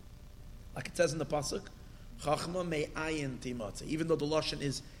 Like it says in the Pasuk, Chachma me'ayin timatze. Even though the Lashon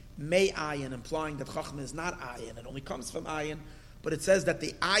is me'ayin, implying that Chachma is not ayin, it only comes from ayin. But it says that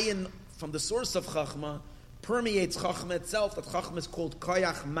the ayin from the source of Chachma permeates Chachma itself, that Chachma is called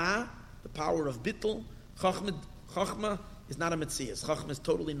Koyach Ma, the power of Bittul. Chachma is not a Metzias. Chachma is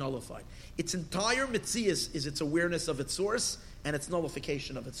totally nullified. Its entire Metzias is its awareness of its source and its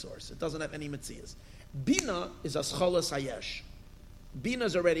nullification of its source. It doesn't have any Metzias. Bina is Aschalas Hayesh. Bina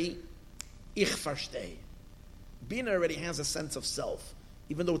is already Ich verstehe. Bina already has a sense of self.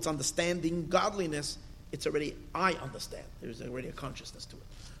 Even though it's understanding godliness, it's already, I understand. There's already a consciousness to it.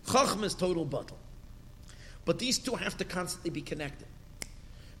 Chachma is total batal. But these two have to constantly be connected.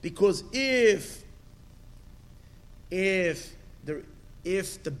 Because if the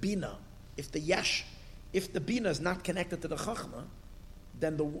Bina, if the Yesh, if the Bina is not connected to the Chachma,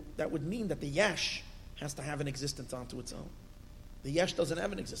 then that would mean that the Yesh has to have an existence onto its own. The Yesh doesn't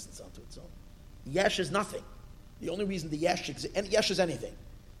have an existence onto its own. Yesh is nothing. The only reason the Yesh exists, and Yesh is anything,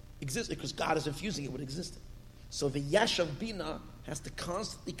 exists because God is infusing it with existence. So the Yesh of Bina has to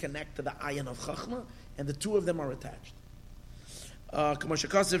constantly connect to the Ayin of Chachma, and the two of them are attached. In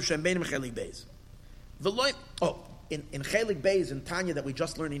Chelik Beis, in Tanya that we're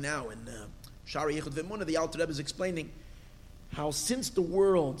just learning now, in Shari Yichud V'Emunah, the Alter Rebbe is explaining how since the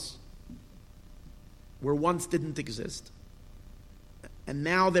worlds where once didn't exist, and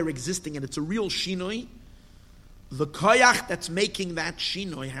now they're existing, and it's a real shinoi, the koyach that's making that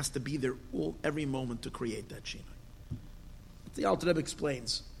shinoi has to be there every moment to create that shinoi. The Alter Rebbe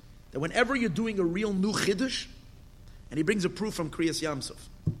explains that whenever you're doing a real new chiddush, and he brings a proof from Kriyas Yamsuf,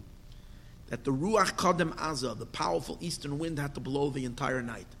 that the Ruach Kadem Azah, the powerful eastern wind, had to blow the entire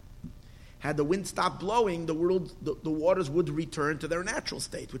night. Had the wind stopped blowing, the waters would return to their natural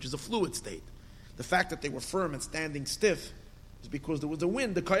state, which is a fluid state. The fact that they were firm and standing stiff is because there was a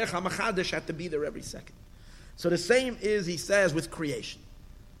wind. The Koyach HaMachadesh had to be there every second. So the same is, he says, with creation.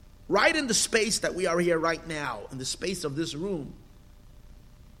 Right in the space that we are here right now, in the space of this room,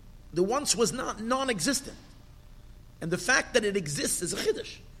 the once was not non-existent. And the fact that it exists is a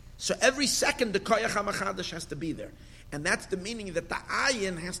chiddush. So every second the Koyach HaMachadesh has to be there. And that's the meaning that the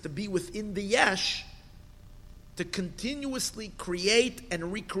ayin has to be within the yesh to continuously create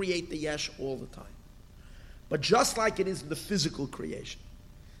and recreate the yesh all the time. But just like it is in the physical creation,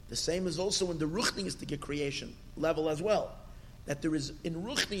 the same is also in the ruchniistic creation level as well. That there is, in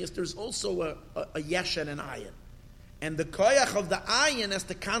ruchnius, there's also a yesh and an ayin. And the koyach of the ayin has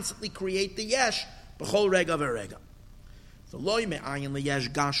to constantly create the yesh, b'chol rega v'rega. So loy me'ayin le'yesh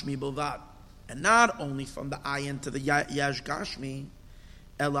gashmi b'lvad. And not only from the ayin to the yesh gashmi,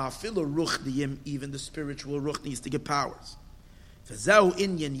 ela afilu ruchniyim, even the spiritual ruchniistic powers. V'zeu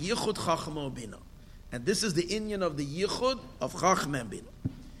inyan yichud chachma bina. And this is the inyan of the yichud of chachma and bina.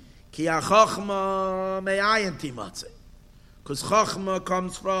 Ki ha-chachma me'ayin timatzeh. Because chachma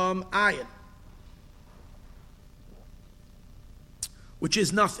comes from ayin, which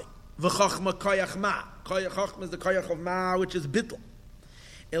is nothing. V'chachma koyach ma. Chachma is the koyach of ma, which is bittul.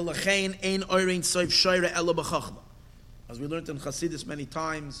 Ilachein ein orein soif shoyre ela b'chachma. As we learned in Chassidus many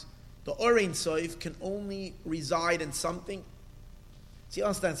times, the orein soif can only reside in something. See,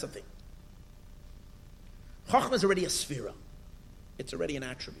 understand something. Chachma is already a sphera. It's already an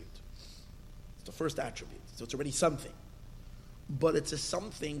attribute. It's the first attribute. So it's already something. But it's a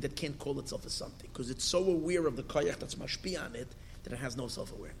something that can't call itself a something, because it's so aware of the koyach that's mashpi on it that it has no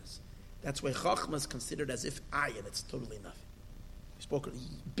self-awareness. That's why chachma is considered as if ayin, it's totally nothing. We spoke of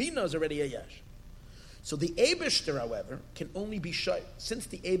bina is already a yesh. So the Eibishter, however, can only be shy. Since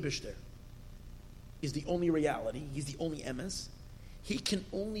the Eibishter is the only reality, he's the only emes, he can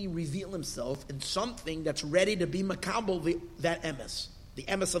only reveal himself in something that's ready to be makabel that emes, the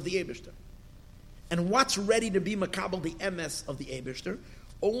emes of the Eibishter. And what's ready to be makabel the emes of the Eibishter?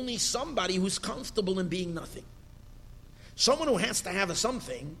 Only somebody who's comfortable in being nothing. Someone who has to have a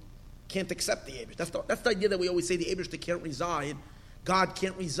something can't accept the Eibishter. That's the idea that we always say the Eibishter can't reside, God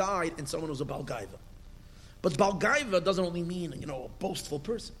can't reside in someone who's a Balgaiva. But Balgaiva doesn't only mean, a boastful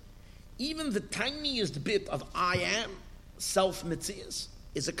person. Even the tiniest bit of I am, self-mitzias,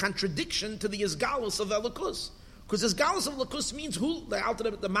 is a contradiction to the Isgalus of Elokus. Because Isgalus of Elokus means who,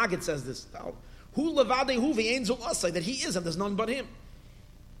 the Maggid says this, who levade hu v'yein zul asay, that he is and there's none but him.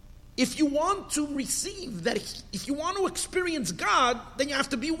 If you want to receive that, if you want to experience God, then you have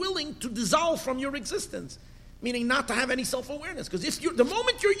to be willing to dissolve from your existence. Meaning not to have any self-awareness. Because the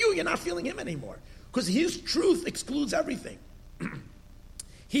moment you're not feeling him anymore. Because his truth excludes everything.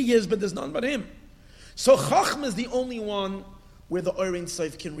 He is, but there's none but him. So Chachma is the only one where the Orein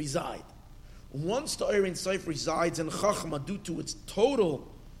Sof can reside. Once the Orein Sof resides in Chachma due to its total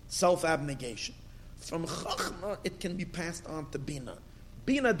self-abnegation, from Chachma it can be passed on to Bina.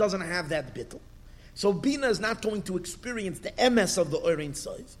 Bina doesn't have that bittul. So Bina is not going to experience the emes of the Orein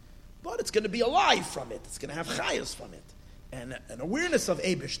Sof, but it's going to be alive from it. It's going to have chayas from it. And an awareness of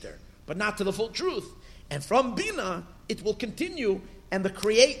Eibishter, but not to the full truth. And from Bina, it will continue, and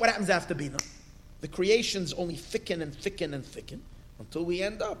what happens after Bina? The creations only thicken and thicken and thicken until we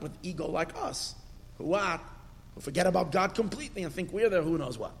end up with ego like us, who forget about God completely and think we're there, who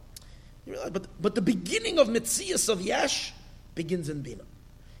knows what. You realize, but the beginning of Metzias of Yesh begins in Bina.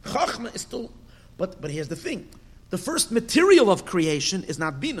 Chachma is still, but here's the thing. The first material of creation is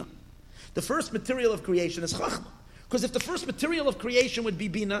not Bina. The first material of creation is Chachma. Because if the first material of creation would be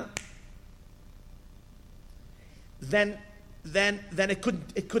Bina, then it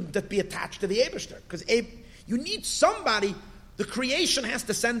couldn't be attached to the Eibishter. Because you need somebody, the creation has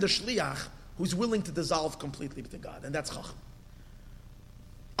to send a shliach who's willing to dissolve completely to God, and that's Chachma.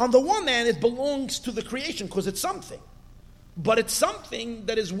 On the one hand, it belongs to the creation because it's something, but it's something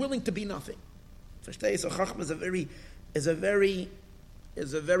that is willing to be nothing. So Chachma is a very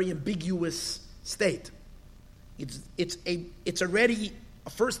ambiguous state. It's already a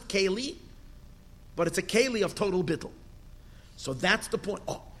first keli, but it's a keli of total bittul. So that's the point.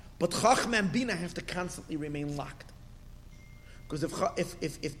 But Chachma and Bina have to constantly remain locked. Because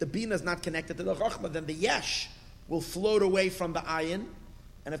if the Bina is not connected to the Chachma, then the Yesh will float away from the Ayin.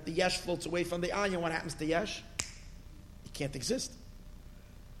 And if the Yesh floats away from the Ayin, what happens to Yesh? It can't exist.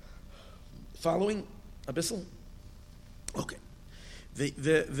 Following? Abyssal? Okay.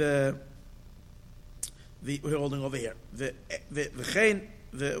 We're holding over here. And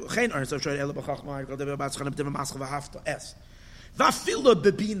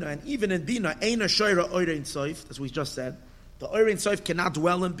even in Bina, as we just said, the Oirein Soif cannot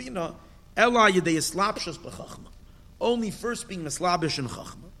dwell in Bina, only first being mislabish in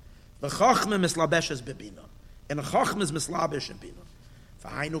Chachma. The Chachma mislabeshes bebina. And the Chachma is mislabish in Bina.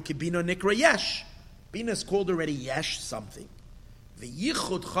 V'hainu ki Bina nikra Yesh. Bina is called already Yesh, something.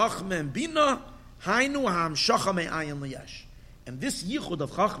 V'yichud Chachma and Bina, hainu ha'amshacha me'ayin le'yesh. And this yichud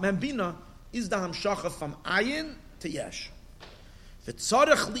of Chachma and Bina is the hamshacha from ayin to Yesh.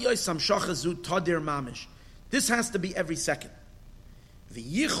 V'tzarech liyos hamshacha zu tadir mamish. This has to be every second. The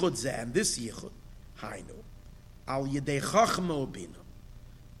yichud zeh, and this yichud, hainu, al yedei Chachma Bina.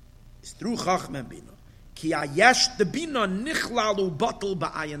 It's through Chachma and Bina. Ki yesh the Bina nichlalu batel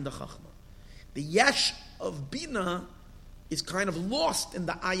ba'ayin the Chachma. The Yesh of Bina is kind of lost in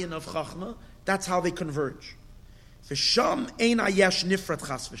the ayin of Chachma. That's how they converge. V'sham ein Yesh nifrat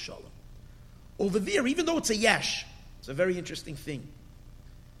chas v'shalom. Over there, even though it's a Yesh, it's a very interesting thing.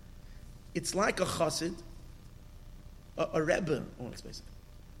 It's like a chassid, a rebbe.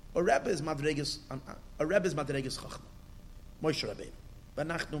 A rebbe is madreges. A rebbe is madreges Chachma. Moshe Rabbeinu.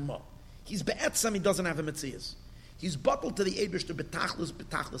 V'nachnu ma. He's be'etzam. He doesn't have a metzias. He's bottled to the Eibishter betachlus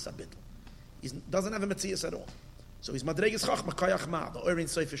abitl. He doesn't have a metzias at all. So he's madreges Chachma kayach ma. The Oirein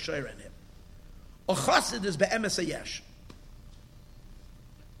Soif is shayra in him. A chassid is be'emes a yesh.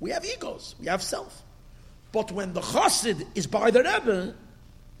 We have egos. We have self. But when the chassid is by the rebbe,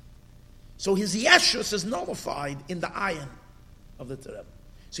 so his yeshus is nullified in the ayin of the rebbe.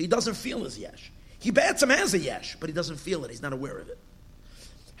 So he doesn't feel his yesh. He be'etzam has a yesh, but he doesn't feel it. He's not aware of it.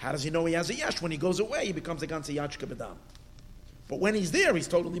 How does he know he has a yesh? When he goes away, he becomes a ganze yachka bedam. But when he's there, he's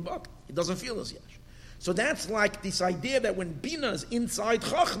totally buck. He doesn't feel his yesh. So that's like this idea that when Bina is inside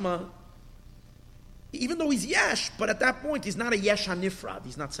Chachma, even though he's yesh, but at that point he's not a yesh hanifrad.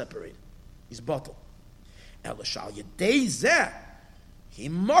 He's not separated. He's bottle. Elashal yedei zeh, he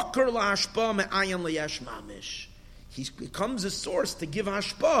makar lahashpa me'ayin leyesh mamish. He becomes a source to give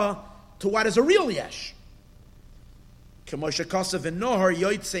hashpa to what is a real yesh. The Nohar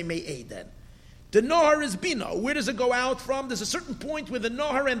is Bina. Where does it go out from? There's a certain point where the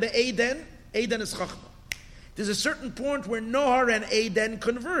Nohar and the Eden is Chachma. There's a certain point where Nohar and Eden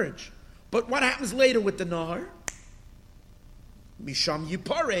converge. But what happens later with the Nohar? Misham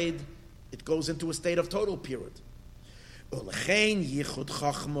Yipared, it goes into a state of total purity. And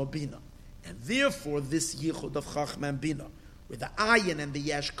therefore, this Yichud of Chachma and Bina, where the Ayin and the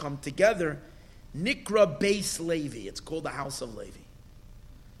Yesh come together, Nikra Beis Levi. It's called the house of Levi.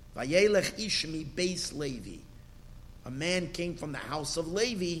 Vayelech Ishmi Beis Levi. A man came from the house of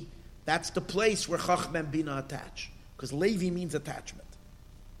Levi. That's the place where Chachma and Bina attach. Because Levi means attachment.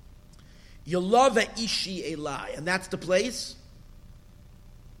 Yolava Ishi Elai. And that's the place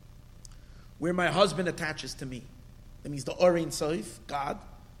where my husband attaches to me. That means the Oirein Soif, God,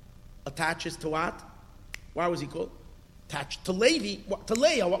 attaches to what? Why was he called? Attached to Levi. To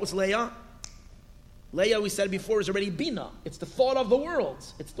Leah. What was Leah? Leah, we said before, is already Bina. It's the thought of the world.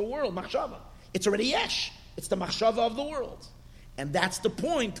 It's the world, Machshava. It's already Yesh. It's the Machshava of the world. And that's the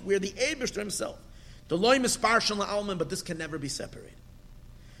point where the Eibishter himself, the Loi Misparshan La'alman, but this can never be separated.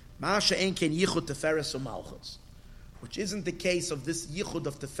 Ma'asha ein ken Yichud Teferes u'Malchus, which isn't the case of this Yichud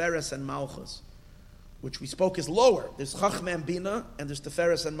of Teferes and Malchus, which we spoke is lower. There's Chachma and Bina, and there's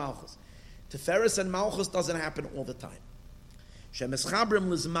Tiferes and Malchus. Tiferes and Malchus doesn't happen all the time. Shemeschabrim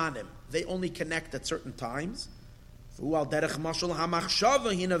lizmanim, they only connect at certain times. This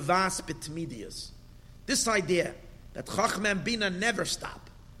idea that Chachma and Bina never stop,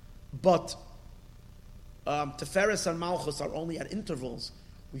 but Tiferes and Malchus are only at intervals,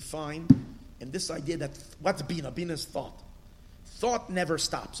 we find in this idea that what's Bina? Bina is thought. Thought never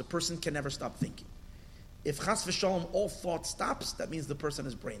stops. A person can never stop thinking. If Chas v'shalom all thought stops, that means the person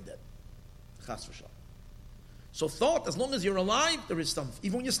is brain dead. Chas v'shalom. So thought, as long as you're alive, there is something.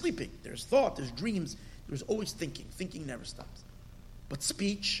 Even when you're sleeping, there's thought, there's dreams, there's always thinking. Thinking never stops. But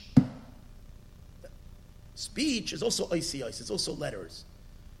speech is also ICIs, it's also letters.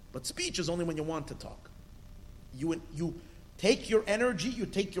 But speech is only when you want to talk. You take your energy, you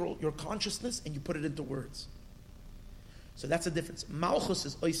take your consciousness, and you put it into words. So that's the difference. Malchus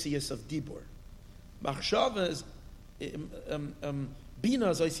is ICS of Dibur. Machshava is Bina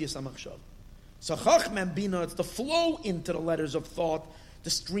is ICS of Machshava. So Chachma and Bina, it's the flow into the letters of thought, the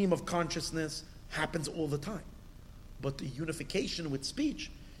stream of consciousness happens all the time. But the unification with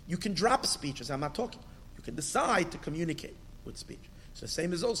speech, you can drop speech as I'm not talking. You can decide to communicate with speech. So the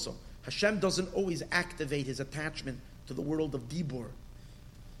same is also, Hashem doesn't always activate his attachment to the world of Dibur.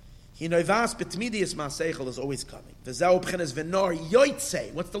 Hinovas betmidius ma'aseichel is always coming. V'zeu b'chenes v'nor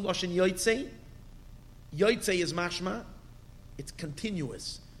yoytzei. What's the lashon yoytzei? Yoytzei is mashma. It's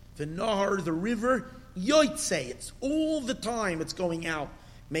continuous. V'nor, the river, yoytzei. It's all the time. It's going out.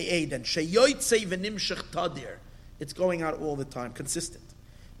 Me'eden. Sheyoytzei v'nimshach tadir. It's going out all the time. Consistent.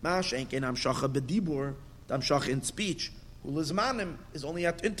 Mash enken amshacha b'dibur. Amshacha in speech. Ulizmanim is only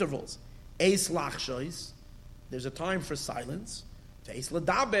at intervals. Eis lachshois. There's a time for silence. Eis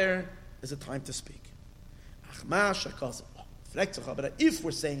ladaber is a time to speak. But if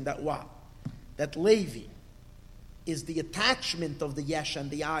we're saying that what? That Levi is the attachment of the Yesh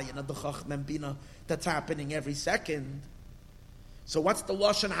and the Ayin of the Chachma and Bina that's happening every second. So what's the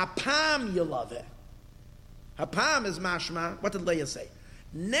Lashon Hapam Yelave? Hapam is mashma. What did Leah say?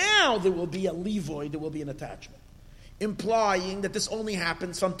 Now there will be a Levoy, there will be an attachment. Implying that this only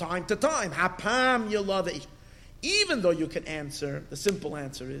happens from time to time. Hapam Yelave. Even though you can answer, the simple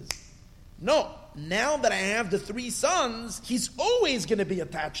answer is, no, now that I have the 3 sons, he's always going to be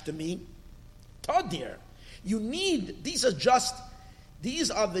attached to me. Tadir. You need, these are the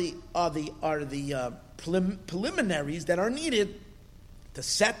preliminaries that are needed to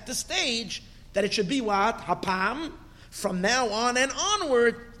set the stage that it should be what? Hapam. From now on and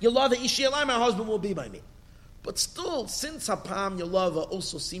onward, Yelava Ishi Elai, my husband will be by me. But still, since Hapam Yelava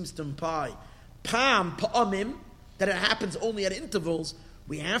also seems to imply Pam Pa'amim, that it happens only at intervals,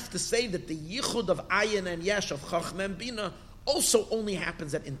 we have to say that the yichud of Ayin and Yesh, of Chachma and Bina, also only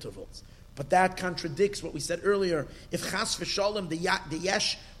happens at intervals. But that contradicts what we said earlier. If Chas v'shalom, the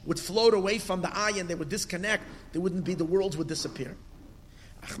Yesh would float away from the Ayin, they would disconnect, there wouldn't be, the worlds would disappear.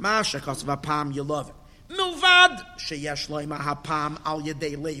 Achmash shekos v'apam yelov. Milvad sheyesh loima hapam al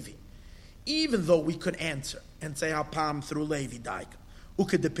yedei Levi. Even though we could answer and say hapam through Levi daik.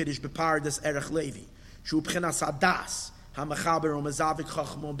 Uked depirish bepardes erech Levi.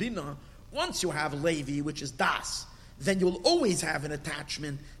 Once you have Levi, which is das, then you'll always have an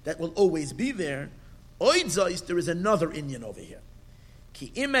attachment that will always be there. There is another inyan over here.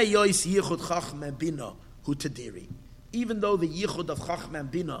 Even though the yichud of Chachma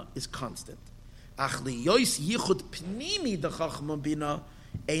and Bina is constant. That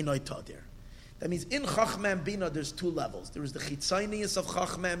means in Chachma and Bina there's 2 levels. There is the chitzonius of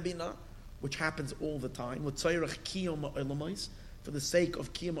Chachma and Bina, which happens all the time. For the sake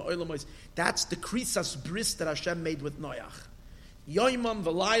of Kiyum Ha'olamos. That's the Krisas Bris that Hashem made with Noach. Yoimam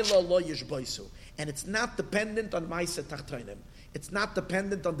v'layla lo yishboisu. And it's not dependent on Ma'aseh Tachtonim. It's not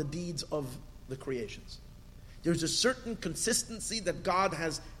dependent on the deeds of the creations. There's a certain consistency that God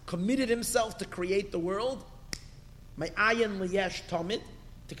has committed himself to create the world. Ma'ayin liyesh tamid,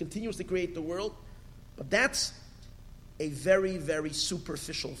 to continuously create the world. But that's a very, very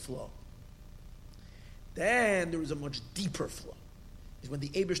superficial flow. Then there is a much deeper flow. Is when the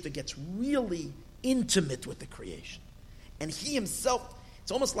Eibishter gets really intimate with the creation. And he himself,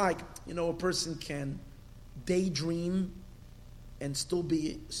 it's almost like, a person can daydream and still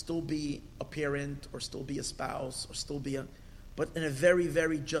be a parent, or still be a spouse, or still be but in a very,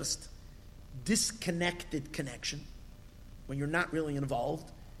 very just disconnected connection, when you're not really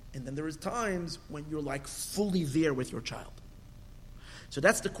involved. And then there is times when you're like fully there with your child. So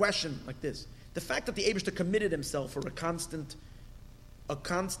that's the question like this. The fact that the Eibishter committed himself for a constant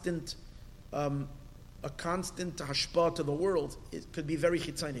hashpah to the world, it could be very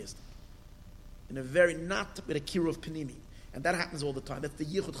chitzoniist. in a very, not with a kiruv panimi. And that happens all the time. That's the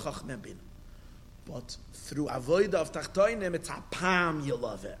yichud chachmem bin. But through avoida of tachtoinim, it's a pam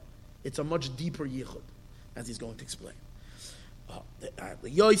yelave. It's a much deeper yichud, as he's going to explain. That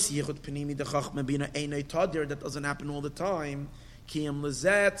doesn't happen all the time.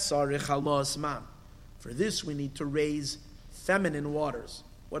 For this, we need to raise feminine waters.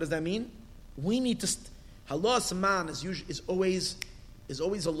 What does that mean? We need to. Halas man is always a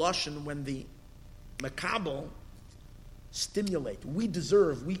lashon when the makabel stimulate. We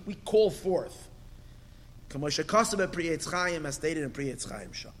deserve. We call forth. As stated in Pri Etz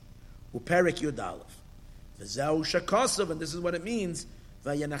Chaim Shah. Uperik Yud Aleph. V'zeu shakasav, and this is what it means.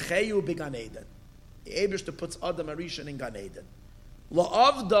 V'yanacheyu b'Gan Eden. The Eibishter puts Adam Arishan in Gan Eden.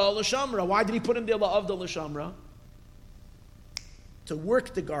 La'avda l'shamra. Why did he put him there? La'avda l'shamra. To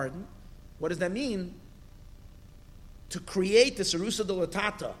work the garden. What does that mean? To create the Sarusa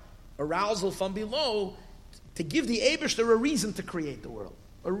Dolatata, arousal from below, to give the Eibishter a reason to create the world,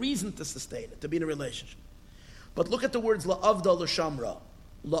 a reason to sustain it, to be in a relationship. But look at the words la'avda l'shamra.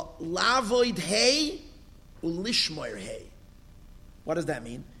 La'avoid hey ulishmoir hey. What does that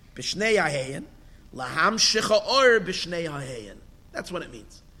mean? B'shnei haheyen. Lahamshicha or b'shnei haheyen. That's what it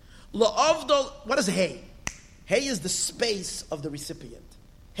means. La'avda, what is hey? Hey is the space of the recipient.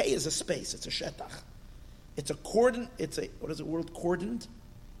 Hey is a space, it's a shetach. It's a cordon, it's a, what is the word cordoned?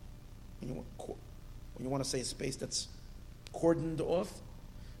 When you want to say a space that's cordoned off.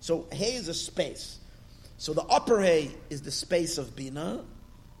 So hay is a space. So the upper hay is the space of Bina,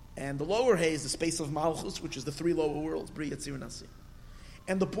 and the lower hay is the space of Malchus, which is the three lower worlds, Bri, Yetzir, Nasi.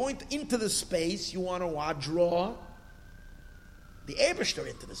 And the point into the space, you want to draw the Eibishter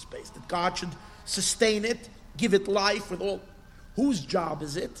into the space, that God should sustain it, give it life with all. Whose job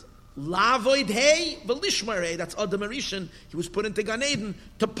is it? Lavoid hay, v'lishmar hay. That's Adam Arishan. He was put into Gan Eden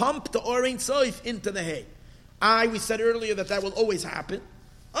to pump the Orein Soif into the hay. We said earlier that will always happen.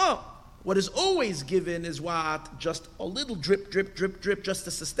 What is always given is what? Just a little drip, drip, drip, drip, just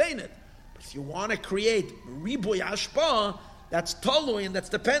to sustain it. But if you want to create riboy ashpa, that's tolui and that's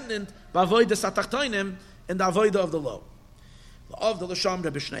dependent b'avoida satachtoinim and the avoida of the low. Of the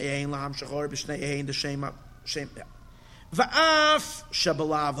l'shamra b'shneihin laham shachor b'shneihin the shema. Va'af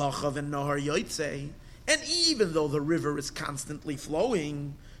shabalav hachav and nohar yotzei, and even though the river is constantly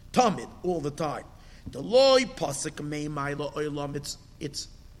flowing, tamid all the time, the loy pasuk meimai la'olam, it's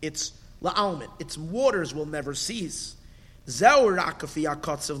la'almit, its waters will never cease. Zeu rakafi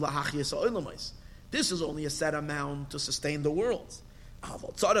akotzav la'hachias ha'olamais. This is only a set amount to sustain the world.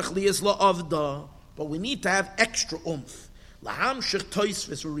 Aval tzarech liyas la'avda, but we need to have extra umph. Laham shech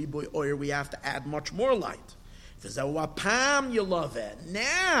toisvis riboy oyer, we have to add much more light. Now,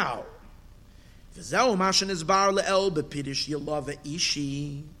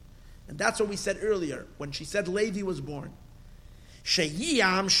 and that's what we said earlier when she said Levi was born. That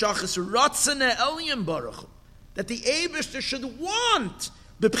the Eibishter should want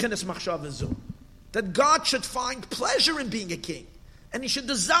that God should find pleasure in being a king, and he should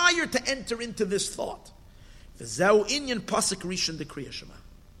desire to enter into this thought.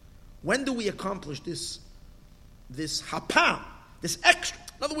 When do we accomplish this hapam, this extra?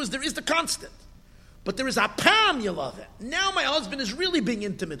 In other words, there is the constant, but there is hapam yelave. Now my husband is really being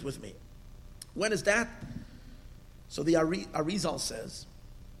intimate with me. When is that? So the Arizal says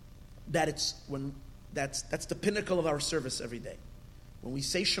that it's when that's the pinnacle of our service every day. When we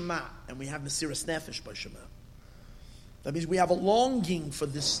say Shema and we have Mesiras Nefesh by Shema, that means we have a longing for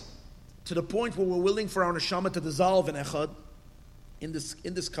this to the point where we're willing for our neshama to dissolve in echad, in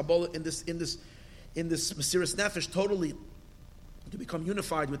this Kabbalah, in this Mesiras Nefesh, totally to become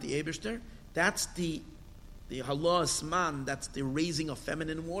unified with the Eibishter. That's the halas man. That's the raising of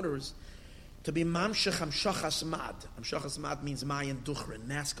feminine waters. To be mamshech hamshachas mad. Hamshachas mad means mayan duchrin,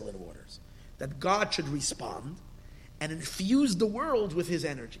 masculine waters. That God should respond and infuse the world with His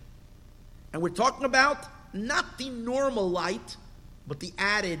energy. And we're talking about not the normal light, but the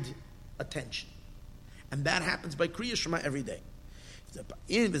added attention. And that happens by Kriya Shema every day.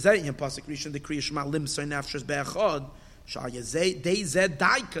 In the pasuk rishon, the Kriya Shema limsay nafshos be'achad sha'yazei dei zed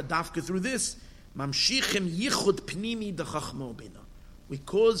daika dafka through this mamshichim yichud pnimi dechachmo bina. We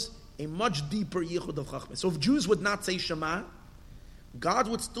cause a much deeper yichud of chachma. So if Jews would not say Shema, God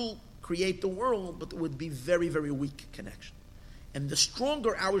would still create the world, but it would be very, very weak connection. And the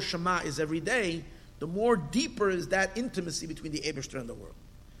stronger our Shema is every day, the more deeper is that intimacy between the Eibishter and the world.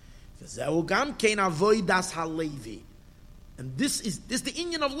 And this is the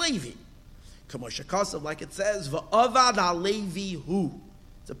inyan of Levi. Like it says, V'avad ha-Levi hu.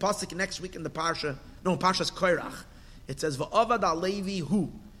 It's a pasuk next week in the Parsha. No, Parshas Koirach. It says, V'avad ha-Levi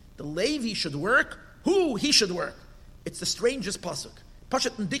hu. the Levi should work, who he should work. It's the strangest pasuk.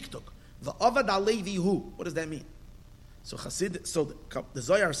 Pashat and diktuk. The Avad Levi who. What does that mean? So the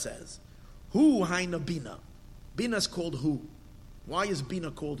Zohar says, who haina bina. Bina is called who. Why is bina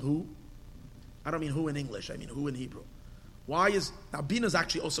called who? I don't mean who in English, I mean who in Hebrew. Now bina is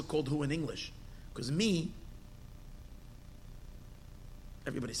actually also called who in English. Because me,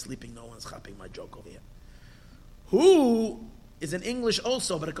 everybody's sleeping, no one's chapping my joke over here. Who is in English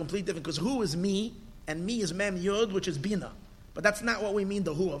also, but a complete different, because who is me, and me is mem yod, which is bina. But that's not what we mean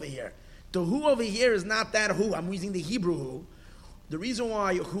the who over here. The who over here is not that who. I'm using the Hebrew who. The reason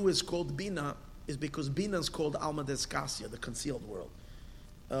why who is called bina is because bina is called alma deskasya, the concealed world.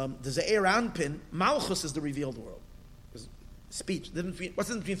 The Ze'er Anpin, malchus is the revealed world. Speech. What's the difference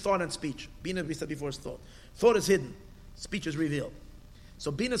between thought and speech? Bina, we said before, is thought. Thought is hidden. Speech is revealed.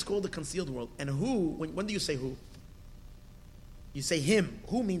 So bina is called the concealed world. And who, when do you say who? You say him.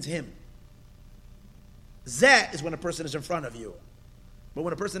 Who means him? Zeh is when a person is in front of you. But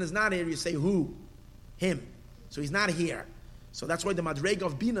when a person is not here, you say who? Him. So he's not here. So that's why the Madrega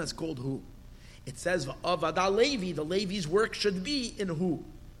of Bina is called who. It says, Avad Levi, the Levi's work should be in who?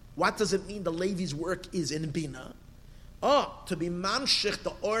 What does it mean the Levi's work is in Bina? To be mamshich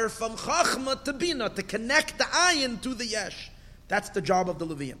the or from Chachma to Bina, to connect the ayin to the yesh. That's the job of the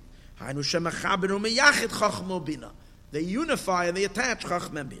Levium. They unify and they attach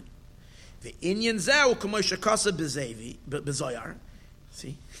Chachma and Bina. The inyan zeu k'moshe kasa b'zoyar.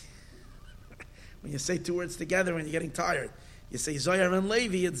 See? When you say two words together when you're getting tired, you say Zoyar and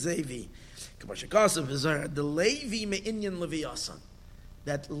Levi, it's Zevi. K'moshe kasa b'zoyar. The Levi me'inyan Leviyasan.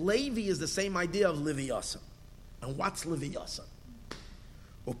 That Levi is the same idea of Leviyasan. And what's Leviyasan?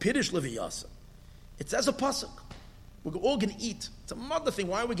 Or Piddish Leviyasan. It says a pasuk. We're all going to eat. It's a mother thing.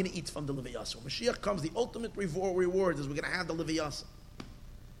 Why are we going to eat from the Leviyasan? When Mashiach comes, the ultimate reward is we're going to have the Leviyasan.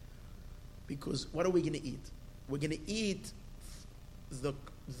 Because what are we going to eat? We're going to eat the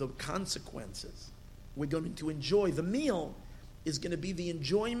consequences. We're going to enjoy. The meal is going to be the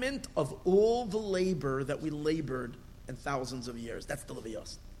enjoyment of all the labor that we labored in thousands of years. That's the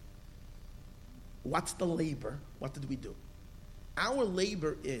Leviyasan. What's the labor? What did we do? Our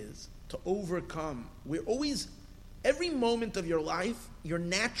labor is to overcome. We're always, every moment of your life, your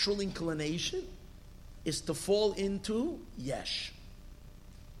natural inclination is to fall into yesh.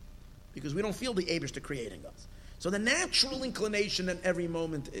 Because we don't feel the Eibishter creating us. So the natural inclination at every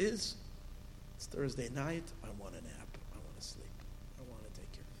moment is, it's Thursday night, I want a nap, I want to sleep, I want to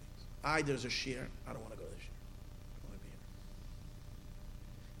take care of things. There's a shir, I don't want to go to the shir, I want to be here.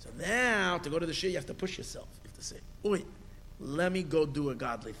 So now, to go to the shir, you have to push yourself. You have to say, oi, let me go do a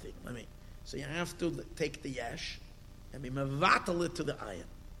godly thing, So you have to take the yesh, and be mevatel it to the ayin.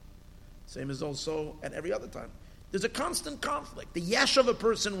 Same as also at every other time. There's a constant conflict. The yesh of a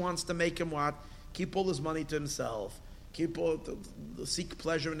person wants to make him what? Keep all his money to himself. Seek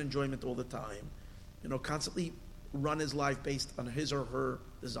pleasure and enjoyment all the time. Constantly run his life based on his or her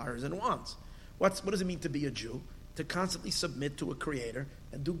desires and wants. What does it mean to be a Jew? To constantly submit to a creator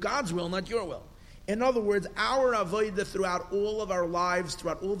and do God's will, not your will. In other words, our avodah throughout all of our lives,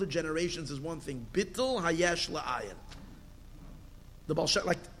 throughout all the generations, is one thing. Bittul hayesh la'ayin. The Baal Shem,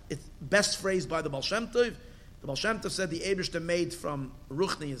 it's best phrased by the Baal Shem Tov. The Baal Shem Tov said the Eibishter made from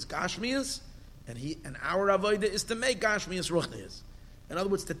Ruchnias Gashmias, and our avodah is to make Gashmias Ruchnias. In other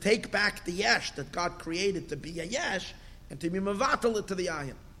words, to take back the yesh that God created to be a yesh, and to be mevatel it to the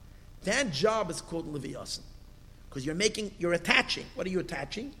ayin. That job is called Leviyasan. Because you're attaching. What are you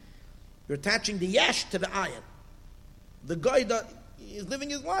attaching? You're attaching the yesh to the ayin. The guy that is living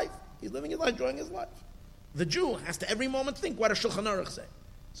his life. He's living his life, enjoying his life. The Jew has to every moment think, what does Shulchan Aruch say?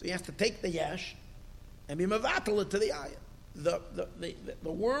 So he has to take the yesh and be mevatel it to the ayin.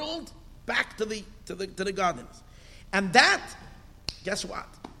 The world back to the godliness. And that, guess what?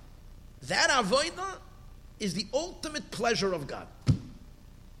 That avodah is the ultimate pleasure of God.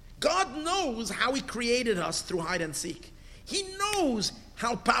 God knows how He created us through hide and seek. He knows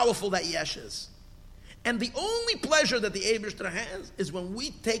how powerful that yesh is. And the only pleasure that the Eibishter has is when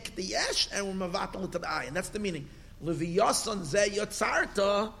we take the yesh and we're mevatel it to the ayin. That's the meaning. Leviyasan ze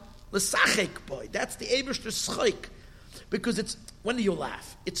yotzarta l'sachek boy. That's the Eibishter's schik. Because when do you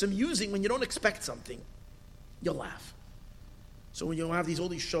laugh? It's amusing when you don't expect something. You'll laugh. So when you have all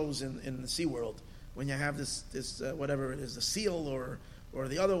these shows in the SeaWorld, when you have this whatever it is, the seal or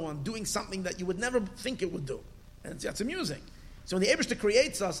the other one doing something that you would never think it would do. And it's amusing. So when the Eibishter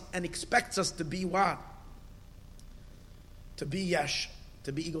creates us and expects us to be what? To be yesh,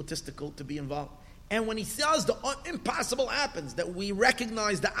 to be egotistical, to be involved. And when He says the impossible happens, that we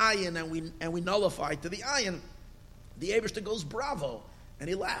recognize the ayin and we nullify to the ayin, the Eibishter goes bravo and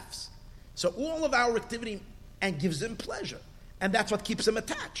he laughs. So all of our activity and gives him pleasure. And that's what keeps him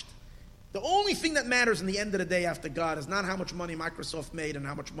attached. The only thing that matters in the end of the day after God is not how much money Microsoft made and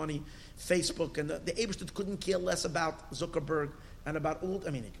how much money Facebook, and the Eibishter couldn't care less about Zuckerberg and about all.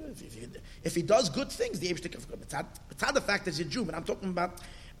 I mean, if he does good things, the Eibishter, it's not the fact that he's a Jew, but I'm talking about,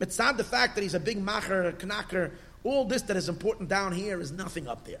 it's not the fact that he's a big macher, knacker. All this that is important down here is nothing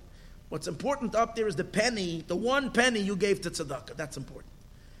up there. What's important up there is the penny, the one penny you gave to tzedakah. That's important.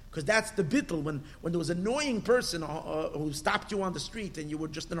 Because that's the bittul. When there was an annoying person who stopped you on the street and you were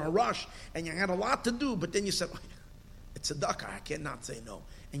just in a rush and you had a lot to do, but then you said, oh, it's tzedakah, I cannot say no.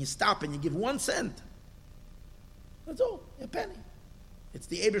 And you stop and you give 1 cent. That's all, a penny. It's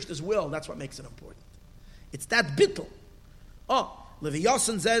the Eibishter's will, that's what makes it important. It's that bittul. Oh, Levi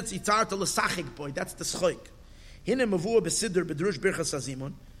Yosson says, Yitzarta l'sachik boy, that's the schoik. Hine mavua besidur bedrush birchas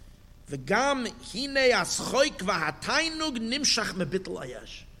hazimon, v'gam hine aschoik v'hatainug nimshach mebittul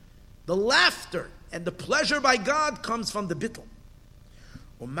ayash. The laughter and the pleasure by God comes from the bittul.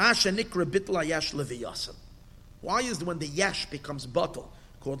 Umasha nikra bittul ayash Levi Yosson. Why is when the yash becomes batal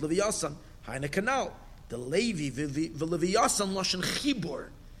called Levi Yosson? Haine kanal. The Levi v'Levi Yosson loshen chibur.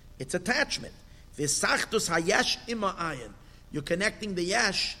 It's attachment. V'sachtus hayash ima ayin. You're connecting the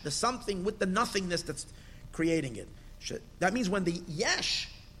yash, the something, with the nothingness that's creating it. That means when the yash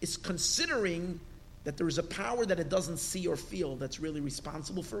is considering that there is a power that it doesn't see or feel that's really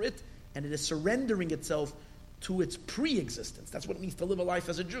responsible for it, and it is surrendering itself to its pre-existence. That's what it means to live a life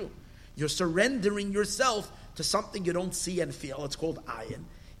as a Jew. You're surrendering yourself to something you don't see and feel. It's called ayin.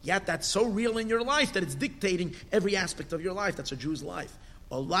 Yet that's so real in your life that it's dictating every aspect of your life. That's a Jew's life.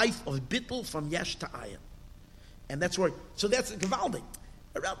 A life of bittul from yesh to ayin. And that's where, so that's Gavaldi.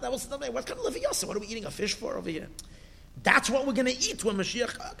 That was something, what kind of Levi Yosson? What are we eating a fish for over here? That's what we're going to eat when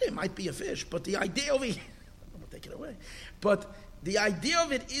Mashiach, okay, it might be a fish, but the idea of it, I'm going to take it away, but the idea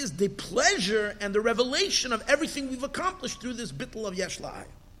of it is the pleasure and the revelation of everything we've accomplished through this bittul of yesh la'ayin.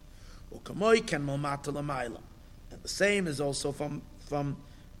 And the same is also from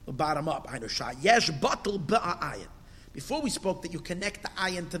the bottom up. Yesh batul ba'ayin. Before we spoke that you connect the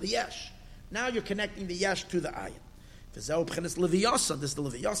ayin to the yesh. Now you're connecting the yesh to the ayin. This is the Levi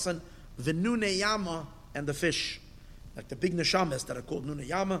Yosson, the nuneyama, and the fish. Like the big neshamas that are called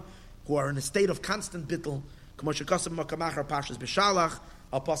nuneyama, who are in a state of constant bittul.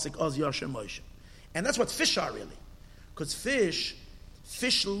 And that's what fish are really. Because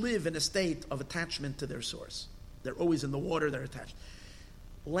fish live in a state of attachment to their source. They're always in the water, they're attached.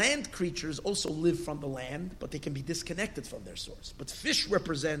 Land creatures also live from the land, but they can be disconnected from their source. But fish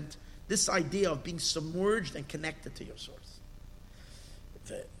represent this idea of being submerged and connected to your source.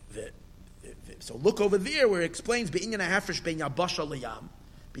 So look over there where it explains between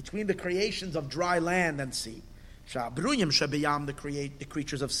the creations of dry land and sea. The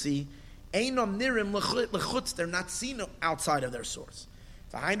creatures of sea. They're not seen outside of their source.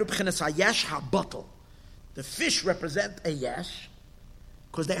 The fish represent a yesh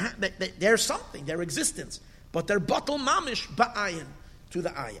because they're something, their existence. But they're batal mamish ba'ayin to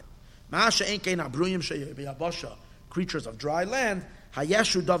the ayin. Creatures of dry land,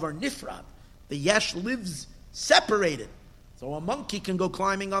 hayeshu davar nifrad. The yesh lives separated. So a monkey can go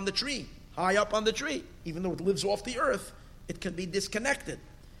climbing on the tree, high up on the tree. Even though it lives off the earth, it can be disconnected.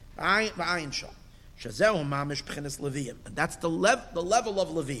 And that's the level of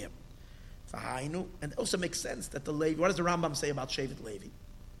Leviim. And it also makes sense that the Levi, what does the Rambam say about Shevet Levi?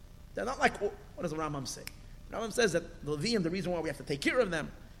 They're not like, what does the Rambam say? The Rambam says that the Leviim, the reason why we have to take care of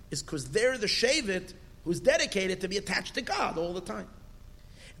them is because they're the Shevet who's dedicated to be attached to God all the time.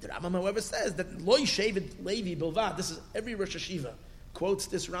 The Rambam, however, says that Loi Shevet Levi Bilvad, this is every Rosh Hashiva, quotes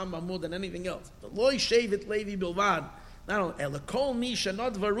this Rambam more than anything else. The Loi Shevet Levi Bilvad, not only, Elakol Misha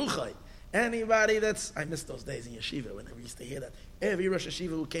Not Varuchai, anybody that's, I miss those days in Yeshiva when we used to hear that, every Rosh Hashiva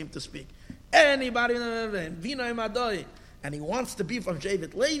who came to speak, anybody, Vinoy Madoi, and he wants to be from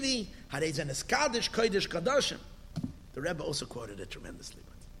Shevet Levi, Harezenes Kaddish, Kodesh Kadashim. The Rebbe also quoted it tremendously.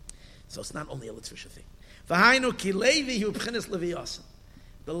 So it's not only a Litzvisha thing. V'hainu ki Levi hu b'chinas Levi Yosson.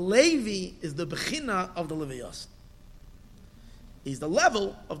 The Levi is the b'china of the Levi Yosson. He's the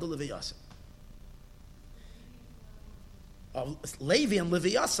level of the Levi Yosson. Levi and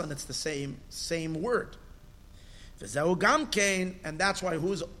Levi Yosson, it's the same word. V'zeu gamkein, and that's why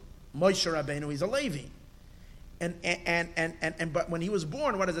who's Moshe Rabbeinu? He's a Levi. And but when he was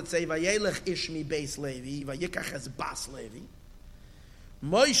born, what does it say? Vayelech ishmi beis Levi, vayikach es bas Levi.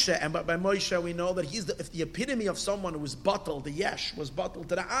 Moshe, and by Moshe we know that he's the epitome of someone who was bottled, the yesh was bottled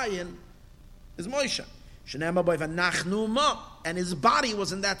to the ayin, is Moshe. And his body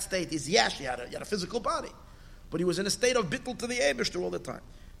was in that state. His yesh, he had a physical body. but he was in a state of bittul to the Eibishter all the time.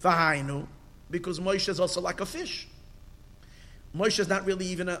 V'hainu, because Moshe is also like a fish. Moshe is not really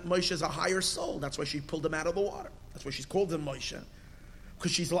even Moshe is a higher soul. That's why she pulled him out of the water. That's why she's called him Moshe,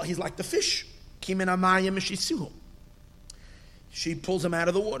 because he's like the fish. Kimin amayim shisuhu. She pulls him out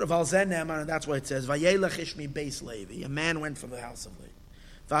of the water. And that's why it says, Vayelech ishmi beis Levi. A man went from the house of Levi.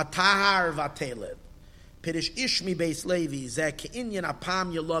 Vatahar vateleb. Pidish ishmi beis Levi. Zeh ke'inyan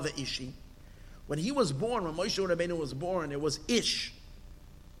apam yelava ishi. When he was born, when Moshe Rabbeinu was born, it was Ish.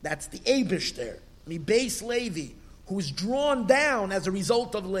 That's the Abish there. Mi beis Levi, who's drawn down as a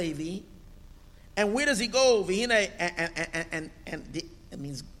result of Levi. And where does he go? And it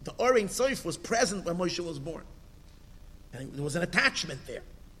means the Orein Soif was present when Moshe was born. And there was an attachment there.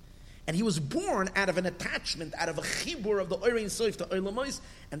 And he was born out of an attachment, out of a chibur of the Orein Soif to Olam Mos,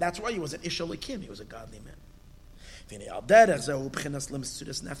 and that's why he was an Ish Elikim, he was a godly man.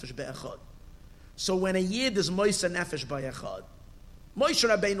 So when a Yid is Moisa Nefesh by Echad, Moshe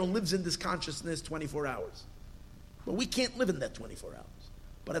Rabbeinu lives in this consciousness 24 hours. But we can't live in that 24 hours.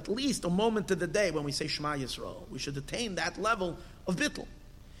 But at least a moment of the day when we say Shema Yisrael, we should attain that level of bittul.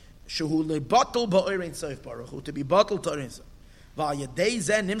 Shehu lebatul ba'orein soif baruch hu, to be batul to orein soif. V'ayedei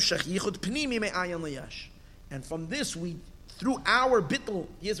zeh nimshach yichud pnimi me'ayin liyash. And from this, we, through our bittul,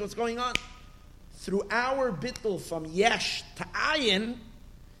 here's what's going on. Through our bittul from yesh to ayin,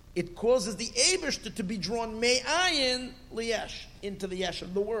 it causes the Eibishter to be drawn me'ayin liyash, into the yesh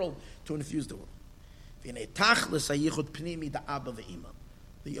of the world, to infuse the world. V'nei tachlis hayichud pnimi da Abba ve'ima.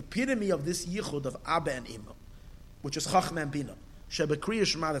 The epitome of this yichud of Abba and Ima, which is Chachma and Bina. Sheba Kriya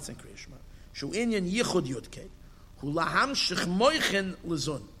Shema, that's in Kriya Shema. Shu inyan yichud yudkei. Hu laham shich moichen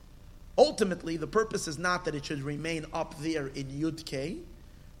lezun. Ultimately, the purpose is not that it should remain up there in yudkei.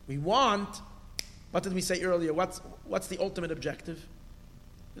 We want, what did we say earlier? What's the ultimate objective?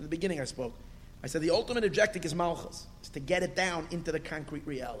 In the beginning I spoke. I said the ultimate objective is Malchus, is to get it down into the concrete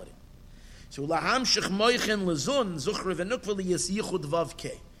reality. So laham shich moichen lezun zuchre v'nukva liyas yichud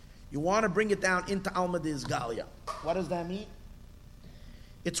vavkei. You want to bring it down into Alma de Izgalia. What does that mean?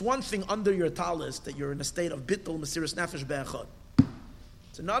 It's one thing under your talis that you're in a state of bittul mesiras nefesh be'echad.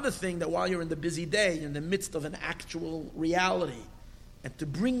 It's another thing that while you're in the busy day, you're in the midst of an actual reality, and to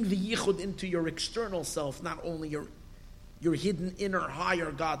bring the yichud into your external self, not only your hidden inner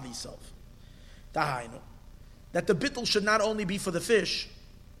higher godly self. That the bittul should not only be for the fish,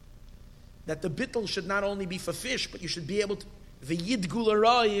 that the bittul should not only be for fish, but you should be able to v'yidgul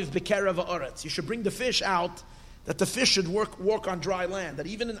arayiv b'kerav ha'aretz. You should bring the fish out, that the fish should walk on dry land. That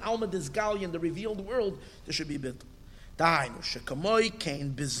even in Alma Dizgali, in the revealed world, there should be bittul. Dahainu shekamoy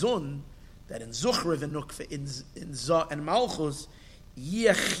kein bizun, that in Zuchrev and Nukve, in Za and Malchus,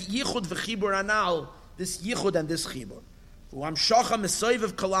 yichud v'chibur anal, this yichud and this chibur. V'amshacha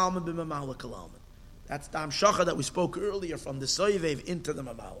mesoivev kalalma b'mamala kalalma. That's the amshacha that we spoke earlier from the soivev into the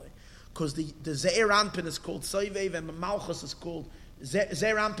mamale. Because the Ze'er Anpin is called Soivev and Malchus is called,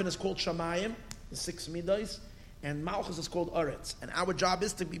 Ze'er Anpin is called Shamayim, the 6 midas, and Malchus is called Oretz. And our job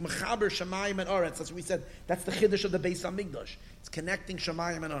is to be Mechaber Shamayim and Oretz. That's what we said. That's the Chiddush of the Beis HaMikdash. It's connecting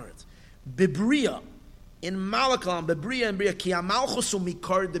Shamayim and Oretz. Bibriya, in Malacham, Bibriya and Briya, Ki HaMalchus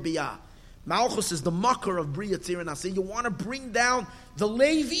u'mikar debiyah. Malchus is the makar of Briya Tzir and Asir. You want to bring down, the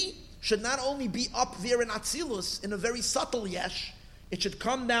Levi should not only be up there in Atzilus, in a very subtle yesh, it should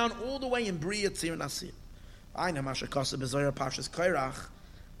come down all the way in Briya Tzir and Asir. Aina Masha Kasa Bezoyer Pashas Kairach,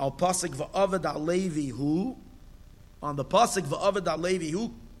 Al Pasik Va'avad Al Levi Hu, on the Pasik Va'avad Al Levi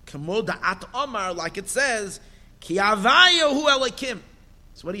Hu, Kemoda At Omar, like it says, Ki Avaya Hu Elikim.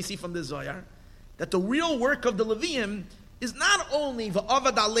 So what do you see from this Zohar? That the real work of the Leviim is not only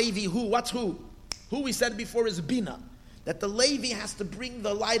Va'avad Al Levi Hu, what's who? Who we said before is Bina. That the Levi has to bring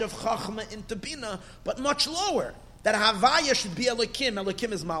the light of Chachma into Bina, but much lower. That Havaya should be Elikim.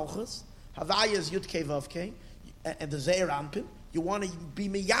 Elikim is Malchus. Havaya is Yud Kei Vav Kei. And the Ze'er Anpin. You want to be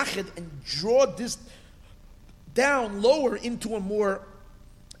Meyachid and draw this down lower into a more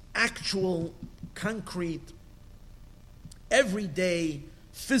actual, concrete, everyday,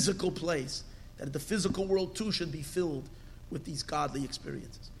 physical place. That the physical world too should be filled with these godly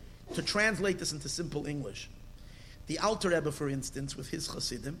experiences. To translate this into simple English, the Alter Rebbe, for instance, with his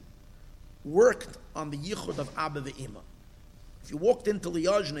Chassidim, worked on the yichud of Abba ve'ima. If you walked into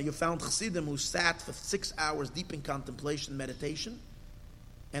Liajna, you found Chassidim who sat for 6 hours deep in contemplation, meditation,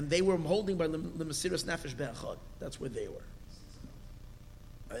 and they were holding by the Mesiras Nefesh Be'echad. That's where they were.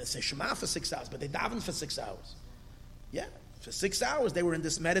 They say Shema for 6 hours, but they daven for 6 hours. Yeah, for 6 hours they were in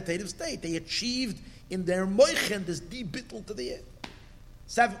this meditative state. They achieved in their moichen this deep bittul to the end.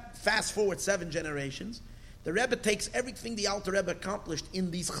 Fast forward 7 generations. The Rebbe takes everything the Alter Rebbe accomplished in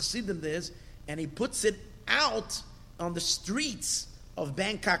these Chassidim days, and he puts it out on the streets of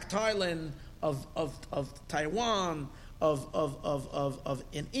Bangkok, Thailand, of Taiwan, of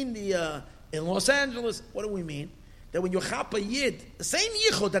in India, in Los Angeles. What do we mean? That when you chap a yid, the same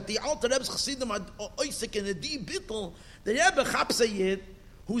yichud that the Alter Rebbe's chassidim are oisik in the deep bittel, the Rebbe chaps a yid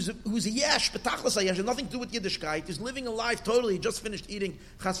who's a yesh, betachlas a yesh, has nothing to do with Yiddishkeit. He's living a life totally. He just finished eating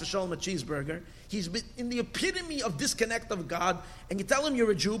chas v'sholem a cheeseburger. He's been in the epitome of disconnect of God, and you tell him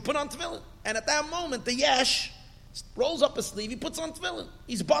you're a Jew, put on tefillin. And at that moment, the yesh rolls up his sleeve, he puts on tefillin.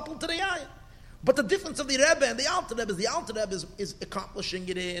 He's bottled to the eye. But the difference of the Rebbe and the Alter Rebbe is accomplishing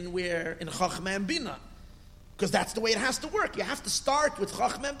it in Chachma and Bina. Because that's the way it has to work. You have to start with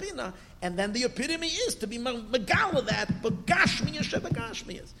Chachma and Bina, and then the epitome is to be megala that, but Gashmiyas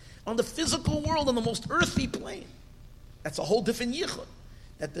shebegashmiyas. On the physical world, on the most earthy plane. That's a whole different yichud.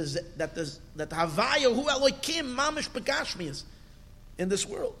 That Havaya hu Elokim mamish begashmiyas in this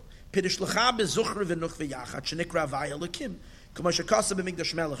world. Pidish l'cha bezuchre v'nuch v'yachat shenikra Havaya Elokim k'mo shekasa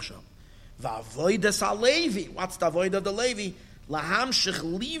b'migdash melech sham. V'avoidas ha'levi. What's the avoid of the Levi? Lahamshich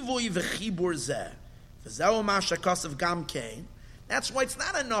livui v'chibur zeh. That's why it's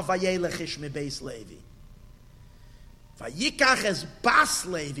not enough Vayelech ish mebeis Levi. Vayikach es Bas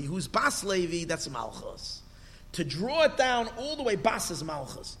Levi. Who's Bas Levi? That's Malchus. To draw it down all the way, Bas is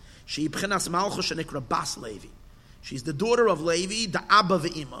Malchus. She b'chinas Malchus shenikra Bas Levi. She's the daughter of Levi, the Abba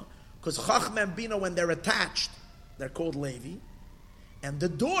ve'ima. Because Chacham and Bina, when they're attached, they're called Levi. And the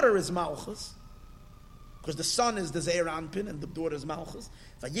daughter is Malchus. Because the son is the Zeir Anpin and the daughter is Malchus.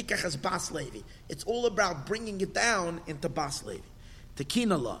 Vayikach es Bas Levi. It's all about bringing it down into Bas Levi.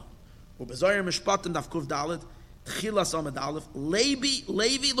 Tekina la. Ubezoyer Mishpatim daf Kuf Dalet. Tchilas Amid Aleph.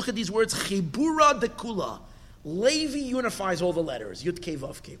 Levi, look at these words. Chibura de Kula. Levi unifies all the letters. Yud Kei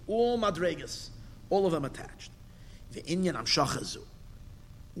Vav Kei. All Madregas. All of them attached. Ve'inyan Amshachazu.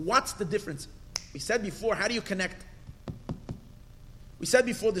 What's the difference? We said before, how do you connect? We said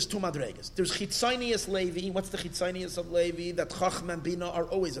before there's two madregas. There's Chitzonius Levi. What's the Chitzonius of Levi? That Chacham and Bina are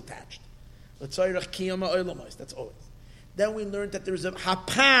always attached. That's always. Then we learned that there's a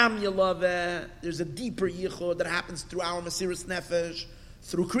Hapam Yelaveh. There's a deeper Yichud that happens through our Mesiras Nefesh,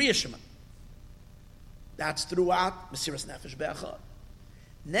 through Kriya Shema. That's throughout Mesiras Nefesh Be'achad.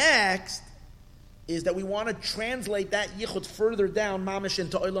 Next is that we want to translate that Yichud further down, Mamish,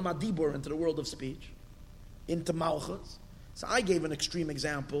 into Olam HaDibur, into the world of speech, into Malchus. So I gave an extreme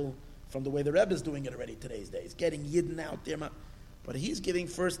example from the way the Rebbe is doing it already today's days, getting Yidden out there. But he's giving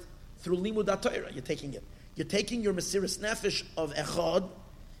first through Limud HaTorah. You're taking it. You're taking your Mesiras Nefesh of Echad,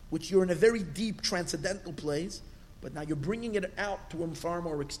 which you're in a very deep transcendental place, but now you're bringing it out to a far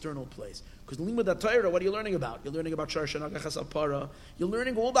more external place. Because Limud HaTorah, what are you learning about? You're learning about Shar Shanagachas Apara. You're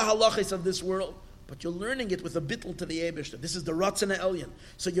learning all the halachas of this world, but you're learning it with a bittul to the Eibishter. This is the Ratzon Elyon.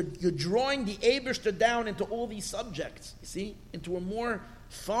 So you're drawing the Eibishter down into all these subjects, you see, into a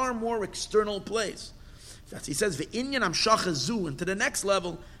far more external place. He says, V'inyan amshachazu, and to the next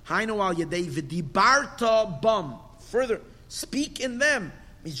level, Hainu al yadei v'dibarta bam. Further, speak in them,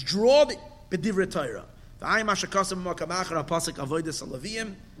 means draw the b'divrei Torah. V'ayim hashakasam makamachar ha'pasik avodas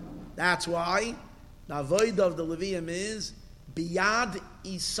ha'leviyim. That's why the avodah of the Leviyim is biyad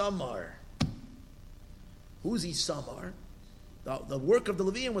isamar. Who's Isamar? The work of the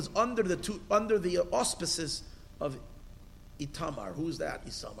Leviyim was under the auspices of Itamar. Who's that?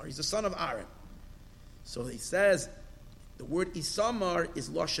 Isamar. He's the son of Aaron. So he says the word Isamar is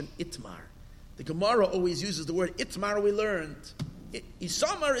Lashon Itmar. The Gemara always uses the word Itmar. We learned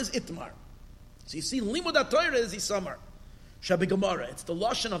Isamar is Itmar. So you see, Limud HaTorah is Isamar. Shabi Gemara. It's the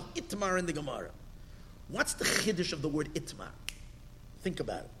Lashon of Itmar in the Gemara. What's the chiddush of the word Itmar? Think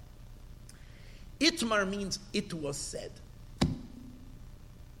about it. Itmar means it was said.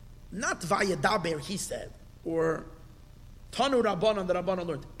 Not Vayadaber, he said, or Tanu Rabbanan, the Rabbanan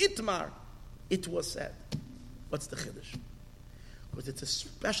learned. Itmar, it was said. What's the chiddush? Because it's a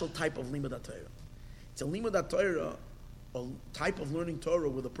special type of Limud HaTorah. It's a Limud HaTorah, a type of learning Torah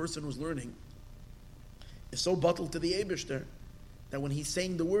where the person who's learning is so bottled to the Eibishter that when he's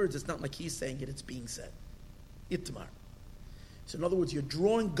saying the words, it's not like he's saying it, it's being said. Itmar. So in other words, you're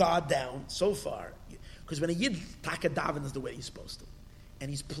drawing God down so far, because when a Yid taka daven is the way he's supposed to, and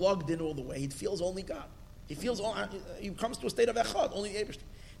he's plugged in all the way, he feels only God. He comes to a state of echad, only the Eibishter.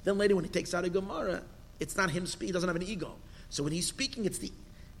 Then later when he takes out a Gemara, it's not him speaking, he doesn't have an ego. So when he's speaking,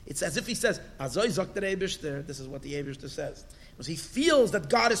 it's as if he says, Azoy zok der Eibishter, this is what the Eibishter says. Because he feels that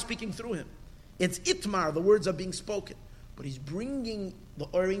God is speaking through him. It's Itmar, the words are being spoken. But he's bringing the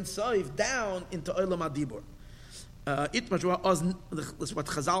Orin Saif down into Olam HaDibur. It's what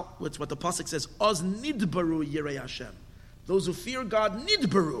the pasuk says. Oz nidbaru yirei Hashem. Those who fear God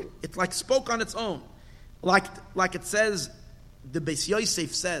nidbaru. It like spoke on its own. Like it says, the Beis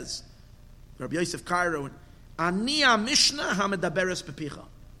Yosef says, Rabbi Yosef Cairo, Ani Mishnah Hamedaberes Pepicha.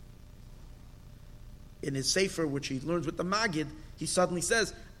 In his Sefer, which he learns with the Magid, he suddenly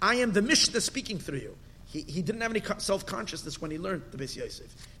says, I am the Mishnah speaking through you. He didn't have any self-consciousness when he learned the Beis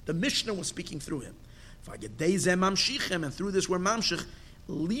Yosef. The Mishnah was speaking through him. And through this we're mamshich,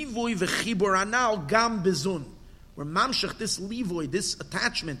 livoy v'chibur anal gam bezun. We're mamshich, this livoy, this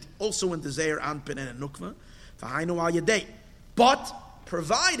attachment, also in the Zeir, Anpin, and Nukva. V'hainu al yadei. But,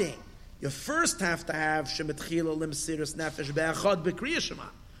 providing, you first have to have shemetchila limsiris nefesh be'echad b'kriya shema.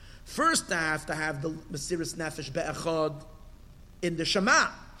 First I have to have the mesiris nefesh be'echad in the Shema.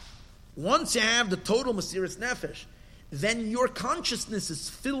 Once you have the total mesiris nefesh, then your consciousness is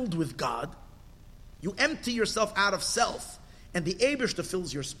filled with God. You empty yourself out of self, and the Eibishter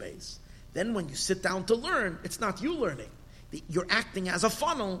fills your space. Then when you sit down to learn, it's not you learning. You're acting as a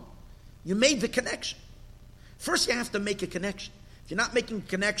funnel. You made the connection. First you have to make a connection. If you're not making a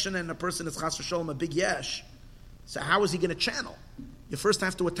connection and a person is chas v'sholem a big yesh, so how is he going to channel? You first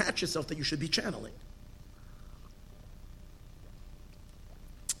have to attach yourself that you should be channeling.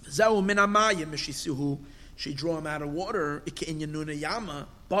 She drew him out of water,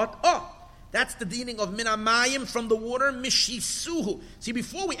 but that's the dealing of minamayim from the water, mishisuhu. See,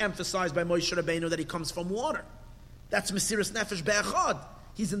 before we emphasized by Moshe Rabbeinu that he comes from water. That's Mesiris Nefesh Be'echad.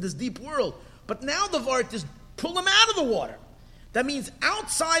 He's in this deep world. But now the Vart is pull him out of the water. That means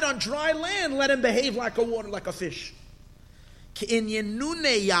outside on dry land, let him behave like a water, like a fish.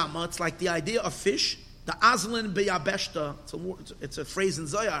 It's like the idea of fish. The azlin beyabeshta, it's a phrase in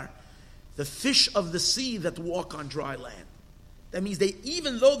Zohar. The fish of the sea that walk on dry land. That means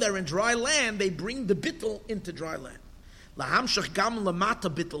even though they're in dry land, they bring the bittul into dry land. Lahamshach gam lamata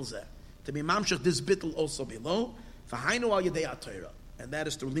bittul zeh. To be mamshach this bittul also below. V'hainu al yedei HaTorah. And that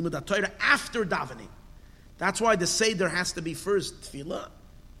is through limud HaTorah after davening. That's why the Seder has to be first tefillah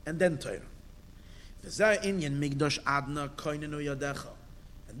and then Torah. And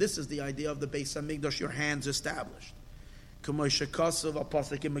this is the idea of the Beis HaMikdash, your hands established. That's the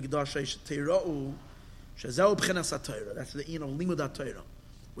limud HaTorah,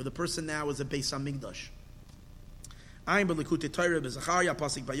 where the person now is a Beis HaMikdash.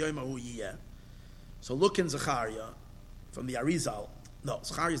 So look in Zechariah from the Arizal. No,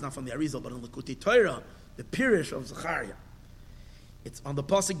 Zechariah is not from the Arizal, but in Likutei Torah, the Pirish of Zechariah. It's on the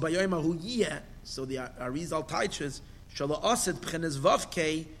pasuk Bayoyma Hu Yiyeh. So the Arizal teaches Shala Asid B'chenes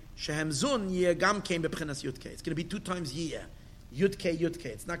Vavkei Shehem Zun Yiyeh Gam Kein B'chenes Yudkei. It's going to be 2 times Yiyeh. Yudkei Yudkei.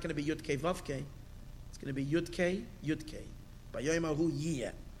 It's not going to be Yudkei Vavkei. It's going to be Yudkei Yudkei. Bayoyma Hu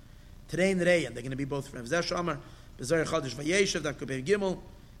Yiyeh. Today and Rei, and they're going to be both from Zesh Amar Bezer Chadish Vayeshev. That could be Gimel.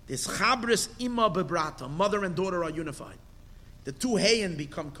 This Chabris Ima Bebrata. Mother and daughter are unified. The 2 Hayin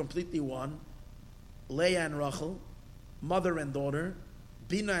become completely one. Leah and Rachel, mother and daughter,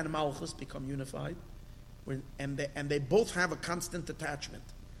 Bina and Malchus become unified, and they both have a constant attachment.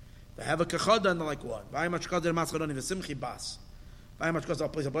 They have a kachada and they're like one. Now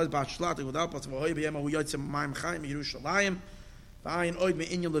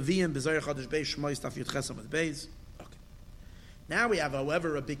we have,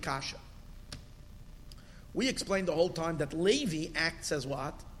 however, a big kasha. We explained the whole time that Levi acts as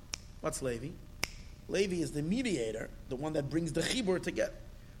what? What's Levi? Levi is the mediator, the one that brings the chibur together.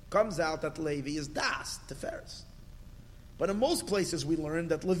 Comes out that Levi is das, Teferes. But in most places we learn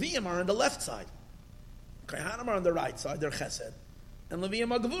that Leviim are on the left side. Kohanim are on the right side, they're chesed. And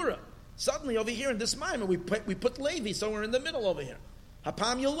Leviim are gevura. Suddenly over here in this Maimon, we put Levi somewhere in the middle over here.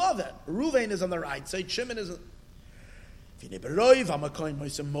 Hapam, you'll love it. Ruvain is on the right side, Shimon is... In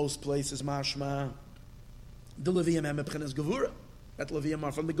most places, mashma, the Leviim have b'chenes gevura. That Leviim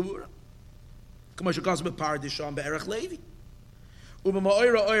are from the gevura. Which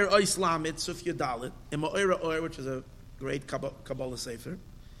is a great Kabbalah Sefer,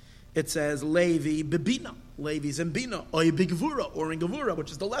 it says Levi bebina, Levi's in bina, oy bigvura, or in gevura, which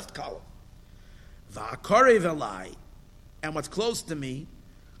is the left column. Va'akarev elai, and what's close to me,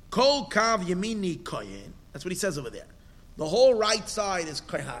 kol kav yamini kohen. That's what he says over there. The whole right side is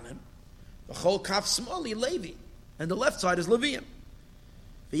kohanim, the whole kav smali Levi, and the left side is Leviim.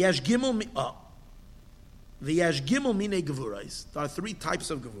 V'yesh gimel V'yesh gimel mine gevurais. There are 3 types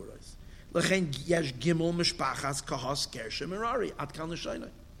of gevurais. L'chein yesh gimel mishpachas kahas gershom merari at kal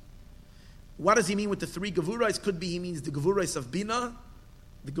neshaynai. What does he mean with the 3 gevurais? Could be he means the gevurais of Bina,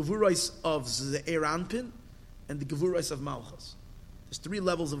 the gevurais of Ze'er Anpin, and the gevurais of Malchus. There's 3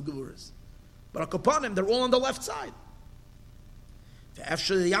 levels of gevurais. But akapanim, they're all on the left side. Now that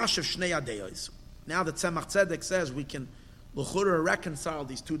Tzemach Tzedek says we can l'chura reconcile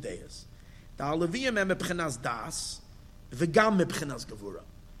these 2 days. The Leviyim em mebchinas das, v'gam mebchinas gevura.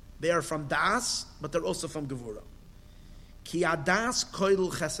 They are from das, but they're also from gevura. Ki adas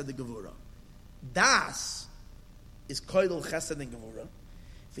koidel chesed gevura. Das is koidel chesed and gevura.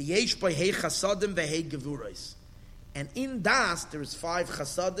 V'yesh by hei chasadim v'hei gevurais. And in das, there is 5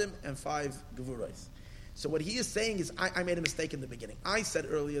 chasadim and 5 gevurais. So what he is saying is, I made a mistake in the beginning. I said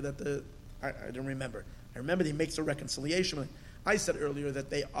earlier that I don't remember. I remember that he makes a reconciliation. I said earlier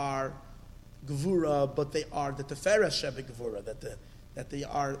that they are gevura, but they are the teferes shebe gevura, that they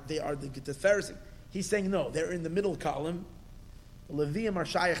are the teferes. He's saying no, they're in the middle column. The Leviim are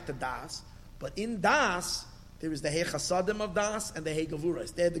shayach to das, but in das there is the hei chasadim of das and the hei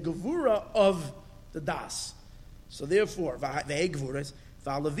gevuras. They're the gevura of the das. So therefore, the hei gevuras.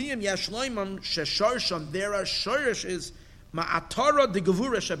 V'aleviim yesh loimam shesharsham. There are shorish is ma'atara de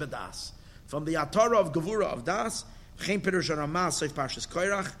gevura shebedas. From the atara of gevura of das. Chen pirush Ramah seif parshas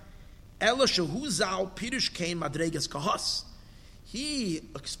koirach. Ela shehu zal pirush kein madregas kahas. He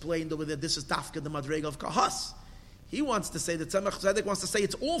explained over there, this is dafka the madrega of kahas. He wants to say that Tzemach Tzedek wants to say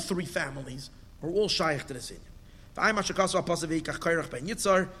it's all 3 families are all shaykh to the senior. V'ayim hashakasu apasav veikach koirach ben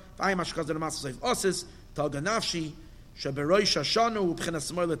yitzar. V'ayim hashakasu the Ramah seif osis. Talga nafshi. Sheberoish Hashanu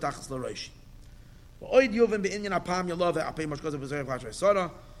u'b'chinas smoil etachas l'roishi. V'oid yuvim be'inyan apam yalove apay mashkoz v'zerech v'achrei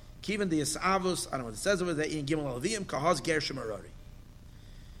sora. Kivin the Yisavus, I don't know what it says over there, in Gimel Alaviyim, kahaz Gershom Merari.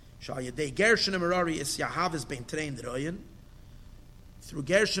 Shal yedei Gershom Merari is Yahavis bein trained royin. Through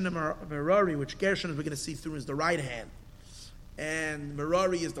Gershom Merari, which Gershom, as we're going to see through, is the right hand. And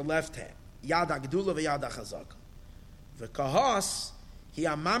Merari is the left hand. Yada Gedula v'yada Chazaka. V'kahas, hi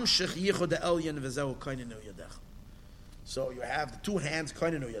amamshich yichud elyon v'zeu koinenu yadecha. So you have the 2 hands,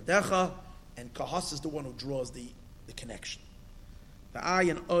 koinenu yadecha, and kahas is the one who draws the connection. The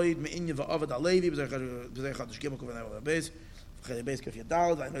ayin oid meinyan va'avad alevi b'zei chadash gimel kuvenay v'beis v'chedei beis kef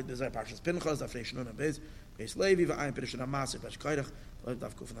yadal v'ayin oid b'zei parshas pinchas v'afrei shnun v'beis beis levi v'ayin pirush ha'masik v'ash koirach v'ayin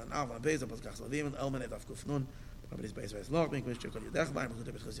daf kuvenan av v'beis v'ayin kach slavim v'elmen daf kuvenun v'ayin beis beis loch v'ayin kvish chekol yadech v'ayin v'ayin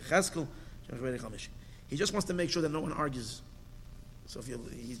b'chutei b'chutei cheskel v'ayin v'ayin chamish. He just wants to make sure that no one argues. So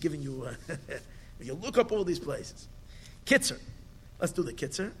he's giving you, if you look up all these places. Kitzer. Let's do the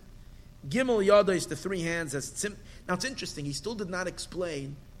kitzer. Gimel Yada is the 3 hands as tzim. Now it's interesting, he still did not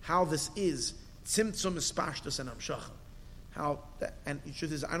explain how this is tzimtzum espashtus and amshacha. How that, and the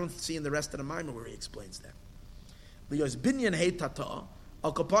truth is, I don't see in the rest of the Maimon where he explains that. Lios binyan hey tata,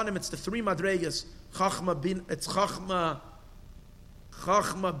 al kapanim, it's the 3 madregas, chachma bin, it's chachma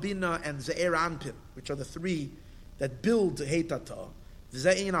bina and ze'er anpin, which are the 3 that build hey tata.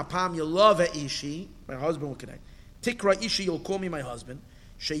 Ze'in apam yalava ishi, my husband will connect. Tikra ishi, you'll call me my husband.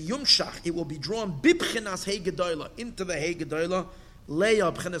 Sheyumshach, it will be drawn bibchinas hey gedoyla, into the hey gedoyla,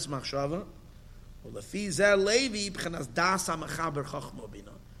 leya bchinas machshava. Ulefi zeh levi bchinas das ha'mechaber chachma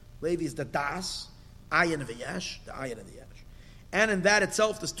bina. Levi is the das, ayin v'yesh, the ayin and the yesh. And in that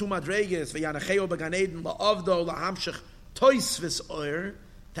itself, there's 2 madregas, v'yanacheo b'gan eden, la'avdo, la'hamshach, tois v's'oyer,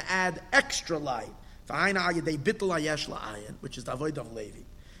 to add extra light. V'ayin ayadei bittel ha'yesh la'ayin, which is the avoid of Levi.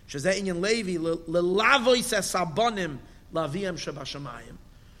 Shezeh inyan Levi, le'lavois esabonim, la'aviyam shabashamayim.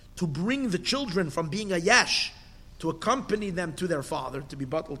 To bring the children from being a yesh, to accompany them to their father, to be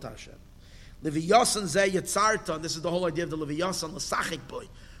batal tashem. Leviyasan zeh yitzarta, and this is the whole idea of the Leviyasan, l'sachik boy,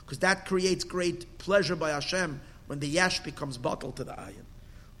 because that creates great pleasure by Hashem when the yesh becomes batal to the ayin.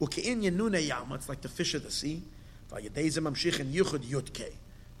 Ukein yenune yama, it's like the fish of the sea. Vayedezim amshichin yuchud yud kei.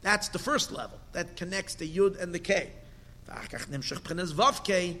 That's the first level. That connects the yud and the kei. V'achach nimshich p'chenes vav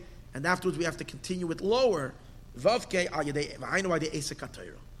kei, and afterwards we have to continue it lower. Vav kei ayedei v'aynu ayedei esek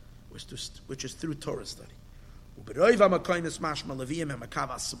HaTorah, which is through Torah study.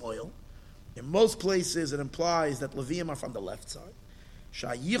 In most places, it implies that Leviim are from the left side.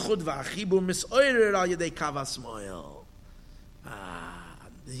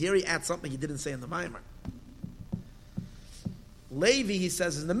 Here he adds something he didn't say in the Maimar. Levi, he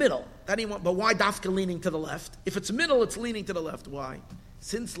says, is in the middle. But why dafka leaning to the left? If it's middle, it's leaning to the left. Why?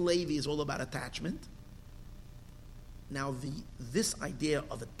 Since Levi is all about attachment, now this idea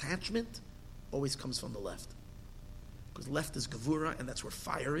of attachment always comes from the left. Because left is gevura, and that's where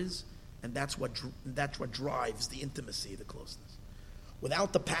fire is, and that's what drives the intimacy, the closeness.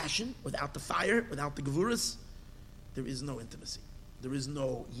 Without the passion, without the fire, without the gevuras, there is no intimacy. There is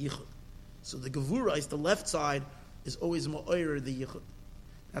no yichud. So the gevura is the left side, is always ma'oyer the yichud.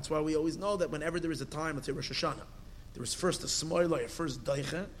 That's why we always know that whenever there is a time, let's say Rosh Hashanah, there is first a smoila, a first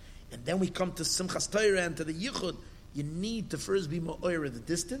daicha, and then we come to Simchas Torah and to the yichud. You need to first be ma'oyer the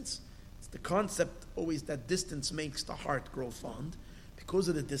distance. It's the concept always that distance makes the heart grow fond. Because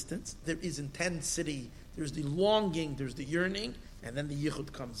of the distance, there is intensity, there's the longing, there's the yearning, and then the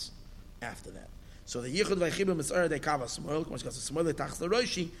yichud comes after that. So the Yichud Vaychibur Mitzvah de Kava Smoil, which goes to Smoil Tachs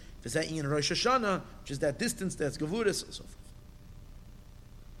LaRoshi, V'zeh in Rosh Hashanah, which is that distance that's Gevuris, and so forth.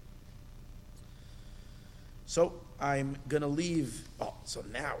 So I'm going to leave. So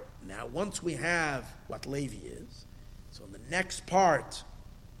now once we have what Levi is, so in the next part,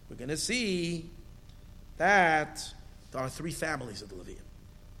 we're going to see that there are three families of the Levium: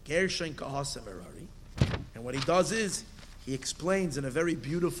 Gershon, Kahas, and Merari. And what he does is he explains in a very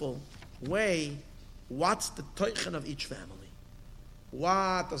beautiful way what's the teichen of each family.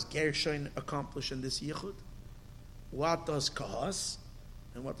 What does Gershon accomplish in this yichud? What does Kahas?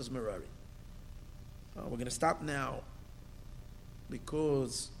 And what does Merari? We're going to stop now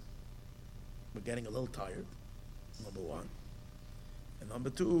because we're getting a little tired, number one. And number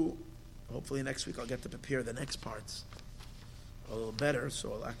two, hopefully next week I'll get to prepare the next parts a little better,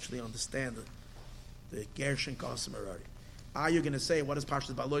 so I'll actually understand the Gershon, Kahas, and Merari. Are you going to say, what is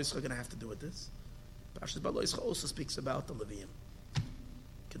Parshas Baloischa going to have to do with this? Parshas Baloischa also speaks about the Levium.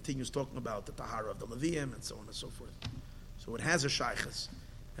 Continues talking about the Tahara of the Levium and so on and so forth. So it has a shaychus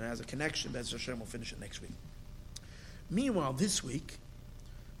and it has a connection. Bez Hashem will finish it next week. Meanwhile, this week,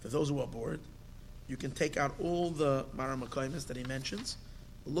 for those who are bored, you can take out all the Mara Makaimis that he mentions,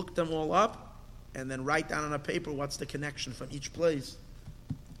 look them all up, and then write down on a paper what's the connection from each place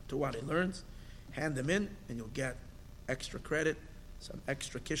to what he learns. Hand them in, and you'll get extra credit, some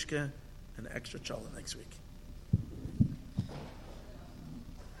extra kishka, and extra challah next week.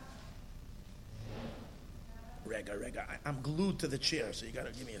 Rega, I'm glued to the chair, so you got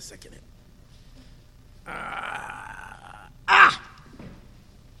to give me a second here.